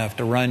smart enough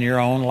to run your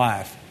own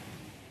life.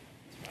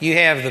 You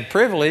have the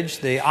privilege,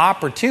 the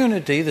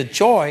opportunity, the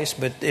choice,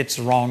 but it's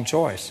the wrong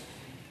choice.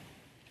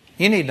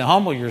 You need to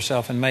humble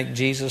yourself and make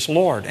Jesus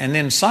Lord. And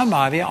then some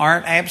of you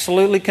aren't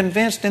absolutely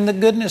convinced in the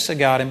goodness of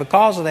God. And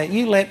because of that,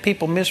 you let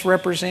people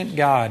misrepresent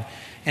God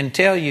and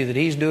tell you that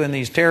He's doing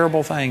these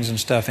terrible things and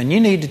stuff. And you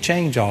need to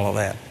change all of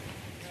that.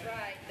 That's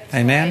right. That's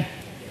Amen?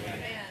 Right.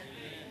 Amen.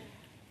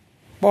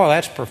 Boy,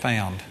 that's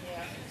profound.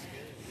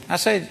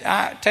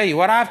 I tell you,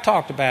 what I've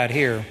talked about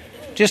here,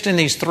 just in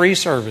these three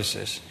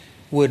services,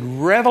 would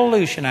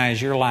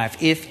revolutionize your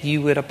life if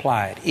you would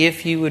apply it,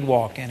 if you would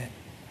walk in it.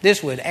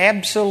 This would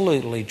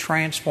absolutely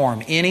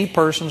transform any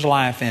person's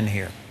life in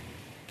here.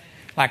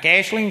 Like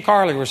Ashley and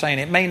Carly were saying,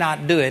 it may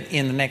not do it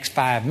in the next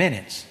 5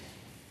 minutes.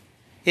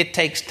 It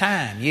takes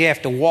time. You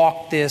have to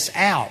walk this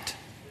out.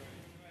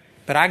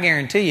 But I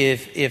guarantee you,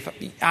 if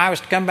I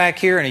was to come back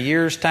here in a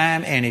year's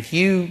time, and if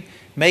you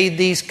made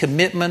these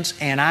commitments,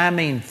 and I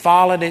mean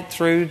followed it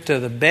through to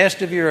the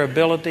best of your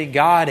ability,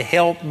 God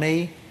help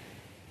me,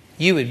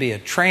 you would be a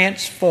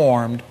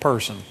transformed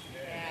person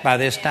by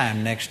this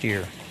time next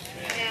year.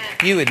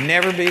 You would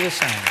never be the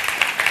same.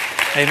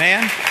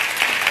 Amen?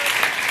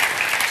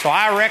 So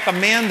I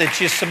recommend that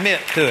you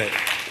submit to it.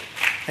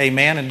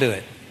 Amen, and do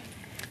it.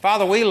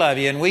 Father, we love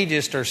you, and we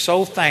just are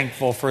so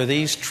thankful for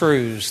these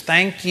truths.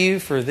 Thank you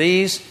for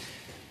these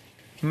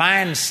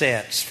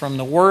mindsets from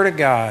the Word of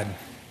God,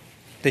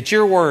 that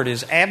your Word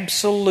is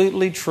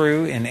absolutely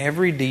true in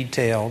every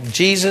detail.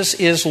 Jesus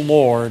is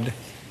Lord,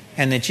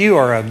 and that you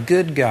are a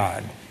good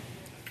God,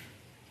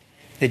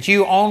 that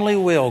you only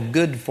will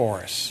good for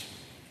us.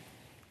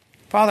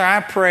 Father, I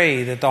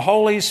pray that the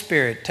Holy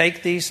Spirit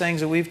take these things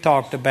that we've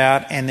talked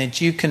about and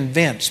that you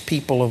convince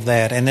people of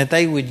that and that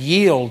they would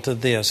yield to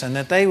this and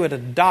that they would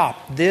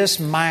adopt this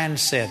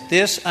mindset,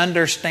 this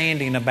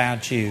understanding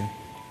about you.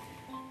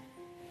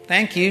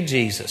 Thank you,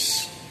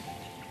 Jesus.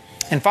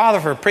 And Father,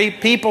 for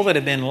people that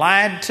have been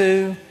lied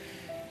to,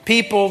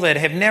 people that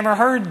have never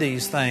heard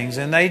these things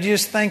and they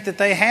just think that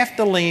they have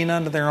to lean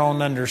under their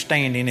own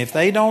understanding. If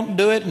they don't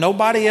do it,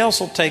 nobody else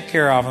will take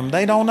care of them.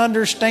 They don't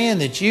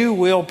understand that you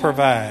will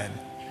provide.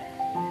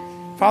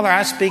 Father,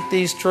 I speak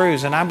these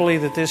truths and I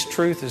believe that this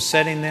truth is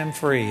setting them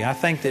free. I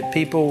think that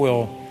people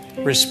will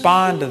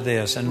respond to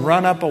this and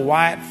run up a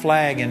white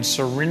flag and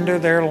surrender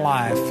their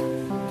life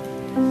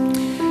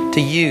to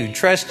you,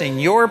 trusting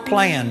your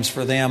plans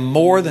for them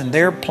more than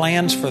their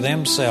plans for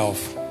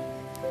themselves.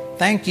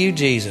 Thank you,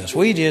 Jesus.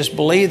 We just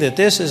believe that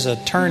this is a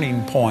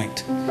turning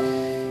point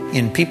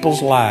in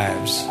people's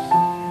lives.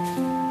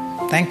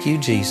 Thank you,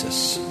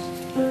 Jesus.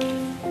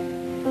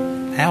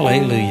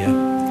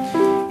 Hallelujah.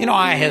 You know,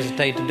 I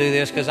hesitate to do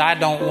this because I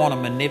don't want to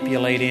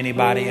manipulate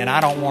anybody and I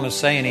don't want to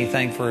say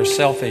anything for a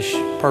selfish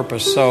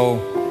purpose.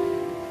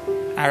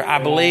 So I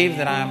believe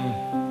that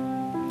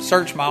I'm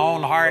search my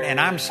own heart and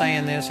I'm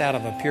saying this out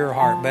of a pure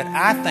heart. But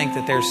I think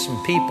that there's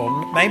some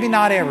people, maybe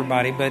not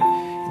everybody, but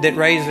that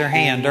raised their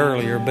hand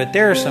earlier. But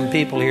there are some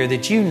people here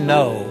that you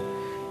know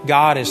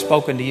God has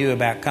spoken to you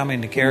about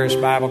coming to Charis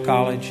Bible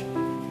College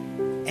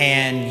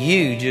and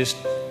you just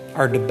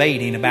are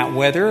debating about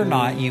whether or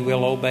not you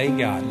will obey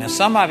God. Now,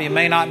 some of you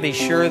may not be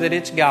sure that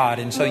it's God,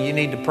 and so you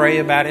need to pray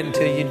about it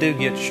until you do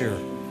get sure.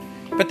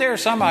 But there are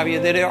some of you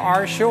that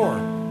are sure,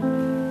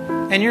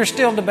 and you're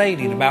still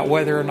debating about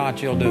whether or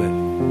not you'll do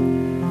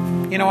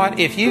it. You know what?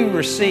 If you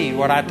receive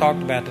what I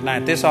talked about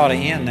tonight, this ought to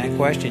end that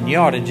question. You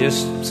ought to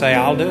just say,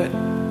 I'll do it.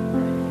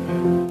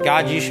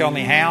 God, you show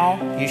me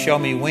how, you show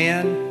me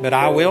when, but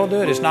I will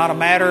do it. It's not a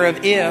matter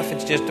of if,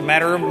 it's just a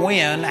matter of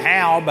when,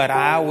 how, but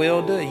I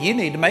will do it. You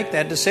need to make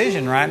that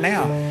decision right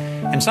now.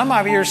 And some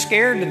of you are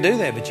scared to do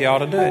that, but you ought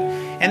to do it.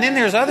 And then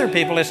there's other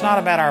people, it's not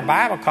about our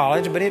Bible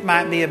college, but it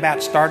might be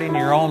about starting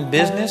your own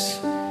business.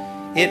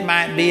 It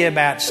might be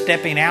about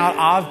stepping out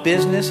of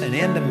business and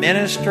into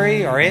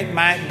ministry, or it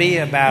might be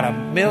about a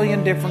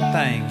million different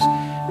things.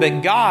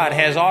 But God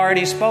has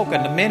already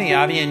spoken to many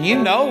of you, and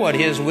you know what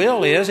His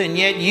will is, and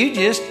yet you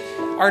just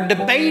are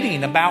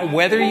debating about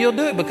whether you'll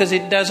do it because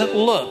it doesn't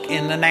look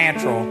in the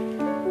natural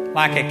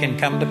like it can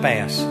come to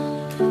pass.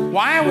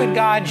 Why would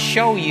God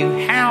show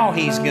you how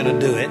He's going to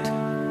do it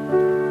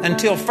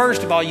until,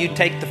 first of all, you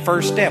take the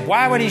first step?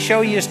 Why would He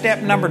show you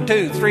step number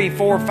 2, 3,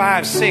 4,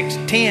 5, 6,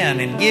 10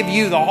 and give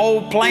you the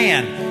whole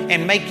plan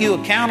and make you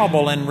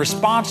accountable and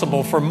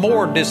responsible for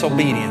more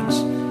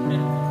disobedience?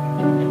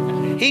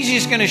 He's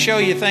just going to show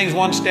you things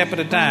one step at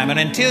a time. And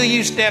until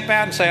you step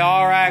out and say,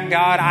 all right,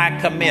 God, I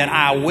commit,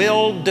 I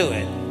will do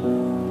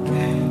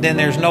it, then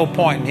there's no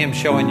point in Him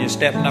showing you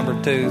step number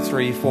 2,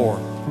 3, 4.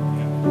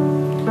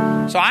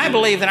 So I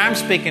believe that I'm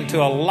speaking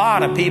to a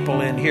lot of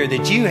people in here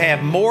that you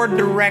have more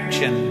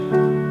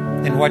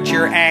direction than what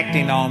you're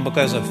acting on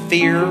because of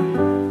fear,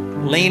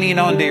 leaning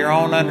onto your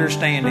own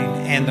understanding.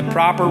 And the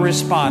proper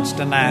response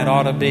tonight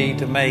ought to be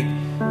to make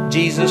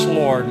Jesus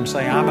Lord and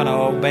say, I'm going to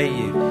obey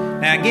you.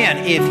 Now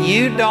again, if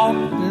you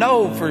don't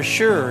know for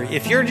sure,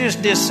 if you're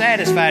just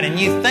dissatisfied and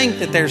you think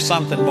that there's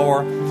something more,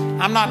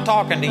 I'm not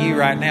talking to you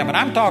right now, but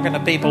I'm talking to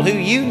people who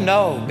you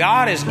know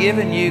God has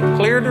given you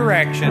clear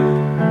direction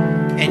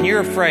and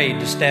you're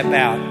afraid to step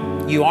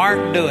out. You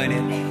aren't doing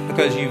it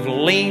because you've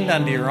leaned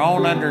under your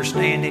own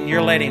understanding.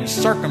 You're letting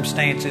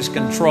circumstances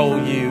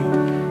control you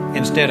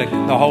instead of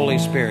the Holy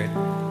Spirit.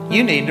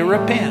 You need to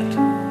repent.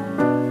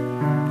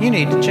 You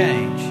need to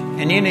change.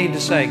 And you need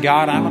to say,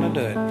 God, I'm going to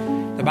do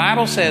it. The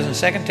Bible says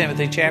in 2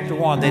 Timothy chapter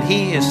 1 that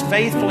He is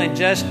faithful and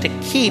just to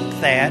keep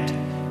that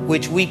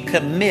which we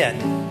commit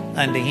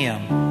unto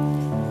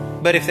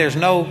Him. But if there's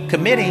no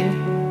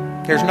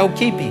committing, there's no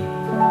keeping.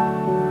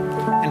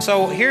 And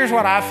so here's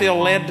what I feel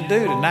led to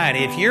do tonight.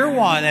 If you're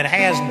one that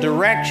has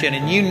direction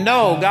and you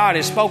know God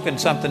has spoken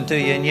something to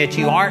you and yet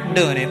you aren't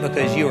doing it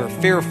because you are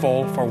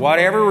fearful for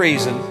whatever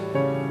reason,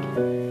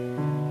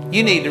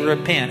 you need to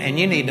repent and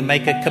you need to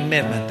make a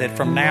commitment that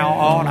from now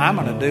on I'm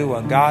going to do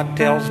what God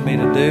tells me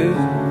to do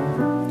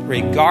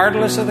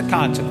regardless of the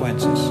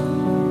consequences.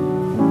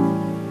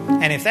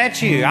 And if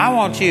that's you, I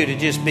want you to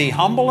just be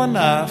humble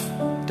enough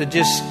to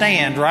just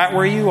stand right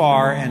where you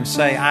are and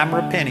say, I'm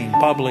repenting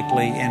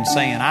publicly and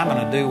saying, I'm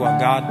going to do what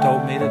God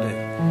told me to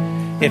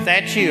do. If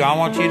that's you, I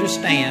want you to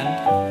stand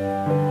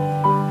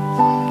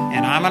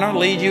and I'm going to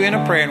lead you in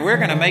a prayer and we're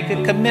going to make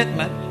a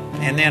commitment.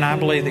 And then I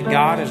believe that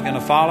God is going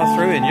to follow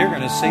through and you're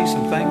going to see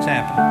some things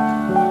happen.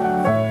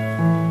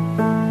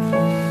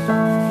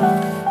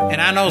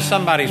 And I know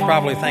somebody's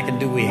probably thinking,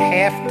 do we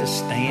have to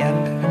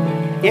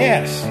stand?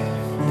 Yes.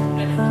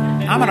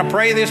 I'm going to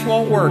pray this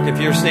won't work if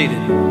you're seated.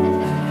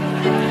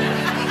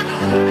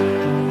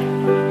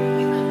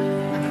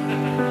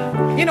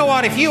 You know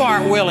what? If you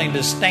aren't willing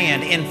to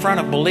stand in front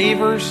of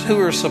believers who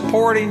are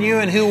supporting you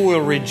and who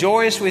will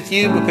rejoice with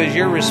you because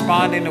you're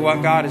responding to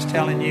what God is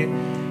telling you,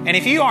 And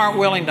if you aren't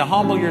willing to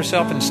humble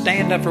yourself and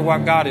stand up for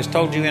what God has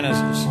told you in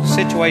a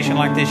situation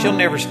like this, you'll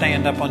never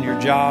stand up on your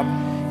job,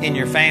 in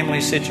your family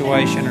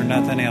situation, or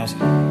nothing else.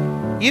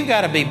 You've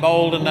got to be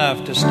bold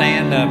enough to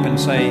stand up and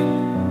say,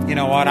 you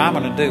know what, I'm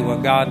going to do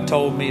what God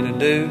told me to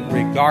do,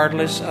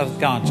 regardless of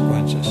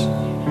consequences.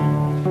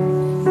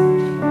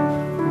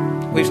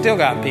 We've still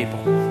got people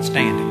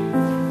standing.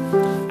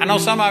 I know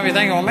some of you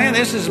think, well, man,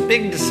 this is a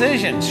big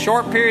decision,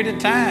 short period of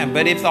time.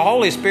 But if the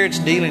Holy Spirit's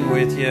dealing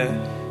with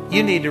you,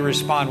 you need to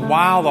respond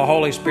while the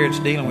Holy Spirit's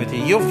dealing with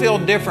you. You'll feel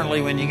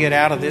differently when you get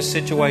out of this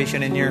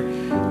situation and you're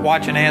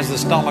watching as the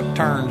stomach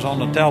turns on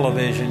the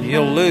television.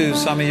 You'll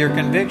lose some of your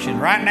conviction.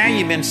 Right now,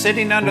 you've been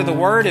sitting under the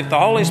Word. If the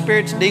Holy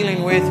Spirit's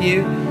dealing with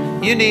you,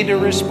 you need to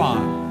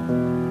respond.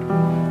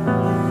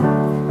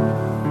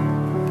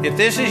 If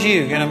this is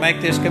you going to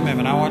make this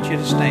commitment, I want you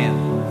to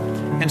stand.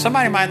 And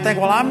somebody might think,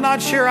 well, I'm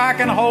not sure I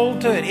can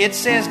hold to it. It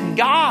says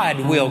God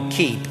will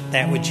keep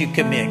that which you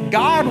commit.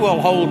 God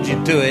will hold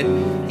you to it.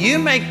 You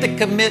make the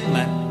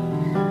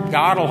commitment,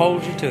 God will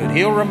hold you to it.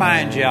 He'll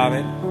remind you of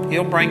it.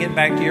 He'll bring it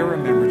back to your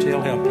remembrance.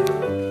 He'll help you.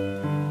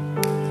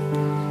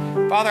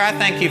 Father, I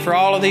thank you for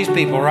all of these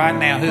people right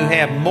now who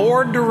have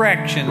more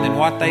direction than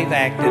what they've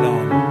acted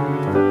on.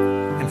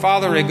 And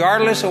Father,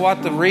 regardless of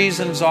what the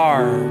reasons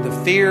are, the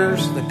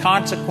fears, the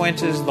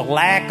consequences, the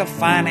lack of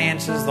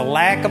finances, the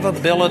lack of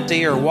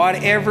ability, or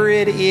whatever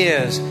it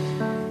is,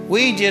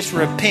 we just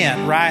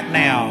repent right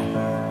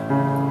now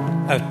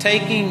of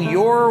taking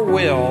your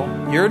will,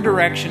 your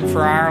direction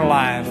for our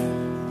life,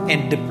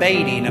 and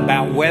debating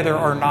about whether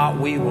or not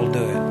we will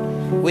do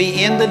it. We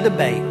end the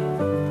debate.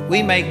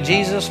 We make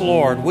Jesus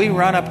Lord. We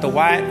run up the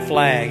white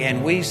flag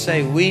and we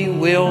say we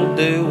will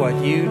do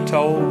what you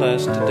told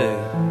us to do.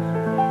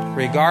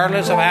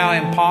 Regardless of how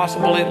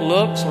impossible it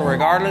looks,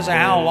 regardless of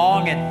how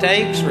long it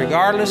takes,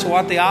 regardless of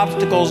what the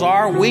obstacles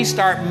are, we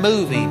start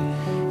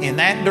moving in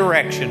that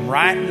direction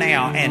right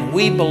now, and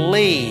we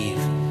believe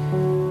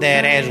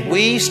that as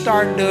we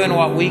start doing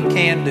what we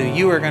can do,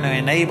 you are going to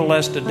enable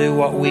us to do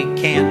what we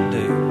can't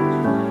do.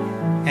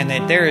 And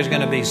that there is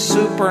going to be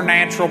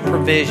supernatural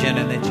provision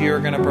and that you are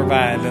going to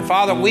provide. But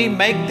Father, we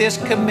make this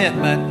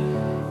commitment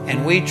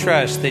and we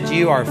trust that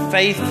you are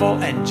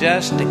faithful and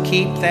just to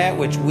keep that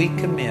which we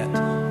commit.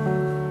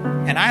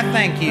 And I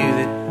thank you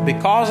that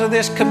because of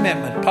this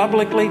commitment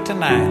publicly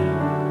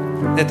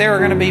tonight, that there are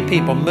going to be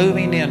people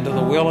moving into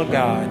the will of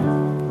God,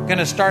 going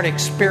to start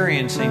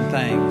experiencing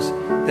things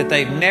that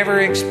they've never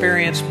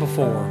experienced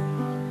before,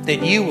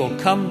 that you will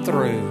come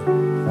through.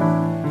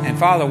 And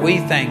Father, we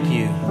thank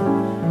you.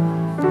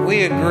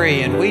 We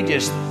agree and we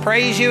just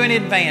praise you in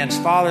advance,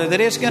 Father, that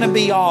it's going to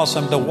be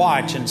awesome to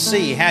watch and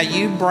see how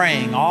you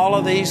bring all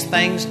of these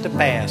things to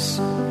pass.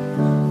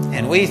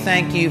 And we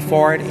thank you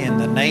for it in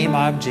the name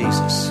of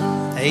Jesus.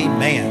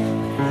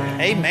 Amen.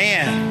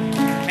 Amen.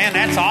 Man,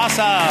 that's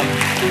awesome.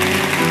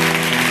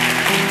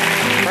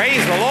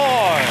 Praise the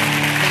Lord.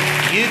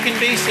 You can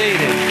be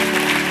seated.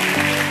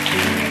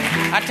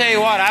 I tell you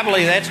what, I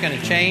believe that's going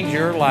to change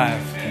your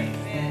life.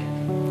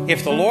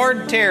 If the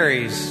Lord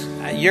tarries,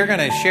 you're going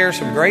to share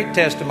some great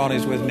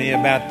testimonies with me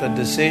about the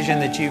decision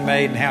that you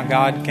made and how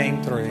God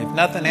came through. If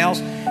nothing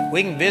else,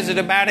 we can visit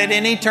about it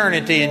in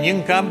eternity, and you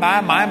can come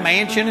by my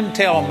mansion and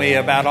tell me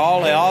about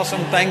all the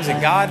awesome things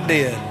that God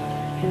did.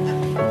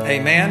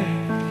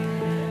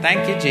 Amen.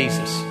 Thank you,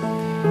 Jesus.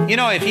 You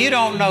know, if you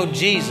don't know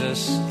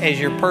Jesus as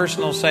your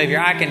personal Savior,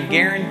 I can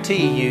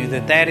guarantee you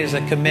that that is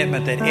a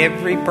commitment that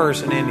every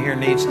person in here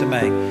needs to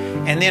make.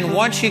 And then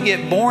once you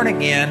get born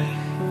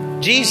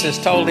again,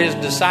 Jesus told his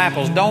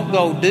disciples, don't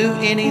go do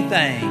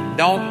anything.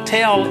 Don't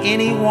tell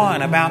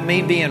anyone about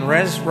me being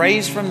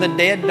raised from the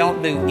dead.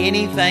 Don't do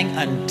anything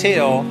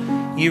until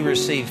you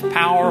receive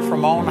power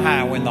from on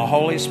high when the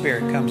Holy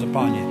Spirit comes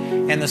upon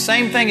you. And the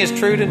same thing is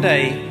true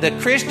today. The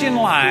Christian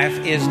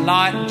life is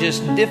not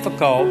just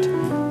difficult.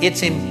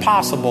 It's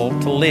impossible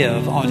to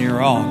live on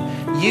your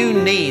own. You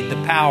need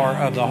the power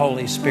of the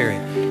Holy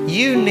Spirit.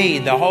 You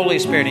need the Holy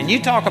Spirit. And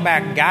you talk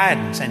about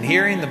guidance and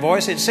hearing the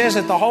voice. It says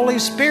that the Holy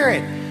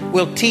Spirit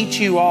will teach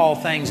you all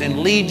things and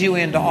lead you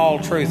into all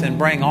truth and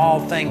bring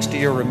all things to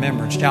your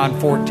remembrance. John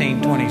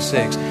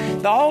 14:26.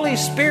 The Holy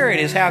Spirit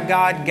is how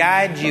God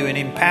guides you and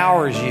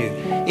empowers you.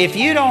 If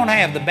you don't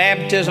have the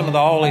baptism of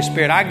the Holy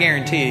Spirit, I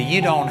guarantee you,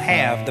 you don't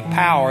have the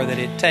power that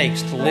it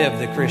takes to live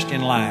the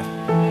Christian life.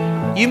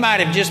 You might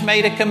have just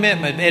made a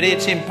commitment that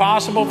it's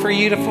impossible for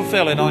you to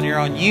fulfill it on your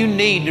own. You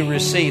need to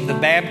receive the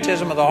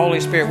baptism of the Holy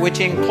Spirit, which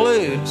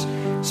includes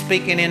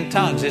speaking in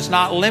tongues. It's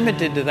not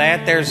limited to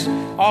that. There's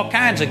all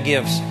kinds of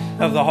gifts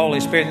of the Holy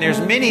Spirit. And there's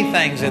many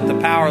things that the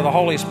power of the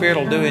Holy Spirit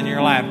will do in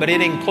your life, but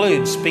it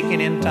includes speaking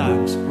in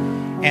tongues.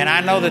 And I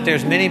know that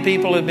there's many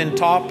people who have been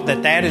taught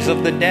that that is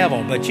of the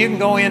devil, but you can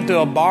go into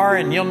a bar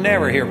and you'll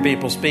never hear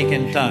people speak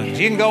in tongues.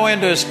 You can go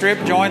into a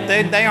strip joint,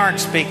 they aren't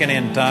speaking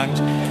in tongues.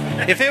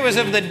 If it was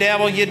of the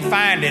devil, you'd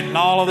find it in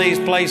all of these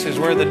places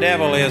where the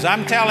devil is.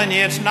 I'm telling you,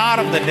 it's not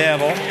of the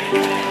devil.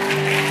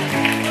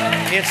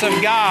 It's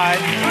of God.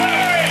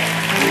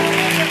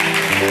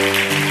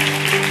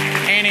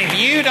 And if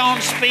you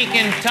don't speak speak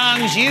in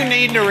tongues, you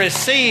need to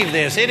receive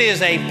this. It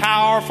is a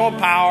powerful,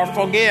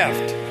 powerful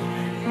gift.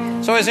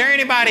 So is there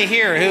anybody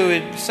here who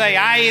would say,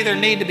 I either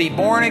need to be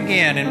born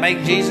again and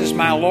make Jesus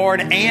my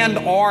Lord, and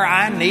or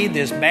I need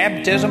this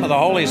baptism of the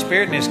Holy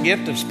Spirit and this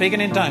gift of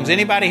speaking in tongues?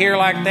 Anybody here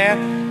like that?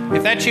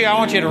 If that's you, I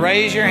want you to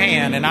raise your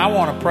hand, and I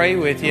want to pray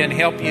with you and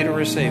help you to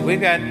receive.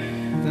 We've got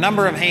a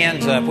number of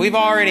hands up. We've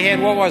already had,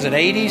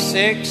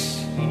 86?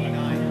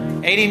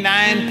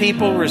 89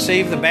 people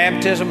received the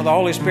baptism of the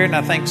Holy Spirit, and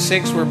I think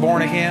 6 were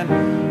born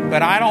again.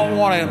 But I don't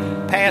want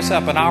to pass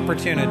up an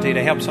opportunity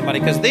to help somebody,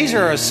 because these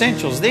are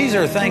essentials. These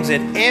are things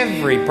that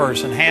every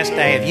person has to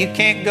have. You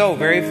can't go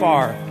very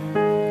far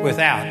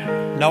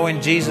without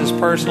knowing Jesus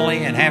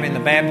personally and having the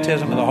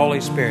baptism of the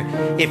Holy Spirit.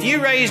 If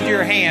you raised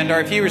your hand,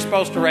 or if you were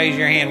supposed to raise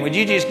your hand, would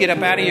you just get up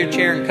out of your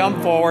chair and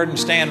come forward and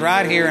stand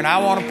right here, and I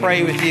want to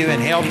pray with you and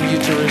help you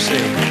to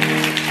receive.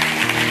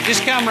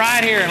 Just come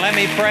right here and let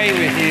me pray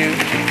with you,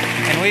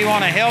 and we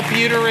want to help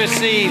you to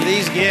receive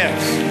these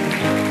gifts.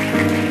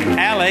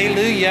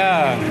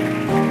 Hallelujah.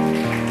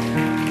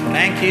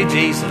 Thank you,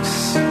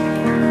 Jesus.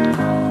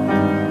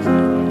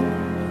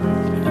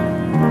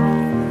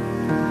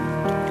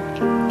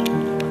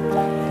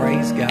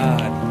 Praise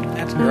God.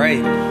 That's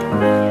great.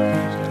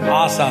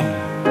 Awesome.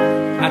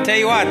 I tell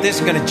you what,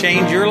 this is going to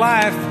change your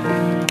life.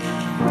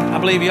 I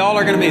believe y'all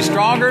are going to be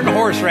stronger than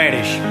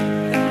horseradish.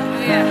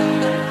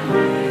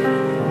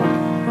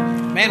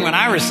 Man, when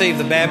I received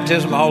the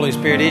baptism of the Holy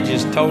Spirit, it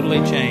just totally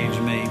changed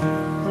me.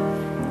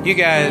 You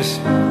guys,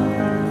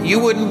 you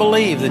wouldn't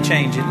believe the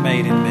change it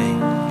made in me.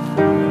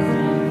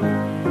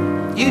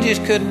 You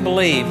just couldn't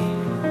believe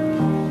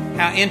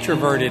how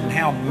introverted and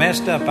how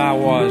messed up I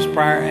was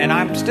prior. And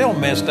I'm still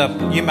messed up,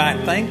 you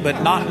might think,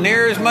 but not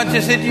near as much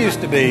as it used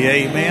to be.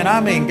 Amen.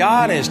 I mean,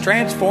 God has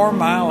transformed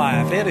my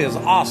life. It is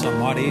awesome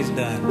what He's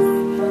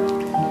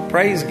done.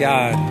 Praise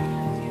God.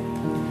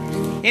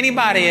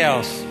 Anybody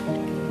else?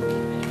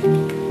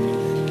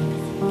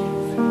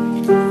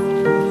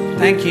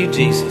 Thank you,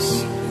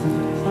 Jesus.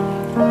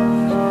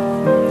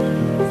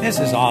 This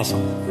is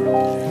awesome.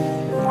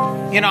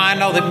 You know, I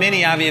know that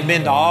many of you have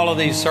been to all of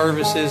these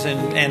services,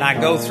 and I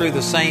go through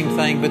the same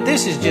thing, but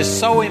this is just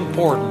so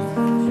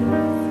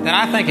important that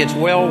I think it's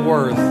well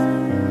worth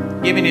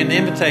giving you an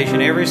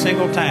invitation every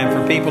single time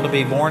for people to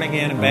be born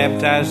again and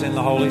baptized in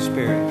the Holy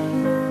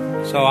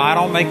Spirit. So I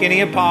don't make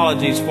any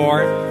apologies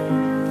for it,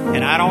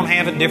 and I don't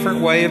have a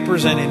different way of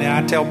presenting it.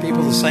 I tell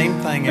people the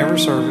same thing every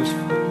service.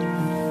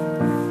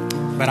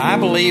 But I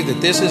believe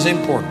that this is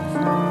important.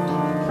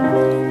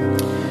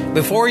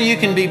 Before you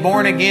can be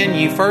born again,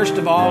 you first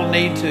of all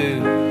need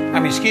to,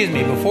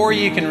 before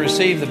you can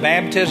receive the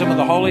baptism of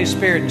the Holy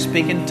Spirit and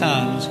speak in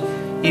tongues,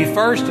 you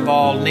first of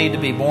all need to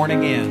be born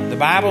again. The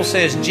Bible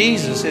says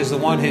Jesus is the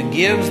one who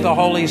gives the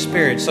Holy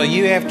Spirit, so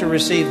you have to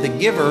receive the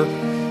giver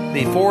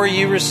before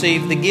you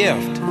receive the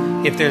gift.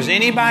 If there's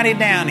anybody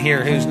down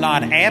here who's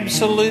not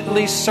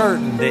absolutely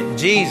certain that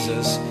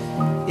Jesus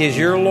is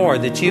your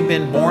Lord, that you've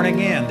been born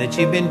again, that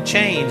you've been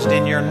changed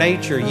in your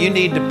nature, you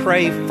need to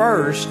pray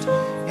first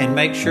and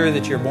make sure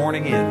that you're born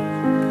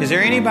again. Is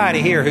there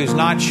anybody here who's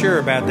not sure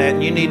about that,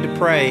 and you need to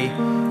pray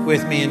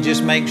with me and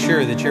just make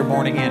sure that you're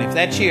born again? If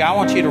that's you, I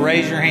want you to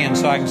raise your hand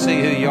so I can see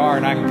who you are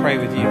and I can pray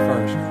with you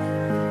first.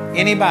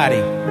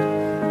 Anybody?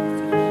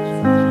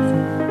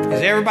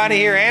 Is everybody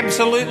here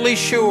absolutely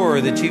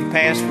sure that you've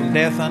passed from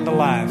death unto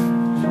life?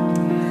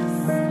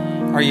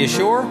 Are you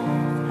sure?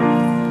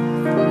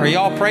 Are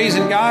y'all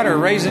praising God or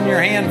raising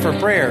your hand for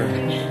prayer?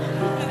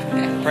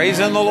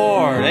 Praising the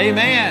Lord.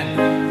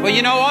 Amen. Well,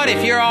 you know what?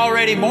 If you're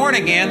already born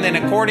again, then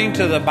according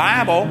to the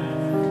Bible,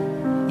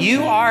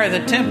 you are the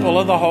temple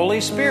of the Holy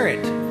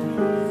Spirit.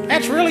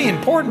 That's really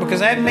important,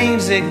 because that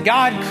means that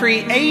God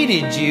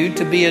created you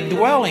to be a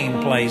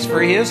dwelling place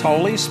for His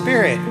Holy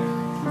Spirit.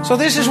 So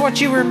this is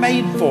what you were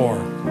made for.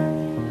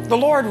 The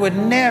Lord would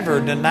never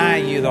deny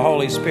you the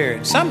Holy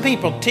Spirit. Some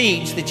people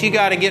teach that you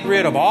got to get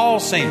rid of all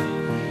sin.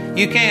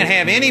 You can't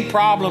have any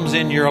problems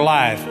in your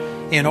life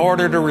in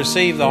order to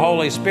receive the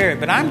Holy Spirit.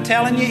 But I'm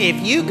telling you,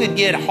 if you could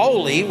get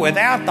holy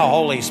without the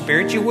Holy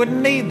Spirit, you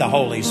wouldn't need the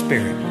Holy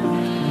Spirit.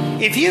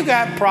 If you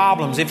got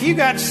problems, if you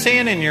got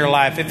sin in your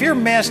life, if you're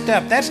messed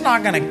up, that's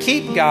not going to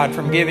keep God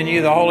from giving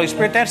you the Holy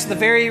Spirit. That's the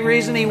very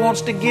reason He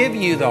wants to give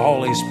you the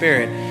Holy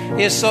Spirit,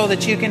 is so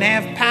that you can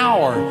have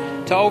power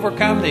to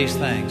overcome these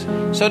things.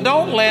 So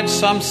don't let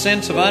some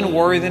sense of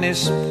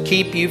unworthiness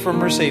keep you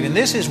from receiving.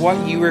 This is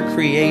what you were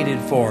created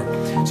for.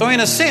 So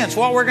in a sense,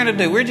 what we're going to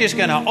do, we're just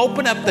going to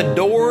open up the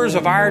doors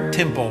of our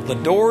temple, the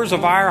doors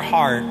of our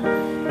heart,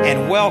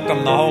 and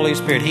welcome the Holy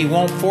Spirit. He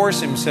won't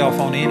force Himself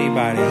on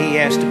anybody. He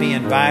has to be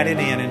invited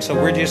in. And so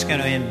we're just going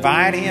to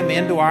invite Him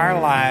into our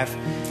life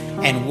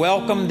and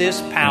welcome this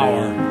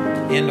power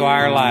into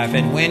our life.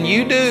 And when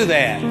you do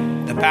that,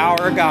 the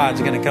power of God's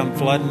going to come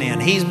flooding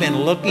in. He's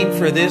been looking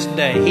for this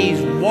day.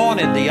 He's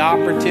wanted the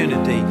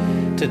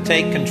opportunity to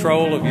take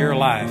control of your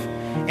life.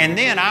 And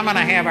then I'm going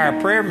to have our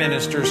prayer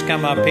ministers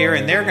come up here,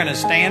 and they're going to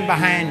stand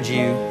behind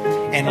you,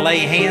 and lay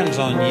hands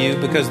on you,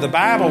 because the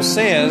Bible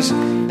says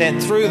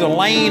that through the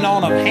laying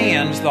on of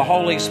hands, the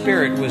Holy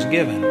Spirit was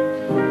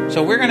given.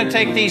 So we're going to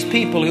take these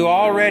people who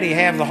already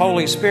have the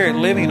Holy Spirit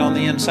living on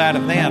the inside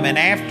of them, and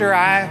after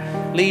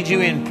I lead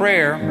you in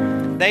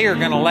prayer, they are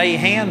going to lay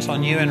hands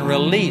on you and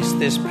release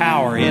this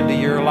power into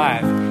your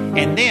life.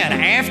 And then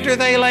after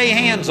they lay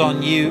hands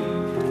on you,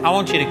 I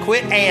want you to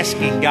quit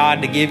asking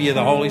God to give you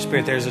the Holy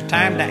Spirit. There's a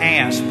time to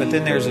ask, but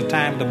then there's a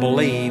time to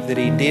believe that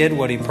He did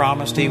what He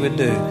promised He would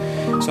do.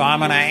 So I'm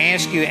going to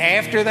ask you,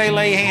 after they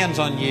lay hands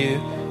on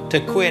you, to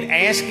quit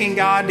asking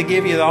God to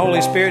give you the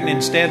Holy Spirit and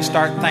instead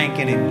start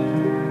thanking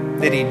Him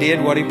that He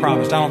did what He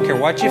promised. I don't care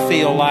what you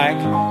feel like.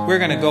 We're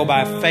going to go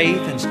by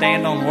faith and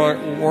stand on what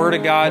the Word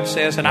of God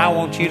says, and I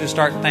want you to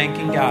start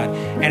thanking God.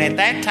 And at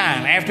that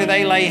time, after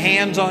they lay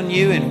hands on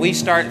you and we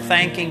start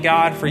thanking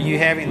God for you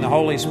having the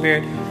Holy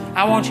Spirit,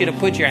 I want you to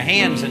put your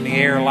hands in the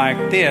air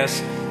like this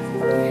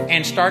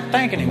and start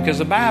thanking Him, because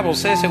the Bible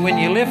says that when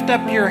you lift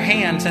up your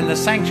hands in the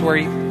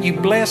sanctuary, you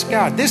bless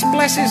God. This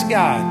blesses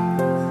God.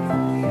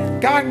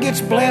 God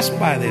gets blessed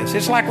by this.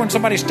 It's like when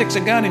somebody sticks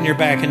a gun in your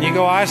back and you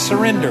go, I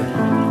surrender.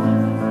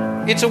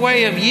 It's a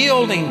way of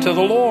yielding to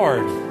the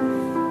Lord.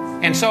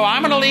 And so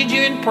I'm going to lead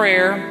you in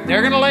prayer.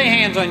 They're going to lay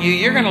hands on you.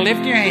 You're going to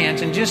lift your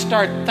hands and just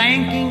start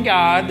thanking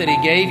God that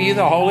He gave you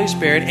the Holy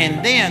Spirit.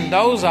 And then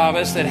those of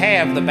us that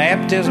have the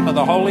baptism of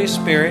the Holy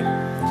Spirit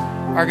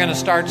are going to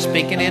start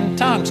speaking in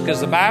tongues,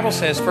 because the Bible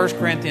says, 1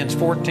 Corinthians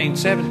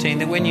 14:17,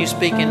 that when you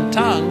speak in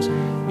tongues,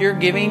 you're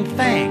giving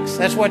thanks.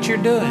 That's what you're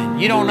doing.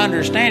 You don't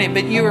understand it,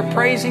 but you are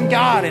praising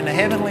God in a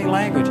heavenly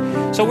language.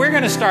 So we're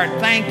going to start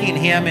thanking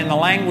Him in the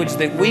language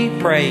that we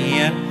pray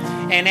in.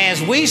 And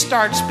as we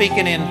start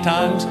speaking in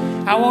tongues,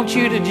 I want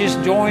you to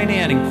just join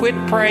in and quit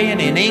praying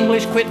in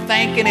English, quit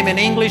thanking Him in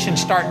English, and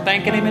start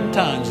thanking Him in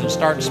tongues and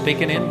start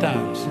speaking in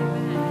tongues.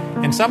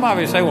 And some of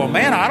you say, well,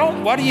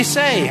 man, what do you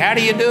say? How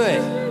do you do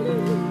it?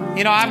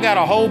 You know, I've got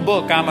a whole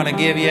book I'm going to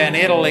give you, and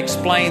it'll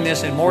explain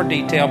this in more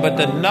detail. But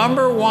the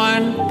number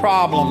one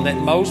problem that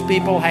most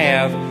people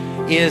have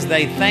is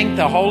they think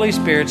the Holy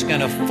Spirit's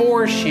going to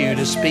force you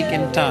to speak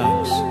in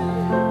tongues.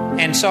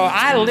 And so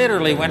I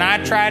literally, when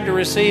I tried to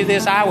receive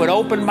this, I would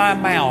open my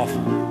mouth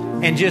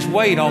and just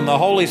wait on the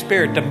Holy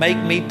Spirit to make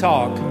me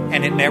talk,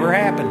 and it never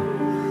happened.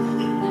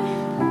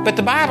 But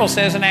the Bible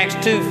says in Acts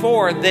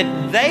 2:4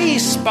 that they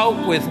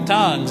spoke with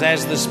tongues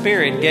as the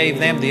Spirit gave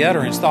them the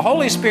utterance. The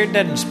Holy Spirit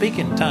doesn't speak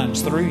in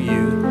tongues through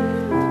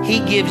you. He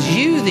gives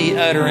you the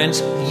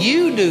utterance.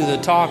 You do the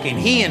talking.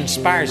 He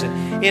inspires it.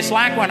 It's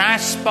like when I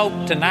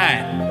spoke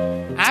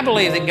tonight. I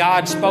believe that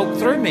God spoke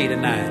through me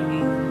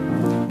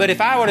tonight. But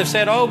if I would have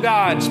said, oh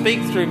God,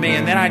 speak through me,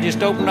 and then I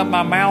just opened up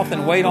my mouth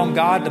and wait on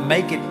God to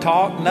make it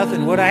talk,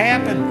 nothing would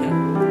have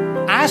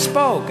happened. I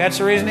spoke. That's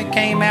the reason it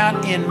came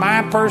out in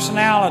my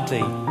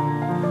personality.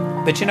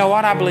 But you know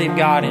what? I believe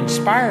God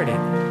inspired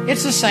it.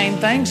 It's the same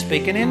thing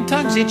speaking in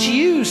tongues. It's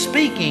you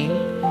speaking,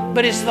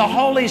 but it's the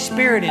Holy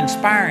Spirit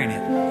inspiring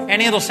it.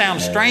 And it'll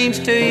sound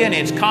strange to you, and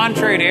it's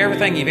contrary to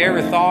everything you've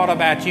ever thought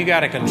about. You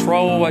got to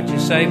control what you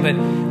say. But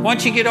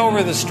once you get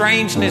over the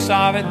strangeness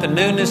of it, the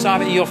newness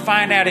of it, you'll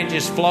find out it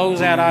just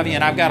flows out of you.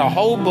 And I've got a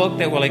whole book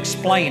that will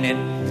explain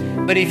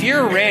it. But if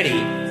you're ready,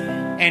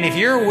 and if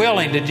you're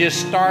willing to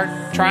just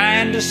start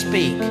trying to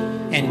speak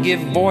and give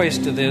voice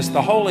to this,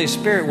 the Holy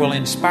Spirit will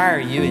inspire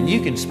you, and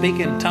you can speak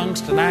in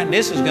tongues tonight, and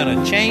this is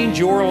going to change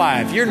your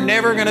life. You're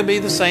never going to be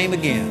the same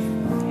again.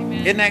 Amen.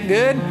 Isn't that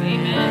good?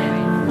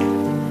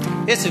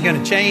 Amen. This is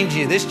going to change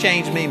you. This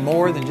changed me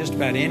more than just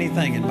about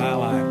anything in my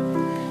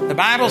life. The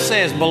Bible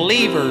says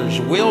believers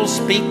will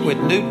speak with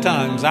new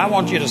tongues. I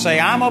want you to say,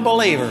 I'm a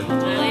believer.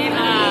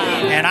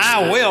 And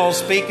I will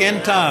speak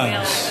in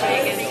tongues.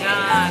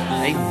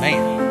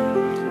 Amen.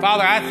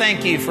 Father, I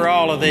thank you for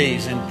all of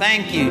these, and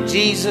thank you,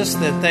 Jesus,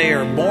 that they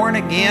are born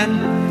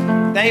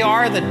again. They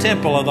are the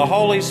temple of the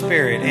Holy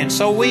Spirit, and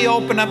so we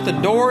open up the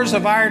doors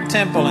of our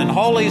temple, and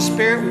Holy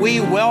Spirit, we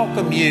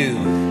welcome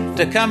you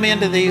to come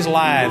into these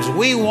lives.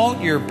 We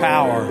want your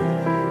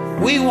power.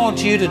 We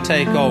want you to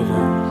take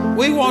over.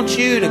 We want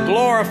you to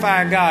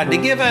glorify God, to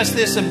give us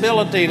this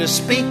ability to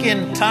speak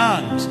in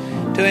tongues,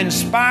 to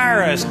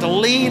inspire us, to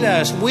lead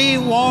us. We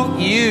want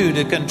you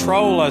to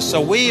control us.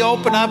 So we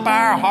open up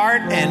our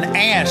heart and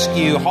ask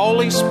you,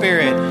 Holy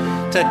Spirit,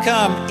 to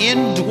come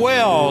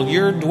indwell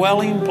your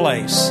dwelling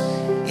place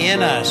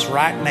in us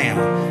right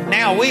now.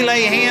 Now we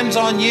lay hands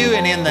on you,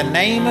 and in the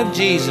name of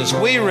Jesus,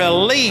 we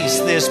release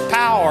this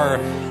power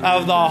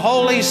of the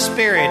Holy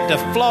Spirit to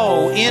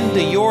flow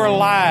into your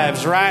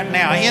lives right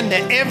now, into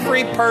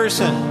every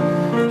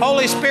person.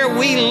 Holy Spirit,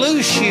 we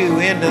loose you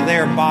into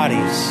their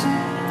bodies,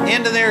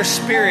 into their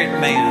spirit,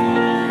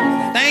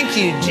 man. Thank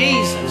you,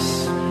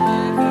 Jesus.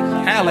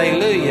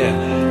 Hallelujah.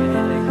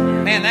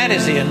 Man, that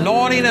is the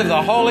anointing of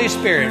the Holy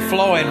Spirit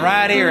flowing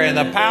right here, and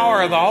the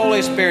power of the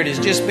Holy Spirit is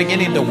just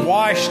beginning to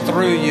wash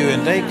through you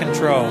and take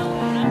control.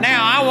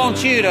 Now, I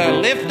want you to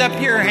lift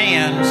up your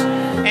hands,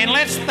 and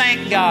let's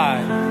thank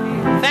God.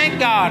 Thank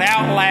God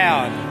out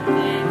loud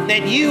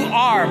that you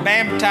are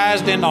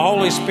baptized in the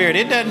Holy Spirit.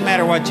 It doesn't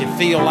matter what you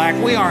feel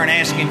like. We aren't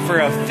asking for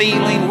a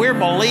feeling. We're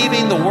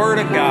believing the Word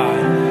of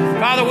God.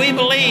 Father, we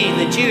believe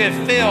that you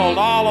have filled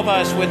all of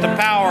us with the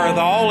power of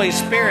the Holy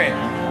Spirit.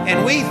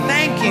 And we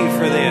thank you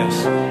for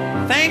this.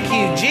 Thank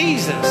you,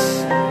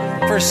 Jesus,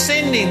 for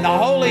sending the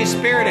Holy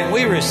Spirit, and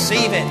we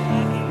receive it.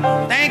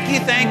 Thank you,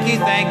 thank you,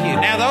 thank you.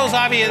 Now, those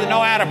of you that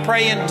know how to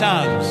pray in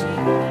tongues,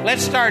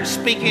 let's start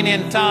speaking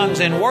in tongues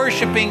and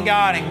worshiping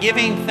God and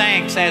giving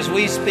thanks as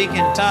we speak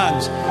in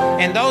tongues.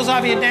 And those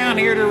of you down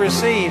here to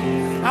receive,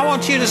 I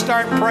want you to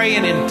start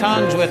praying in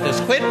tongues with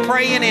us. Quit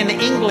praying in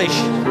English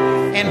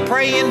and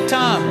pray in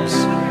tongues.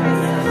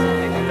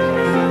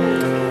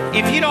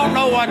 If you don't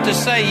know what to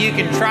say, you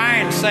can try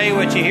and say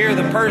what you hear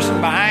the person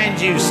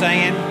behind you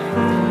saying.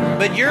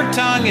 But your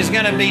tongue is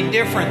going to be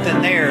different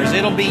than theirs.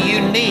 It'll be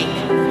unique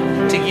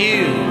to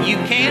you. You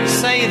can't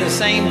say the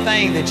same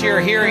thing that you're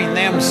hearing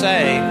them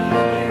say.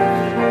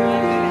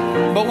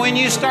 But when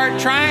you start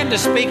trying to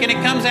speak and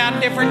it comes out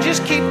different,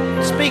 just keep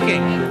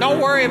speaking. Don't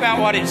worry about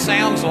what it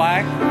sounds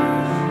like.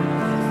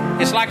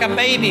 It's like a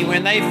baby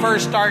when they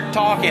first start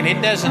talking.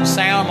 It doesn't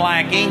sound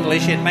like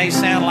English. It may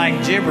sound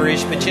like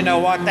gibberish, but you know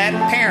what? That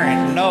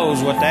parent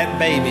knows what that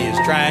baby is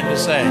trying to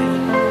say.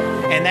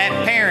 And that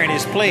parent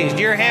is pleased.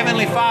 Your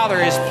Heavenly Father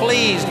is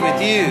pleased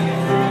with you.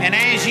 And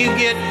as you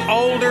get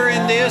older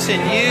in this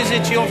and use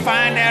it, you'll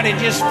find out it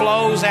just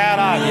flows out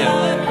of you.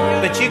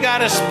 But you got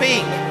to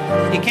speak.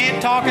 You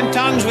can't talk in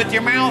tongues with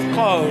your mouth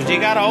closed. You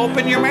got to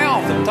open your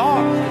mouth and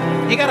talk.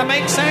 You got to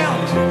make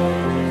sounds.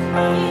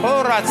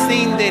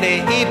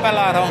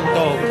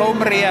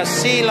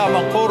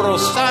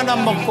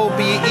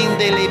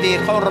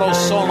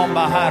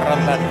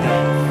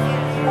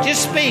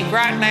 Just speak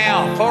right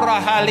now.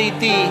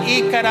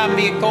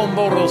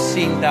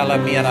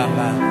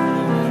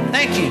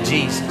 Thank you,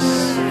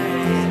 Jesus.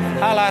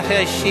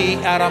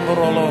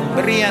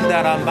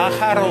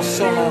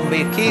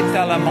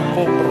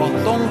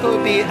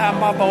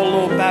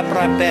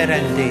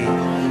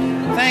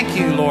 Thank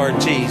you, Lord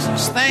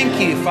Jesus. Thank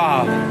you,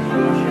 Father.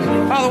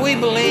 Father, we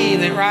believe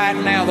that right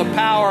now the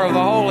power of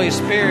the Holy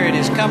Spirit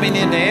is coming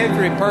into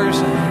every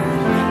person.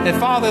 That,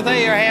 Father,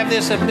 they have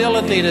this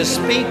ability to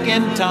speak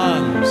in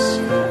tongues.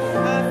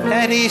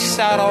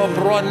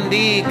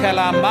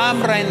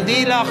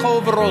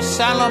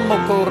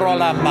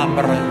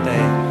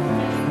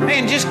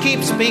 Man, just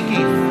keep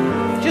speaking.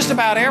 Just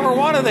about every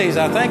one of these,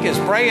 I think, is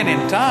praying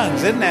in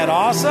tongues. Isn't that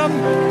awesome?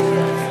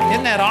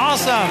 Isn't that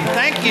awesome?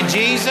 Thank you,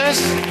 Jesus.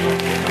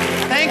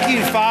 Thank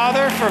you,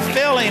 Father, for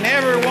filling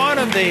every one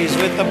of these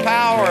with the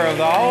power of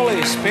the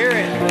Holy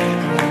Spirit.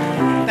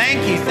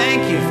 Thank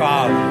you,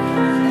 Father.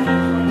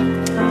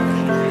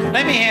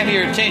 Let me have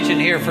your attention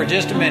here for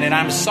just a minute.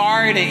 I'm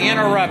sorry to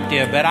interrupt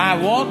you, but I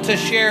want to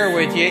share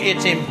with you,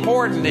 it's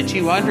important that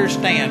you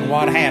understand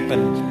what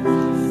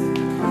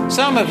happened.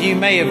 Some of you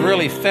may have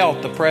really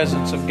felt the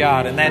presence of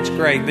God, and that's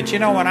great. But you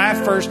know, when I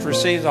first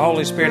received the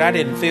Holy Spirit, I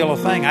didn't feel a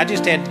thing. I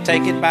just had to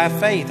take it by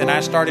faith, and I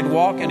started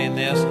walking in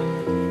this.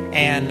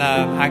 And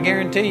I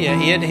guarantee you,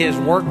 it has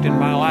worked in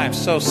my life.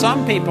 So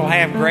some people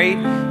have great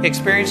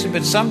experiences,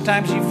 but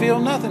sometimes you feel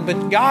nothing.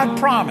 But God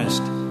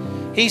promised.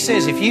 He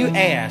says if you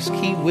ask,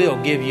 He will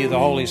give you the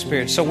Holy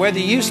Spirit. So whether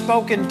you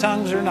spoke in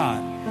tongues or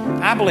not,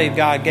 I believe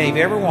God gave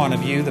every one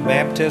of you the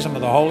baptism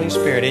of the Holy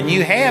Spirit. And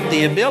you have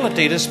the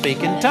ability to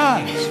speak in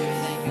tongues.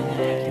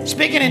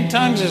 Speaking in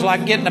tongues is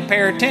like getting a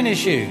pair of tennis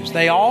shoes.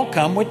 They all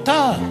come with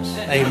tongues.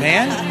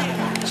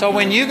 Amen? So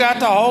when you got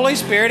the Holy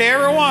Spirit,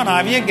 every one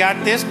of you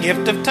got this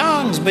gift of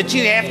tongues. But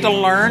you have to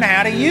learn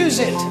how to use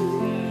it.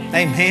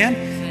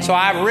 Amen? So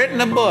I've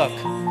written a book.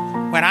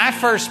 When I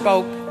first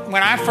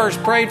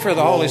prayed for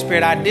the Holy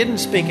Spirit, I didn't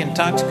speak in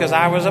tongues because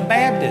I was a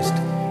Baptist.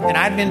 And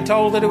I'd been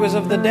told that it was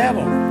of the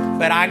devil.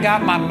 But I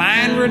got my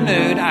mind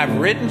renewed. I've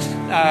written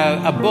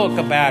a book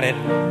about it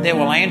that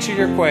will answer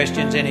your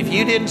questions. And if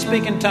you didn't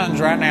speak in tongues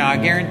right now, I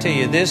guarantee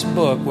you this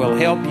book will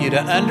help you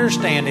to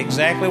understand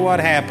exactly what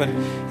happened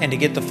and to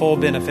get the full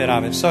benefit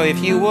of it. So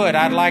if you would,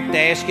 I'd like to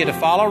ask you to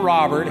follow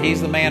Robert.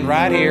 He's the man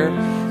right here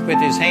with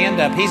his hand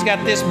up. He's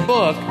got this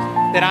book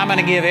that I'm going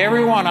to give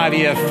every one of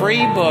you a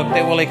free book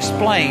that will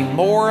explain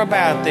more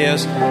about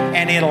this,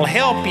 and it'll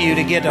help you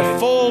to get a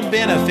full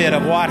benefit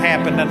of what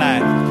happened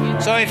tonight.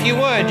 So if you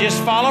would,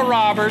 just follow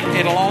Robert.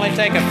 It'll only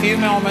take a few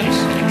moments,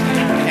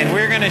 and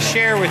we're going to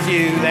share with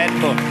you that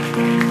book.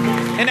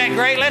 Isn't that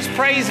great? Let's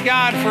praise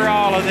God for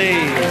all of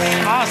these.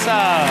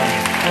 Awesome.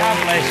 God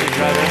bless you,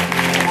 brother.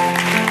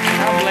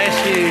 God bless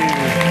you.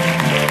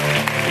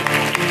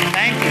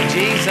 Thank you,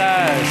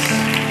 Jesus.